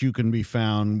that you can be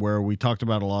found where we talked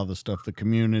about a lot of the stuff, the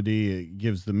community, it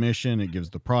gives the mission, it gives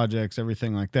the projects,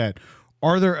 everything like that.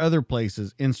 Are there other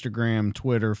places, Instagram,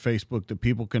 Twitter, Facebook, that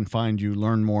people can find you,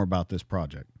 learn more about this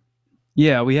project?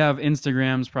 Yeah, we have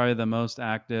Instagram's probably the most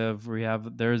active.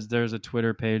 There's a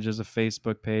Twitter page, there's a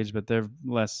Facebook page, but they're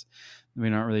less. We're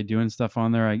not really doing stuff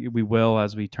on there. We will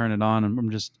as we turn it on.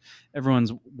 And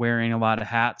everyone's wearing a lot of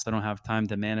hats. I don't have time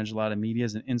to manage a lot of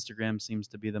medias, and Instagram seems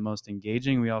to be the most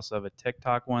engaging. We also have a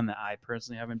TikTok one that I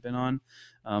personally haven't been on,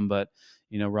 but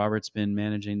Robert's been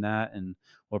managing that, and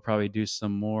we'll probably do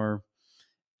some more.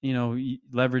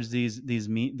 Leverage these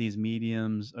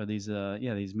mediums, or these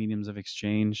mediums of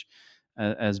exchange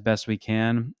as best we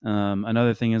can.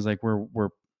 Another thing is like we're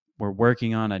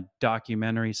working on a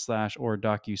documentary / or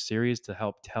docu-series to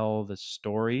help tell the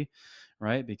story,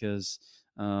 right? Because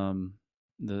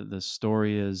the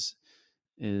story is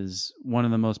one of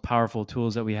the most powerful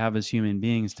tools that we have as human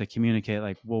beings to communicate,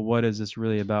 like, well, what is this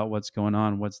really about? What's going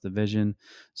on? What's the vision?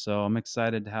 So I'm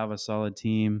excited to have a solid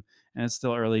team and it's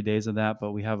still early days of that,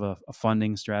 but we have a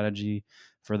funding strategy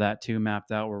for that too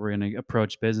mapped out, where we're going to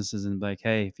approach businesses and be like,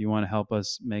 hey, if you want to help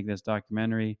us make this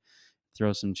documentary,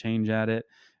 throw some change at it,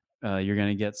 you're going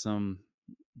to get some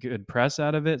good press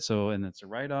out of it. So, and it's a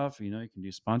write-off, you know, you can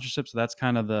do sponsorship. So that's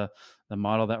kind of the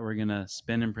model that we're going to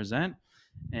spin and present,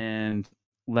 and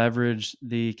leverage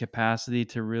the capacity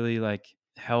to really like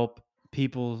help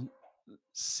people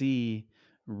see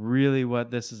really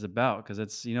what this is about. Cause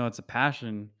it's, you know, it's a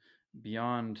passion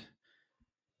beyond,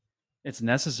 it's a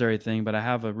necessary thing, but I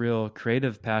have a real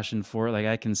creative passion for it. Like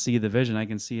I can see the vision, I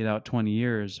can see it out 20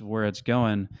 years where it's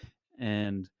going.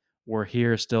 And we're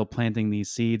here still planting these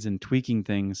seeds and tweaking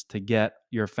things to get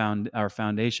our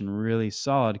foundation really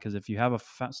solid. Because if you have a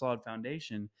solid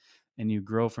foundation and you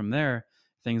grow from there,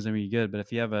 things are gonna be good. But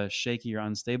if you have a shaky or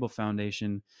unstable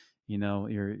foundation, you know,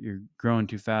 you're growing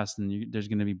too fast, and there's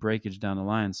going to be breakage down the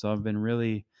line. So I've been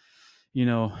really, you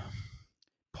know,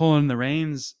 not pulling the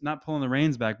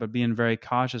reins back, but being very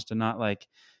cautious to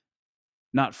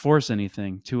not force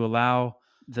anything, to allow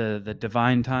the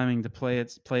divine timing to play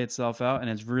itself out. And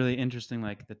it's really interesting,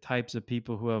 like the types of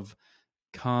people who have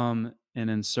come and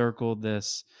encircled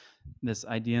this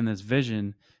idea and this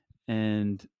vision,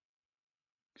 and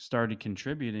started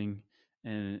contributing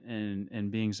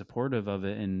and being supportive of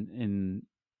it in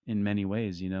many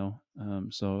ways, you know.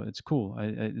 So it's cool.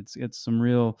 It's some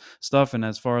real stuff. And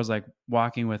as far as like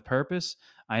walking with purpose,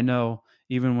 I know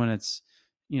even when it's,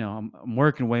 you know, I'm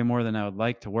working way more than I would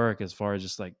like to work, as far as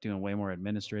just like doing way more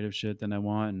administrative shit than I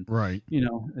want, and Right. you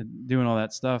know, doing all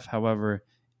that stuff. However,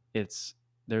 it's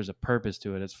there's a purpose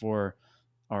to it. It's for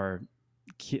our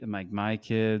like my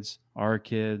kids, our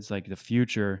kids, like the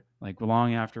future, like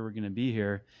long after we're going to be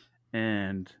here.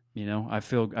 And you know, I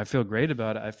feel great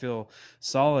about it. I feel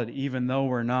solid, even though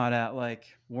we're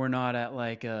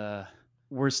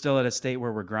still at a state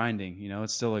where we're grinding, you know.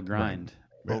 It's still a Right. grind,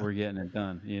 but Yeah. we're getting it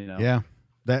done, you know. Yeah.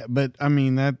 But I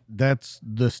mean, that's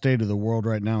the state of the world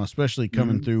right now, especially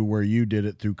coming Mhm. through where you did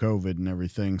it through COVID and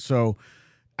everything. So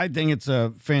I think it's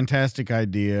a fantastic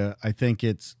idea. I think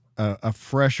it's a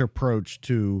fresh approach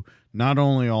to not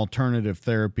only alternative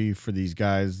therapy for these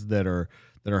guys that are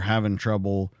having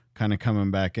trouble kind of coming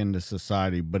back into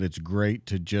society, but it's great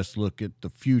to just look at the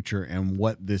future and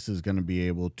what this is going to be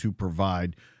able to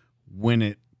provide when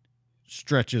it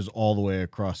stretches all the way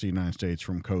across the United States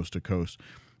from coast to coast.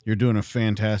 You're doing a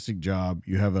fantastic job.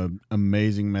 You have an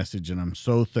amazing message, and I'm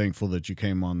so thankful that you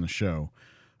came on the show.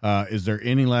 Is there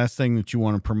any last thing that you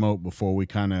want to promote before we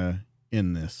kind of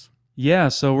end this? Yeah,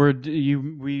 so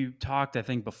we talked, I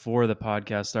think, before the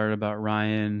podcast started, about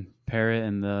Ryan Parrott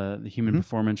and the Human Mhm.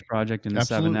 Performance Project and the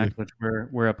Seven Absolutely. X, which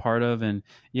we're a part of. And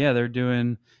yeah, they're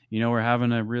doing, you know, we're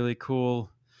having a really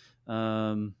cool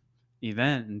um,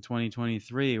 event in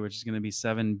 2023, which is going to be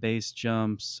 7 base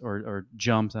jumps, or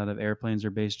jumps out of airplanes, or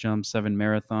base jumps, 7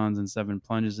 marathons and 7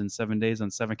 plunges in 7 days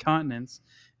on 7 continents.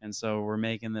 And so we're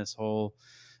making this whole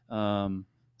um,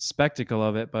 spectacle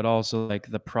of it, but also like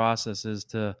the processes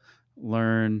to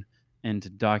learn and to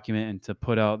document and to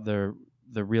put out the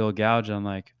real gouge on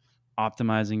like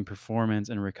optimizing performance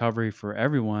and recovery for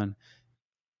everyone.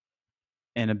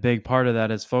 And a big part of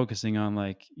that is focusing on,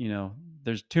 like, you know,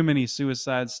 there's too many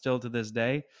suicides still to this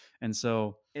day. And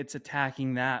so it's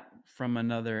attacking that from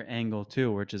another angle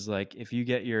too, which is like, if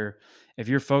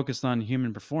you're focused on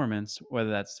human performance, whether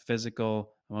that's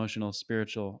physical, emotional,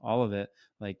 spiritual, all of it,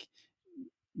 like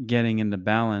getting into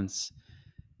balance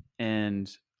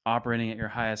and operating at your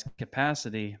highest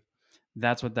capacity,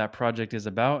 that's what that project is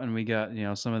about. And we got, you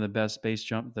know, some of the best base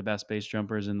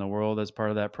jumpers in the world as part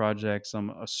of that project,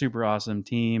 a super awesome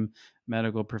team,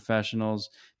 medical professionals,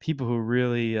 people who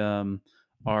really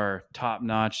are top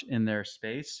notch in their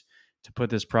space to put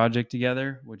this project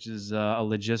together, which is a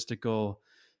logistical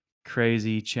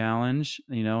crazy challenge,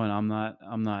 you know. And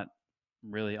I'm not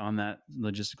really on that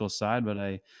logistical side, but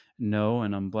I know,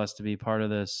 and I'm blessed to be part of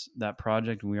that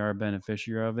project, and we are a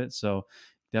beneficiary of it. So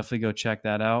definitely go check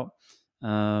that out.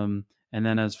 And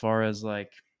then as far as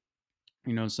like,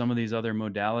 you know, some of these other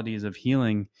modalities of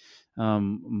healing,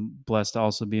 I'm blessed to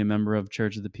also be a member of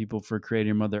Church of the People for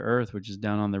Creator Mother Earth, which is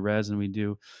down on the res, and we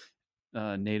do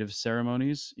native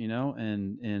ceremonies, you know,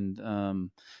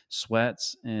 and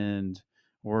sweats, and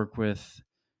work with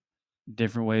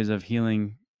different ways of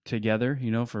healing together,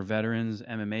 you know, for veterans,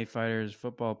 MMA fighters,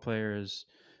 football players,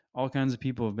 all kinds of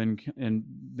people have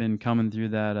been coming through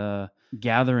that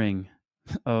gathering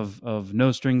of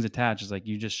no strings attached. It's like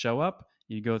you just show up,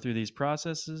 you go through these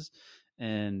processes,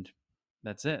 and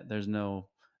that's it. There's no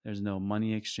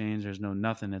money exchange, there's no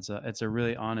nothing. It's a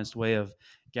really honest way of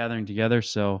gathering together.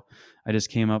 So I just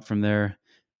came up from there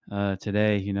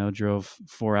today. Drove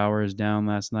 4 hours down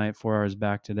last night, 4 hours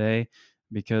back today,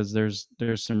 because there's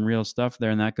some real stuff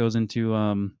there, and that goes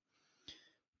into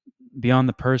beyond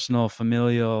the personal,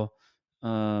 familial,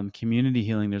 community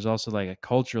healing. There's also like a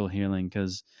cultural healing,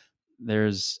 because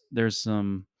there's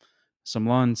some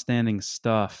long-standing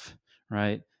stuff,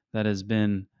 right, that has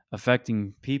been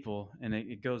affecting people, and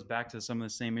it goes back to some of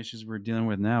the same issues we're dealing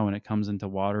with now when it comes into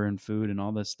water and food and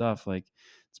all this stuff. Like,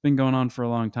 it's been going on for a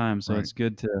long time, so Right. it's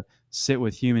good to sit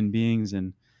with human beings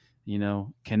and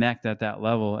connect at that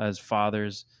level as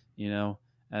fathers,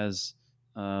 as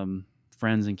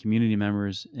friends and community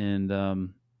members,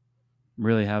 and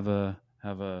really have a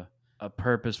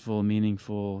purposeful,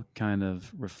 meaningful, kind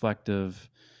of reflective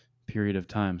period of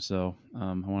time. So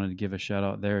I wanted to give a shout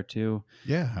out there too.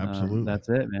 Yeah, absolutely. That's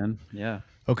it, man. Yeah.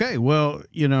 Okay, well,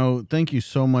 thank you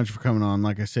so much for coming on.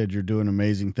 Like I said, you're doing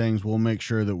amazing things. We'll make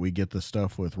sure that we get the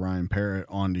stuff with Ryan Parrott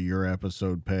onto your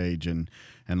episode page and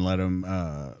let him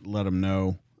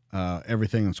know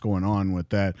everything that's going on with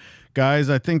that. Guys,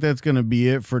 I think that's going to be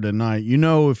it for tonight.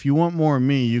 If you want more of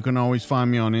me, you can always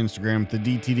find me on Instagram at the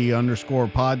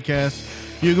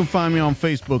DTD_podcast. You can find me on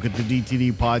Facebook at the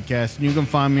DTD Podcast, and you can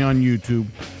find me on YouTube,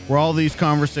 where all these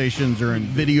conversations are in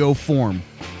video form.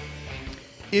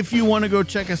 If you want to go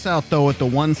check us out, though, at the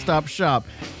one-stop shop,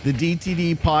 the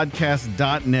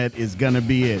DTDpodcast.net is going to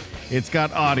be it. It's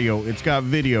got audio, it's got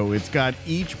video, it's got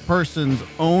each person's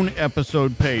own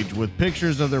episode page with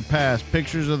pictures of their past,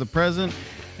 pictures of the present,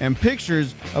 and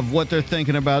pictures of what they're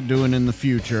thinking about doing in the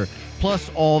future, plus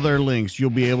all their links. You'll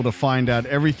be able to find out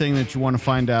everything that you want to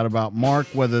find out about Mark,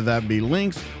 whether that be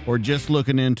links or just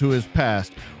looking into his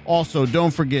past. Also, don't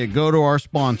forget, go to our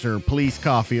sponsor, Police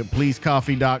Coffee, at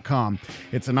policecoffee.com.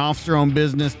 It's an officer-owned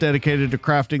business dedicated to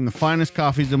crafting the finest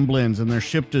coffees and blends, and they're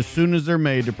shipped as soon as they're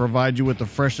made to provide you with the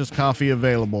freshest coffee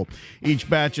available. Each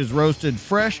batch is roasted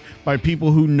fresh by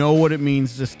people who know what it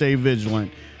means to stay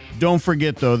vigilant. Don't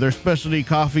forget, though, their specialty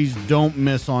coffees don't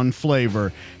miss on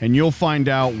flavor, and you'll find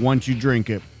out once you drink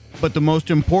it. But the most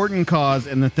important cause,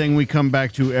 and the thing we come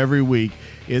back to every week,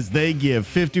 is they give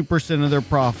 50% of their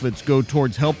profits go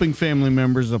towards helping family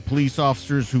members of police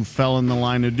officers who fell in the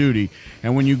line of duty.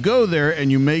 And when you go there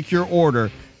and you make your order,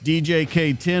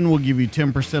 DJK10 will give you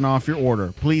 10% off your order.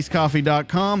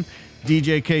 PoliceCoffee.com,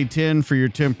 DJK10 for your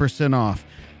 10% off.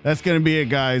 That's going to be it,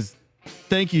 guys.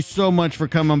 Thank you so much for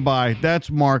coming by.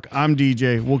 That's Mark. I'm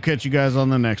DJ. We'll catch you guys on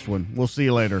the next one. We'll see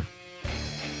you later.